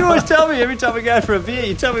 You always tell me every time we go for a beer.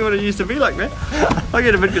 You tell me what it used to be like, man. I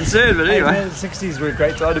get a bit concerned, but Hey anyway. man, the 60s were a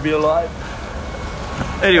great time to be alive.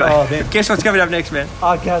 Anyway, Oh, man. guess what's coming up next, man?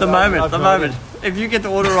 I can't- The I've moment. no moment. idea. If you get the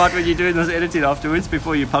order right when you're doing this editing afterwards,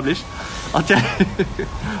 before you publish, I'll tell you.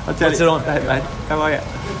 What's it on? Hey, mate, how are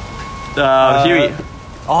you? Huey.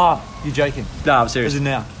 Oh, you're joking. No, I'm Is serious. it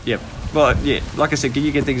now? Yep. Well, yeah. Like I said, can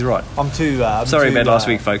you get things right? I'm too. Sorry too, about last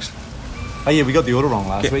week, folks. Oh yeah, we got the order wrong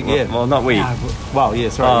last week. well, Yeah. well, not we. Yeah, well, yeah.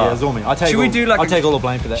 Sorry, Oh. yeah, it was all me. I take. Should we all, do like I'll a- take all the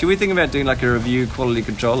blame for that. Should we think about doing like a review, quality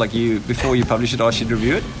control, like you before you publish it? I should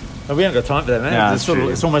review it. No, we haven't got time for that, man. Yeah, it's, that's true.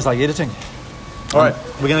 it's almost like editing. All right,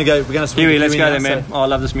 we're gonna go. We're gonna. swing Huey, to let's Huey go now, there, man. so- Oh, I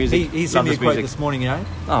love this music. He love sent me a this quote music. this morning, you know.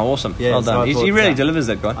 Oh, awesome. Yeah, well so I done. He thought, really delivers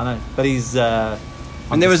that guy. I know, but he's.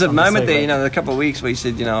 And there was a moment there, you know, a couple of weeks where he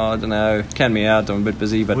said, you know, I don't know, can me out, I'm a bit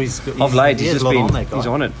busy, but Well, he's got- of late he he's has just a lot been, on, that guy. he's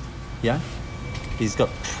on it. Yeah, he's got.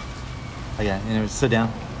 Okay, you know, sit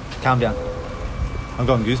down, calm down. I've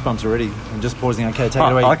gotten goosebumps already. I'm just pausing. Okay, take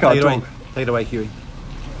it away. I can't take it away. talk. Take it away, Huey.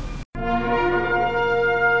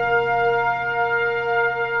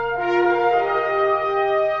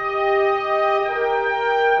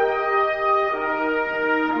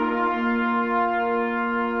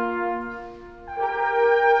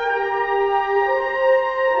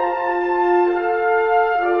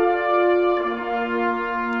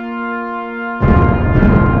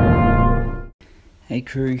 Hey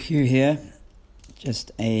crew, Hugh here.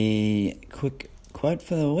 Just a quick quote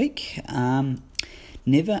for the week.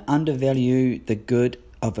 Never undervalue the good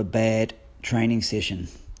of a bad training session.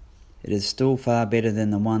 It is still far better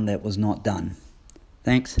than the one that was not done.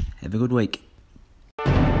 Thanks, have a good week.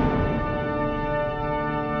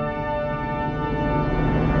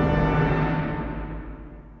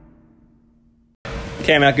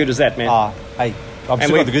 Cam, how good is that, man? Hey, I've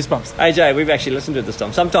still got the goosebumps. AJ, we've actually listened to it this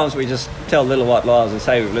time. Sometimes we just tell little white lies and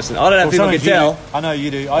say we've listened. I don't know if people can tell. I know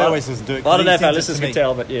you do. I always listen to it. I don't know if our listeners can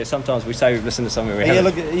tell, but yeah, sometimes we say we've listened to something we haven't.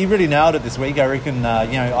 Look, he really nailed it this week. I reckon.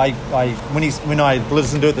 When I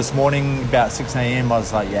listened to it this morning about 6 a.m, I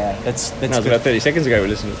was like, yeah, that's No, it was about 30 seconds ago we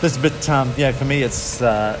listened to it. But for me, it's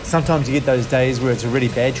sometimes you get those days where it's a really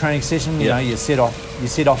bad training session. You know, you set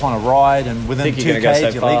off on a ride, and within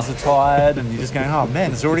 2K, your legs are tired, and you're just going, oh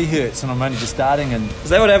man, this already hurts, and I'm only just starting. And is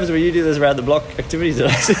that what happens when you do those around the block activities that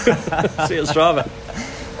I see on Strava?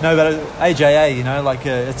 No, but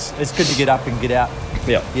AJA, it's good to get up and get out.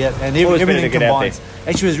 Yeah, and everything combines.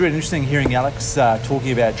 Actually, it was really interesting hearing Alex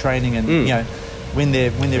talking about training, and when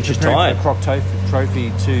they're preparing for the Croc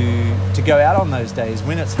Trophy to go out on those days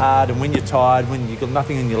when it's hard and when you're tired, when you've got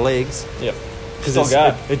nothing in your legs. Yep. Because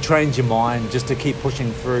it trains your mind just to keep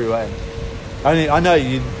pushing through. I know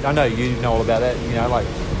you know all about that.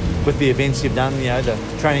 With the events you've done,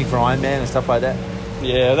 the training for Ironman and stuff like that.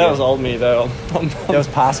 Yeah, that was old me though. That was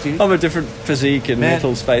past you. I'm a different physique and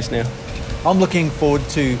mental space now. I'm looking forward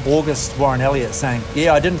to August. Warren Elliott saying,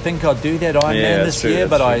 "Yeah, I didn't think I'd do that Ironman this year,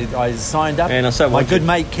 but I signed up." And my good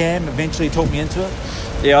mate Cam eventually talked me into it.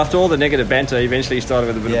 Yeah, after all the negative banter, he eventually started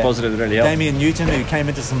with a bit of positive that really helped. Damien Newton, who came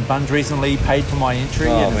into some bunge recently, paid for my entry,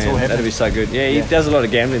 and it's all happening. That'd be so good. Yeah, he does a lot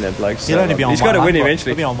of gambling, that bloke. He'll only be on he's got to win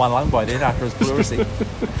eventually. He'll be on one lung by then after his pleurisy.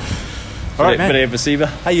 All right, man. Bit of emphasis.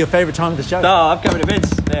 Hey, your favourite time of the show? No, upcoming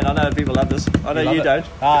events. Man, I know people love this. I know you don't.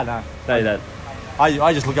 No. No, you don't.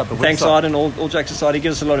 I just look up the website. Thanks, Aiden. All jokes aside, he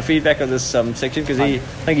gives us a lot of feedback on this section because I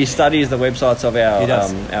think he studies the websites of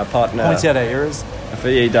our partner. Points out our errors.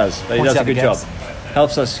 Yeah, he does. He does a good job.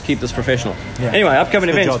 Helps us keep this professional. Yeah. Anyway, upcoming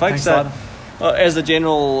events, folks. As the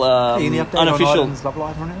general unofficial. Love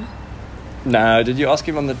life or anything? No, did you ask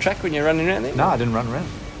him on the track when you're running around there? No, I didn't run around.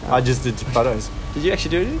 I just did photos. Did you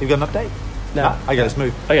actually do it? You've got an update? No. I got to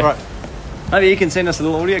smooth. Okay. All right. Maybe you can send us a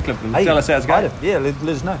little audio clip and tell us how it's going. Yeah, let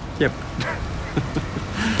us know. Yep.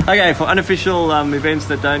 Okay, for unofficial events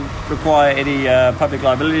that don't require any public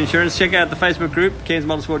liability insurance, check out the Facebook group, Cairns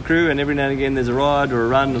Motorsport Crew, and every now and again there's a ride or a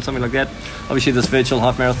run or something like that. Obviously this virtual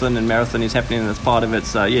half marathon and marathon is happening and that's part of it,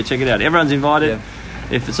 so yeah, check it out. Everyone's invited. Yeah.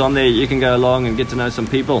 If it's on there, you can go along and get to know some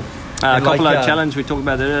people. Couple Out Challenge, we talked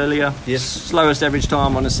about that earlier. Yes. Slowest average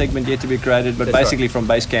time on a segment yet to be created, but basically from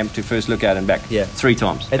base camp to first lookout and back. Yeah. 3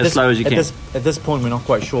 times. As slow as you can. At this point, we're not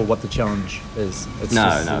quite sure what the challenge is.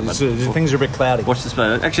 Things are a bit cloudy. Watch this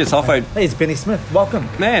play. Actually, it's halfway. Hey, it's Benny Smith. Welcome.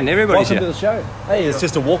 Man, everybody's Welcome to the show. Hey, it's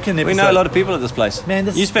just a walk-in episode. We know a lot of people at this place. Man,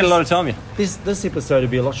 you spend a lot of time here. This episode would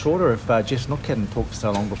be a lot shorter if Jeff Snook hadn't talked for so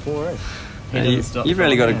long before, eh? You've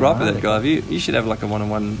really got to gripe with that guy. You should have like a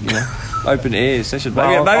one-on-one, open air session.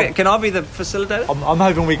 Maybe can I be the facilitator? I'm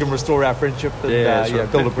hoping we can restore our friendship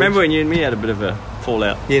and build a bridge. Remember when you and me had a bit of a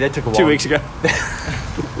fallout? Yeah, that took a while. 2 weeks ago.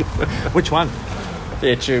 Which one?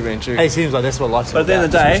 Yeah, true, man, true. Hey, it seems like that's what life's about. But at the end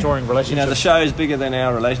of the day, restoring relationships. The show is bigger than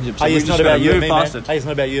our relationship. So it's not about you and me, man. Hey, it's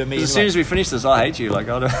not about you and me. As soon as we finish this, I hate you. Like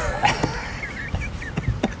I don't.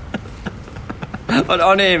 But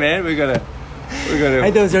on air, man, we gotta.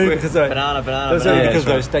 Hey, that was only because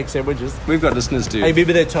those steak sandwiches. We've got listeners too. Hey,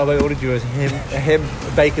 remember that time I ordered you a ham,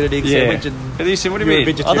 bacon and egg sandwich? And you said, what do you mean?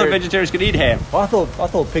 I thought vegetarians could eat ham. I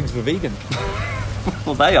thought pigs were vegan.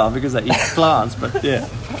 Well, they are because they eat plants, but yeah.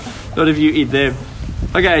 Not if you eat them.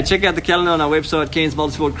 Okay, check out the calendar on our website,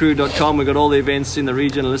 cairnsmotorsportcrew.com. We've got all the events in the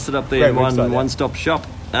region listed up there in one-stop shop.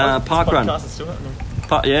 Park Run.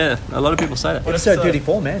 Yeah, a lot of people say that. Episode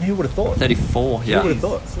 34, man. Who would have thought? 34, yeah. Who would have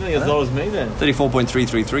thought? Something as low as me then.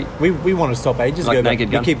 34.333. We want to stop ages ago, but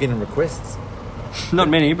we keep getting requests. Not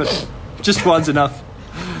many, but just one's enough.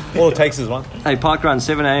 All it takes is one. Hey, Park Run,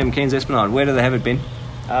 7 a.m, Cairns Esplanade. Where do they have it, Ben?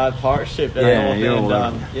 Pirate Ship.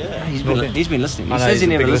 He's been listening. He says he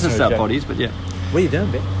never listens to our poddies, but yeah. What are you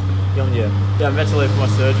doing, Ben? You're on your... Yeah, I'm about to leave for my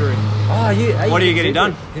surgery. Oh, yeah. What are you getting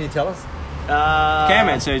done? Can you tell us? Cam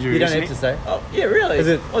had surgery. You don't have to say. Oh, yeah,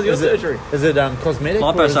 really? What's your surgery? Is it cosmetic?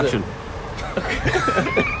 Liposuction.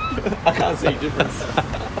 I can't see a difference.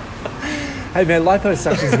 Hey, man,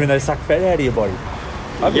 liposuction is when they suck fat out of your body.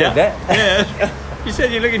 I believe that. Yeah. You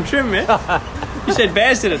said you're looking trim, man. You said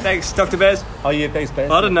Baz did it. Thanks, Dr. Baz. Oh, yeah, thanks,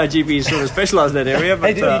 Baz. I didn't know GPs sort of specialise in that area. But,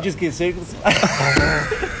 hey, didn't you just get circles?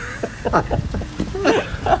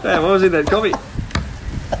 What was in that copy?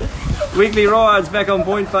 Weekly rides back on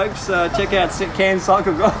point, folks. Check out Cairns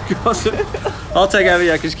Cycle Gossip. I'll take over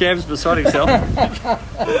here because Cam's beside himself.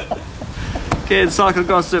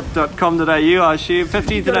 CairnsCycleGossip.com.au, I assume.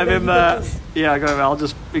 15th of November. Yeah, I'll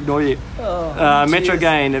just ignore you. Metro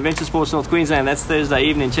Gain, Adventure Sports North Queensland. That's Thursday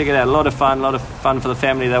evening. Check it out. A lot of fun for the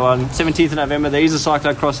family. They won 17th of November. There is a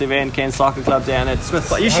cyclocross event, Cairns Cycle Club down at Smith.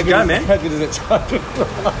 You should go, man. How good is it,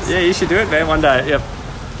 cyclocross? Yeah, you should do it, man, one day. Yep.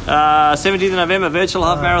 17th of November, virtual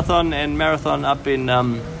half marathon and marathon up in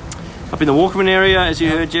the Walkerman area, as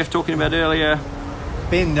you heard Jeff talking about earlier.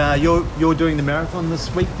 Ben, you're doing the marathon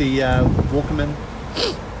this week, the Walkerman.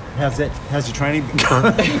 How's your training been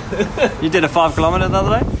going? You did a 5 kilometre the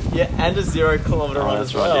other day? Yeah, and a 0 kilometre run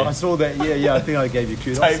as well. Yeah. I saw that. Yeah. I think I gave you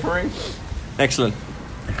kudos. Tapering. Excellent.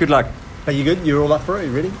 Good luck. Are you good? You're all up for it?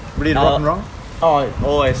 You ready? Ready to rock and roll? Oh,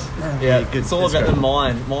 always. Yeah, good. It's all about the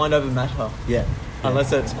mind over matter. Yeah.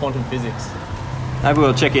 Unless it's quantum physics. Maybe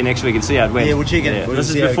we'll check in next week and see how it went. Yeah, we'll check in. Yeah. We'll This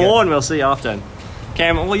is see how it before goes. and we'll see after.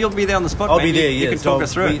 Cam, well, you'll be there on the spot. I'll man. be there. You can talk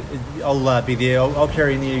us through it. I'll be there. I'll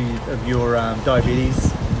carry any of your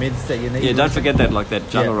diabetes meds that you need. Yeah, don't forget that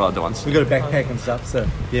jungle ride once. We've got a backpack and stuff, so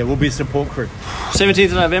yeah, we'll be a support crew. 17th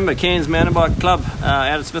of November, Cairns Mountain Bike Club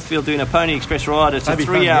out at Smithfield doing a Pony Express ride. It's a That'd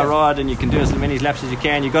be 3-hour fun, ride and you can do as many laps as you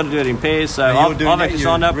can. You've got to do it in pairs. So you're I've doing that? actually You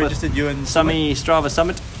signed up with registered you and Summy Strava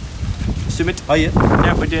Summit. Oh yeah.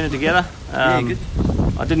 Yeah, we're doing it together. Yeah, good.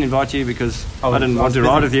 I didn't invite you because I didn't want to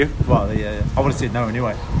ride with you. Well, yeah. I would have said no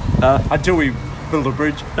anyway. Until we build a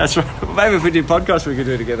bridge. That's right. Maybe if we do podcasts, we could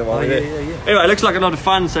do it together while we're there. Yeah. Anyway, it looks like a lot of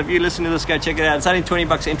fun. So if you listen to this, go check it out. It's only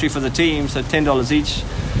 $20 entry for the team, so $10 each,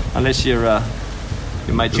 unless your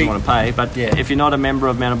mate doesn't want to pay. But if you're not a member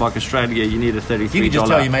of Mountain Bike Australia, you need a $33. You can just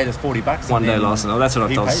tell your mate it's $40. One day license. Oh, that's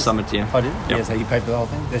what I told Summit. Yeah. I did. Yep. Yeah, so you pay for the whole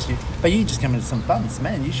thing. That's you. But you just come into some funds,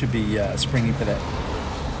 man. You should be springing for that.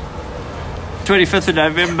 25th of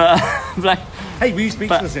November, Hey, were you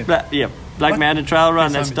speechless then? Black Mountain Trail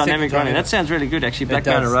Run. That's Second dynamic time running. ever. That sounds really good, actually. Black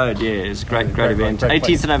does. Mountain Road, yeah, it's a great event. great 18th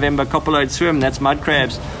place. of November, Copperload Swim. That's mud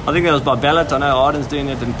crabs. I think that was by Ballot. I know Arden's doing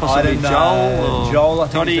it, and possibly Joel, I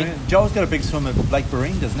think Toddy. he's doing it. Joel's got a big swim at Lake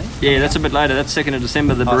Barine, doesn't he? Yeah, that's a bit later. That's 2nd of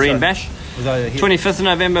December, the Barine sorry. Bash. Was that here? 25th of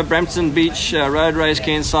November, Brampton Beach Road Race,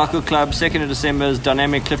 Cairns Cycle Club. 2nd of December is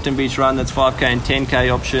Dynamic Clifton Beach Run. That's 5k and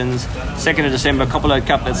 10k options. 2nd of December, Copperload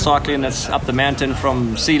Cup. That's cycling. That's up the mountain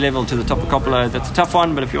from sea level to the top of Copperload. That's a tough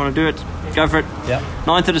one, but if you want to do it, go for it. Yeah.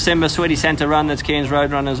 9th of December, Sweaty Santa Run. That's Cairns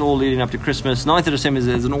Road Runners, all leading up to Christmas. 9th of December is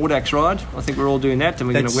an Audax ride. I think we're all doing that, and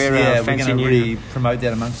we're going to wear our fancy we're going to new... really promote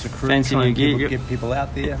that amongst the crew. Fancy try new and gear, get people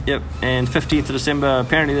out there. Yep, and 15th of December,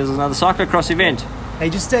 apparently there's another cyclocross event. Hey,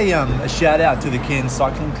 just a shout out to the Cairns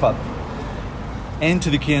Cycling Club and to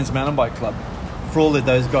the Cairns Mountain Bike Club for all that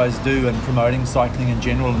those guys do in promoting cycling in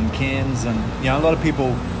general in Cairns. And a lot of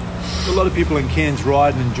people in Cairns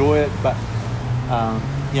ride and enjoy it, but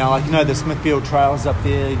the Smithfield Trails up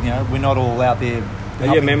there. We're not all out there. Are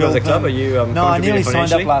you a member of the club? Are you No, I nearly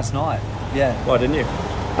signed up last night. Yeah. Why didn't you?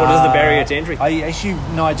 What is the barrier to entry? I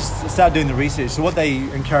just started doing the research. So what they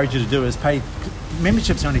encourage you to do is pay.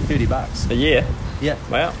 Membership's only $30 a year. Yeah.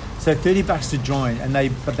 Wow. So $30 to join,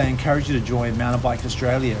 but they encourage you to join Mountain Bike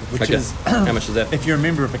Australia, which is how much is that? If you're a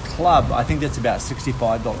member of a club, I think that's about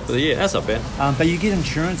 $65 for the year. That's not bad. But you get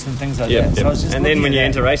insurance and things like that. So I was just and then when you at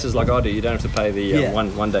enter races like I do, you don't have to pay the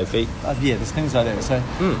one day fee. There's things like that. So I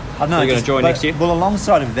don't know. So you're going to join next year? Well,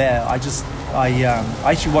 alongside of that, I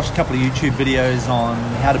actually watched a couple of YouTube videos on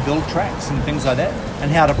how to build tracks and things like that,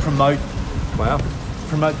 and how to promote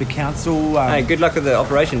the council. Hey, good luck with the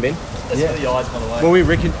operation, Ben. That's for the eyes, by the way. Well, we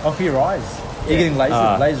reckon off your eyes. You're getting laser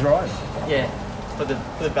eyes. Yeah, for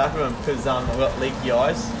the back of them, because I've got leaky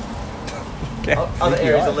eyes. Okay. Other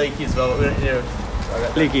areas are leaky as well.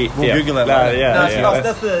 Leaky. We'll Google that later.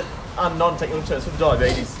 That's the non-technical terms for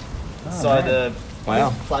diabetes. The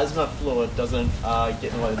plasma fluid doesn't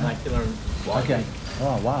get in the way of the macular and white. Okay.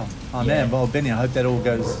 Oh wow. Oh man. Well, Benny, I hope that all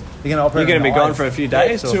goes. You're going to be gone for a few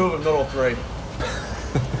days. Two of them, not all three.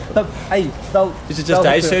 Is it just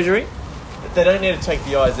day surgery? They don't need to take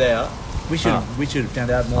the eyes out. We should have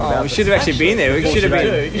found out more about we this. should have actually been there. We should have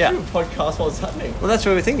been. You should have a podcast while it's happening. Well, that's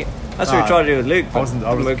what we're thinking. That's what we tried to do with Luke. I wasn't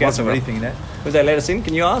really thinking that. Would they let us in?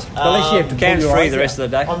 Can you ask? At least you have to Cam's free the rest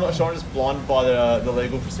of the day. I'm not sure. I'm just blinded by the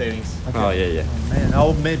legal proceedings. Okay. Oh yeah.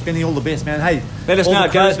 Oh man, Benny, all the best, man. Hey, let us know how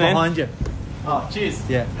it goes, man. Behind you. Oh, cheers.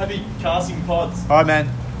 Yeah. Happy casting pods. All right, man.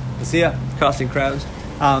 We'll see ya. Casting crows.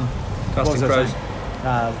 Casting crows.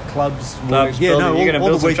 Clubs. All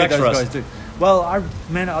the work that those guys do. Well, I'd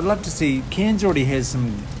love to see. Cairns already has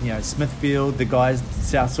some, Smithfield, the guys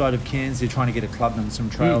south side of Cairns. They're trying to get a club and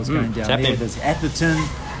some trails going down there. There's Atherton,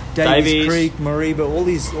 Davies Creek, Mariba, all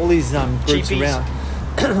these groups Cheapies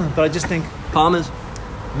around. But I just think Palmers.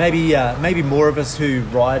 Maybe more of us who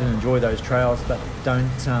ride and enjoy those trails, but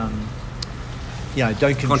don't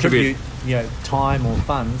contribute time or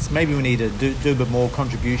funds, maybe we need to do a bit more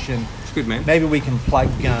contribution. It's good, man. Maybe we can plug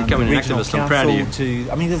the Becoming an regional activist, I'm proud of council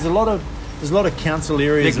to. I mean, there's a lot of council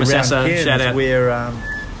areas Nick around Massassa, shout Cairns out. where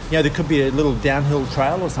there could be a little downhill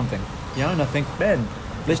trail or something. And I think, man,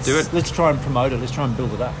 let's do it. Let's try and promote it. Let's try and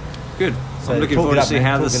build it up. Good. So I'm looking talk forward it to up, see man.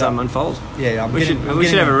 how Talk this it up. unfolds. Yeah, we should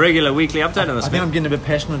have a regular weekly update on this. I think I'm getting a bit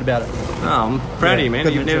passionate about it. Oh, I'm proud of you, man.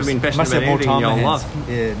 Good You've never interest. been passionate Must about have more anything in time your on whole hands. life.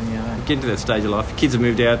 Yeah, Get into that stage of life. Your kids have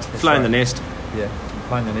moved out, flown right. the nest. Yeah,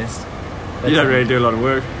 playing the nest. You don't really do a lot of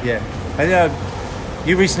work. Yeah. And,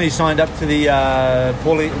 you recently signed up to the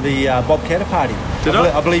Bob Catter party. Did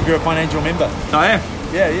I? I believe you're a financial member. I am.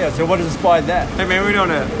 Yeah. So what has inspired that? Hey man, we don't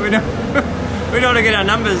want to get our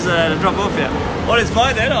numbers to drop off yet. What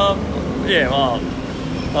inspired that? I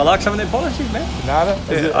like some of their policies, man.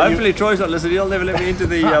 Hopefully Troy's not listening. He'll never let me into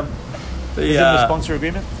the. Is it the sponsor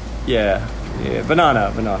agreement? Yeah.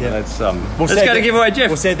 Banana. Yeah. Let's go to giveaway Jeff.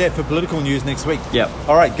 We'll save that for political news next week. Yep.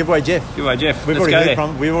 All right, giveaway Jeff. Giveaway Jeff. We've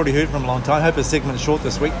already heard from him a long time. Hope his segment's short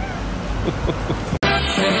this week.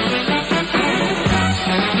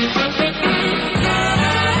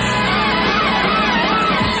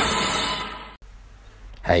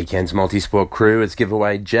 Hey Cairns Multisport crew, it's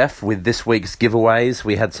Giveaway Jeff. With this week's giveaways,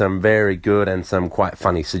 we had some very good and some quite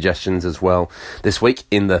funny suggestions as well this week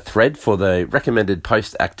in the thread for the recommended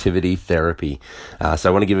post-activity therapy. So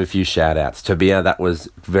I want to give a few shout-outs. Tobia, that was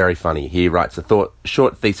very funny. He writes a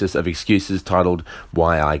short thesis of excuses titled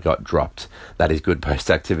Why I Got Dropped. That is good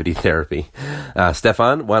post-activity therapy.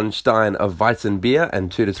 Stefan, 1 stein of Weizen beer and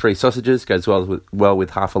 2 to 3 sausages goes well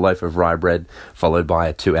with half a loaf of rye bread, followed by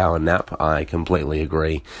a 2-hour nap. I completely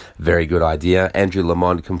agree. Very good idea. Andrew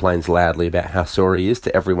Lamond complains loudly about how sore he is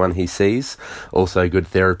to everyone he sees. Also good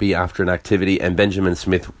therapy after an activity. And Benjamin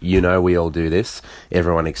Smith, we all do this.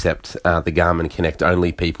 Everyone except the Garmin Connect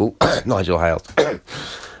only people. Nigel Hales.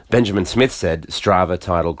 Benjamin Smith said, Strava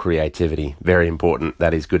title creativity. Very important.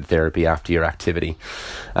 That is good therapy after your activity.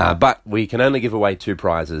 But we can only give away 2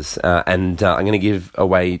 prizes. And I'm going to give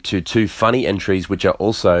away to 2 funny entries, which are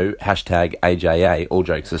also hashtag AJA, all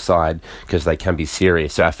jokes aside, because they can be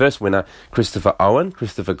serious. So our first winner,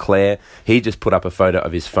 Christopher Clare, he just put up a photo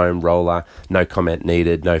of his foam roller. No comment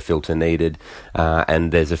needed, no filter needed.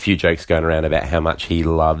 And there's a few jokes going around about how much he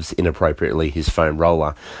loves inappropriately his foam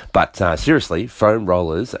roller. But seriously, foam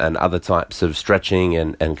rollers and other types of stretching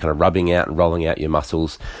and kind of rubbing out and rolling out your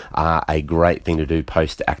muscles are a great thing to do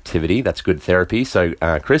post-activity. That's good therapy. So,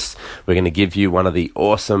 Chris, we're going to give you one of the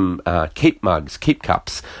awesome Keep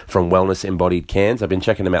cups from Wellness Embodied Cairns. I've been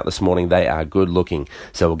checking them out this morning. They are good looking.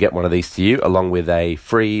 So we'll get one of these to you along with a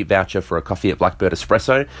free voucher for a coffee at Blackbird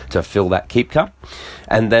Espresso to fill that Keep cup.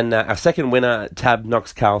 And then our second winner, Tab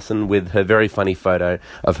Knox Carlson, with her very funny photo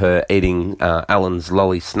of her eating Alan's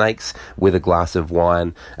lolly snakes with a glass of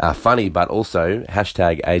wine. Funny, but also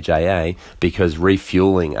hashtag AJA, because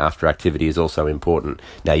refueling after activity is also important.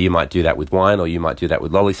 Now, you might do that with wine, or you might do that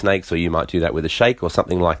with lolly snakes, or you might do that with a shake or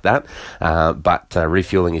something like that. But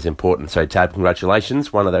refueling is important. So, Tab,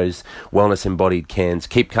 congratulations. One of those Wellness Embodied Cairns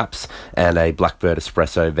Keep Cups and a Blackbird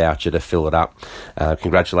Espresso voucher to fill it up.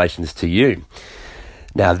 Congratulations to you.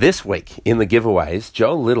 Now, this week in the giveaways,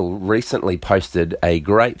 Joel Little recently posted a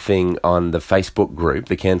great thing on the Facebook group,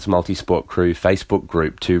 the Cairns Multisport Crew Facebook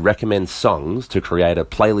group, to recommend songs to create a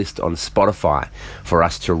playlist on Spotify for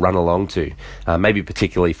us to run along to. Maybe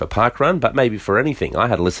particularly for parkrun, but maybe for anything. I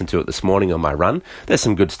had to listen to it this morning on my run. There's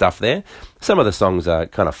some good stuff there. Some of the songs are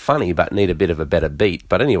kind of funny, but need a bit of a better beat.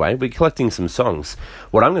 But anyway, we're collecting some songs.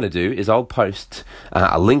 What I'm going to do is I'll post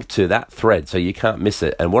a link to that thread so you can't miss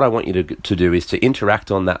it. And what I want you to do is to interact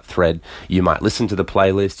on that thread. You might listen to the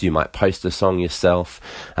playlist, you might post a song yourself,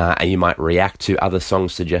 and you might react to other song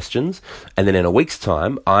suggestions. And then in a week's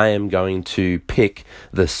time, I am going to pick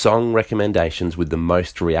the song recommendations with the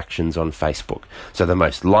most reactions on Facebook. So the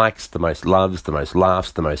most likes, the most loves, the most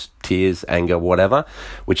laughs, the most tears, anger, whatever.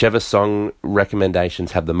 Whichever song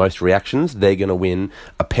recommendations have the most reactions, they're going to win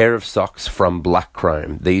a pair of socks from Black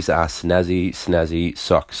Chrome. These are snazzy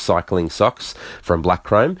socks, cycling socks from Black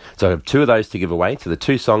Chrome. So I have 2 of those to give away to the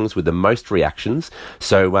 2 songs with the most reactions.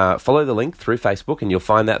 So follow the link through Facebook and you'll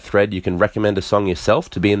find that thread. You can recommend a song yourself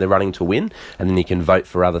to be in the running to win, and then you can vote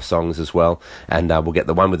for other songs as well, and we'll get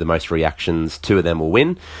the one with the most reactions. 2 of them will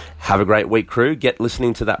win. Have a great week, crew. Get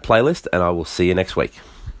listening to that playlist, and I will see you next week.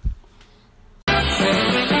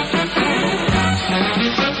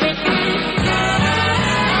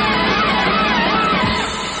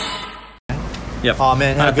 Yep. Oh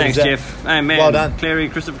man, how good thanks, is that? Jeff. Hey man, Well done. Clary,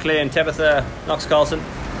 Christopher Clare, and Tabitha Knox Carlson.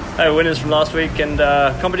 Hey, winners from last week, and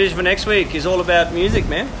competition for next week is all about music,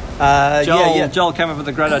 man. Joel came up with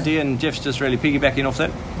a great idea, and Jeff's just really piggybacking off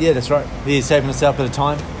that. Yeah, that's right. He's saving himself a bit of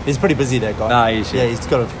time. He's pretty busy, that guy. No, he is. Yeah, he's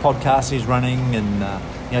got a podcast he's running, and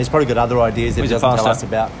he's probably got other ideas that he doesn't tell us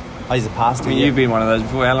about. Oh, he's a pastor. I mean, you've been one of those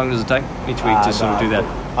before. How long does it take each week to sort of do that?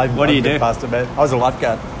 What do you do? Pastor, man. I was a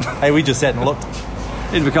lifeguard. Hey, we just sat and looked.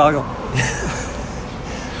 In Invercargill.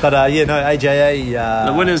 But AJA.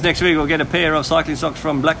 The winners next week will get a pair of cycling socks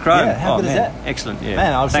from Black Crow. Yeah, how good is that? Excellent. Yeah.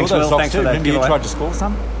 Man, I saw Thanks, those Will. socks Thanks too. for that. Remember you giveaway. tried to score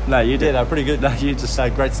some? No, you did. Yeah, they're pretty good. No, you just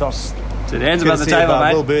great socks. To the hands above the Courtesy table, of,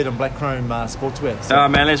 mate. Will Bird and Black Chrome Sportswear. So. Oh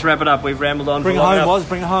man, let's wrap it up. We've rambled on. Bring it for long home, enough. Woz.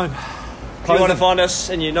 Bring it home. If you want to find us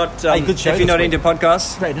and you're not, good show if you're not this into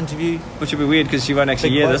podcasts, great interview. Which would be weird because you won't actually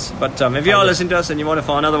Big hear quote. this. But if you are listening to us and you want to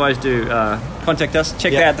find other ways to contact us,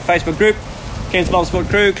 check out the Facebook group, Cairns Multisport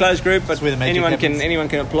Crew, closed group. But where the magic happens. anyone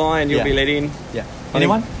can apply and you'll be let in. Yeah.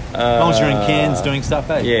 Anyone? As long as you're in Cairns doing stuff,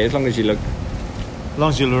 eh? Yeah, as long as you look. As long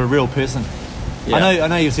as you're a real person. Yeah. I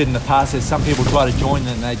know you've said in the past that some people try to join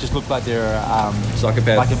and they just look like they're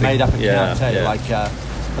psychopath, like a made up account. Like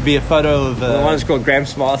it'd be a photo of. The one's called Graham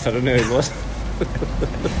Smith. I don't know who it was.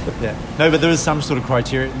 Yeah. No, but there is some sort of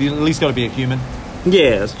criteria. You at least got to be a human.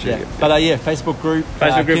 Yeah, that's true. Yeah. But Facebook group.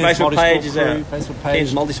 Facebook page is our Facebook Cairns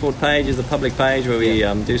page. Multisport page is the public page where we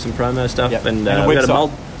do some promo stuff. Yep. And a we've got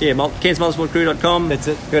website. CairnsMultisportCrew.com. That's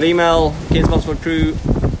it. We've got email,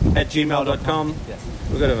 CairnsMultisportCrew@gmail.com. Yes.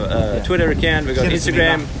 We've got a Twitter account. We've got Send us an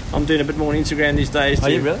Instagram. I'm doing a bit more on Instagram these days. Are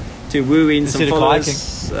you really? To woo in Instead some of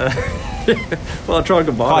followers. Well, I try and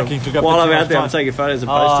combine Hiking them. took up While too I'm much out there, I'm time. taking photos and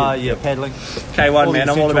posting. Yeah, paddling. K1, man.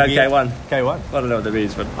 I'm all about K1. K1? I don't know what that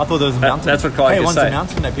means, but I thought there was a mountain. That's what kayakers K1's say. a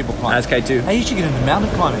mountain that people climb. That's K2. Hey, you should get into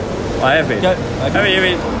mountain climbing. I have been. Go. Have you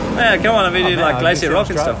been? Yeah, come on. I've been doing like Glacier Rock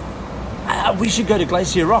and stuff. We should go to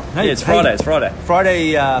Glacier Rock. No, Yeah, it's Friday. It's Friday.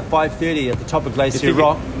 Friday, 5:30 at the top of Glacier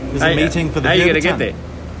Rock. There's a meeting for the How are you going to Herberton. get there?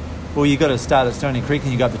 Well, you got to start at Stony Creek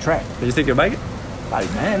and you go up the track. Do you think you'll make it? Hey,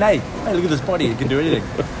 man, hey, look at this body. It can do anything.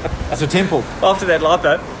 It's a temple. After that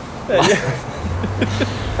lipo.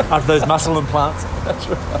 After those muscle implants. That's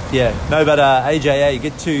right. Yeah. No, but AJA,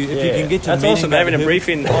 get to, if you can get to That's the meeting. awesome. They're having a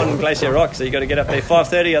briefing on Glacier Rock, so you got to get up there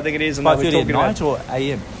 5:30, I think it is. And 5:30 we're at talking night about or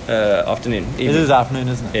AM? Afternoon. It is afternoon,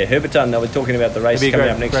 isn't it? Yeah, Herberton. They were talking about the race It'd be coming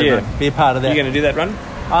great, up next great year. run. Be a part of that. Are you going to do that run?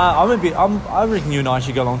 I reckon you and I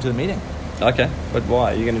should go along to the meeting. Okay, but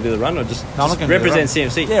why? Are you going to do the run or just, No, I'm not just gonna do the represent run.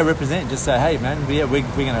 CMC? Yeah, represent. Just say, hey, man, we're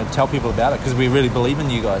going to tell people about it because we really believe in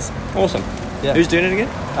you guys. Awesome. Yeah. Who's doing it again?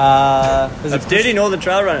 There's It's Dirty Northern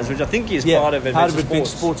Trail Runners, which I think is part of Adventure Adventure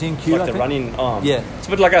Sports NQ, like I the think. running arm. Yeah. It's a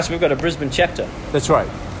bit like us. We've got a Brisbane chapter. That's right.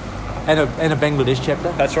 And a Bangladesh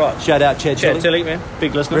chapter. That's right. Shout out Chad Tilly, man.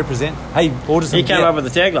 Big listener. Represent. Hey, order some. He came up with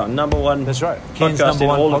the tagline, #1. That's right. Podcast Cairns in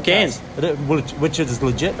 #1 all of podcast. Cairns. Which is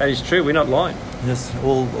legit. That is true. We're not lying. Yes,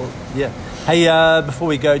 yeah. Hey, before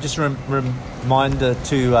we go, just a reminder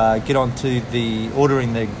to get on to the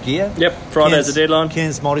ordering the gear. Yep, Friday's the deadline.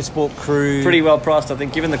 Cairns Multisport Crew. Pretty well priced, I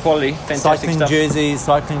think, given the quality. Fantastic cycling stuff. jerseys,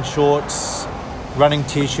 cycling shorts, running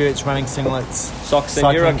t-shirts, running singlets, Socks and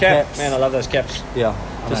cycling Euro cap. caps. Man, I love those caps. Yeah,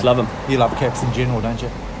 Just love them. You love caps in general, don't you?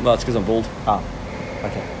 Well, it's because I'm bald. Oh,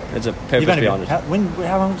 okay. There's a purpose behind it.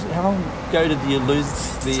 How long ago did you lose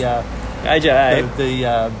the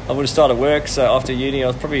AJA. I would have started work, so after uni I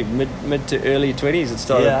was probably mid to early 20s. It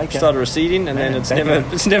started receding, and then it's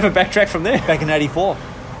never backtracked from there. Back in '84,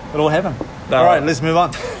 it all happened. No. All right, let's move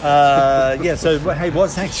on. Yeah, so hey,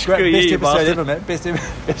 Woz, thanks. Screw Great, you, best you episode bastard. ever, man. Best ever.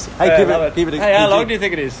 Hey, keep it. Hey, how long do you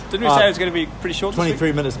think it is? Didn't we say it was going to be pretty short?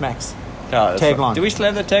 23 minutes max. Tagline. Right. Do we still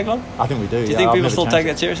have that tagline? I think we do. Do you think people still take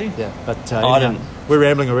that seriously? Yeah, but I didn't. We're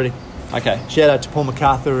rambling already. Okay. Shout out to Paul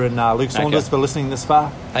MacArthur and Luke Saunders for listening this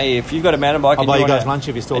far. Hey, if you've got a mountain bike I'll buy you guys lunch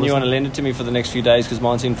if you're still and you want to listening. lend it to me for the next few days because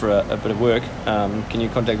mine's in for a bit of work, can you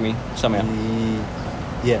contact me somehow?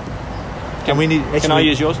 Yeah. Can we need? Can I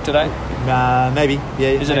use yours today? Maybe.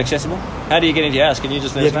 Yeah. Is it accessible? How do you get into your house? Can you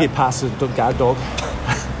just let You us have to know? get past the guard dog.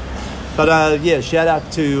 But yeah, shout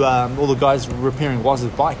out to all the guys repairing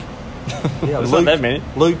Woz's bike. Yeah, It's not that many.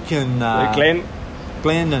 Luke and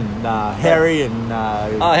Glenn and Harry and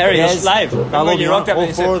Harry, your Gaz. slave. Remember when you rocked up all and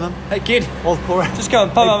you four said, of them. "Hey kid, all four. Just go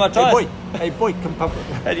and pump on my tyres." Hey boy, come pump.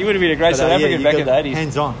 Hey, you would have been a great South African back in the 80s.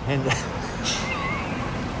 Hands on.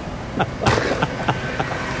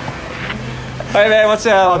 Hey man, what's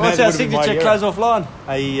our that would've been signature my close off line?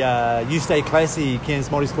 Hey, you stay classy, Cairns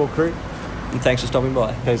Multisport Crew. And thanks for stopping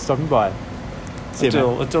by. Okay, stopping by. See you,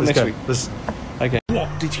 mate. Until Let's next go. week. Okay. What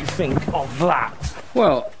did you think of that?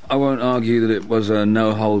 Well, I won't argue that it was a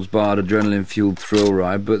no-holds-barred, adrenaline-fueled thrill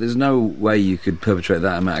ride, but there's no way you could perpetrate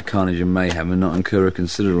that amount of carnage and mayhem and not incur a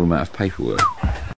considerable amount of paperwork.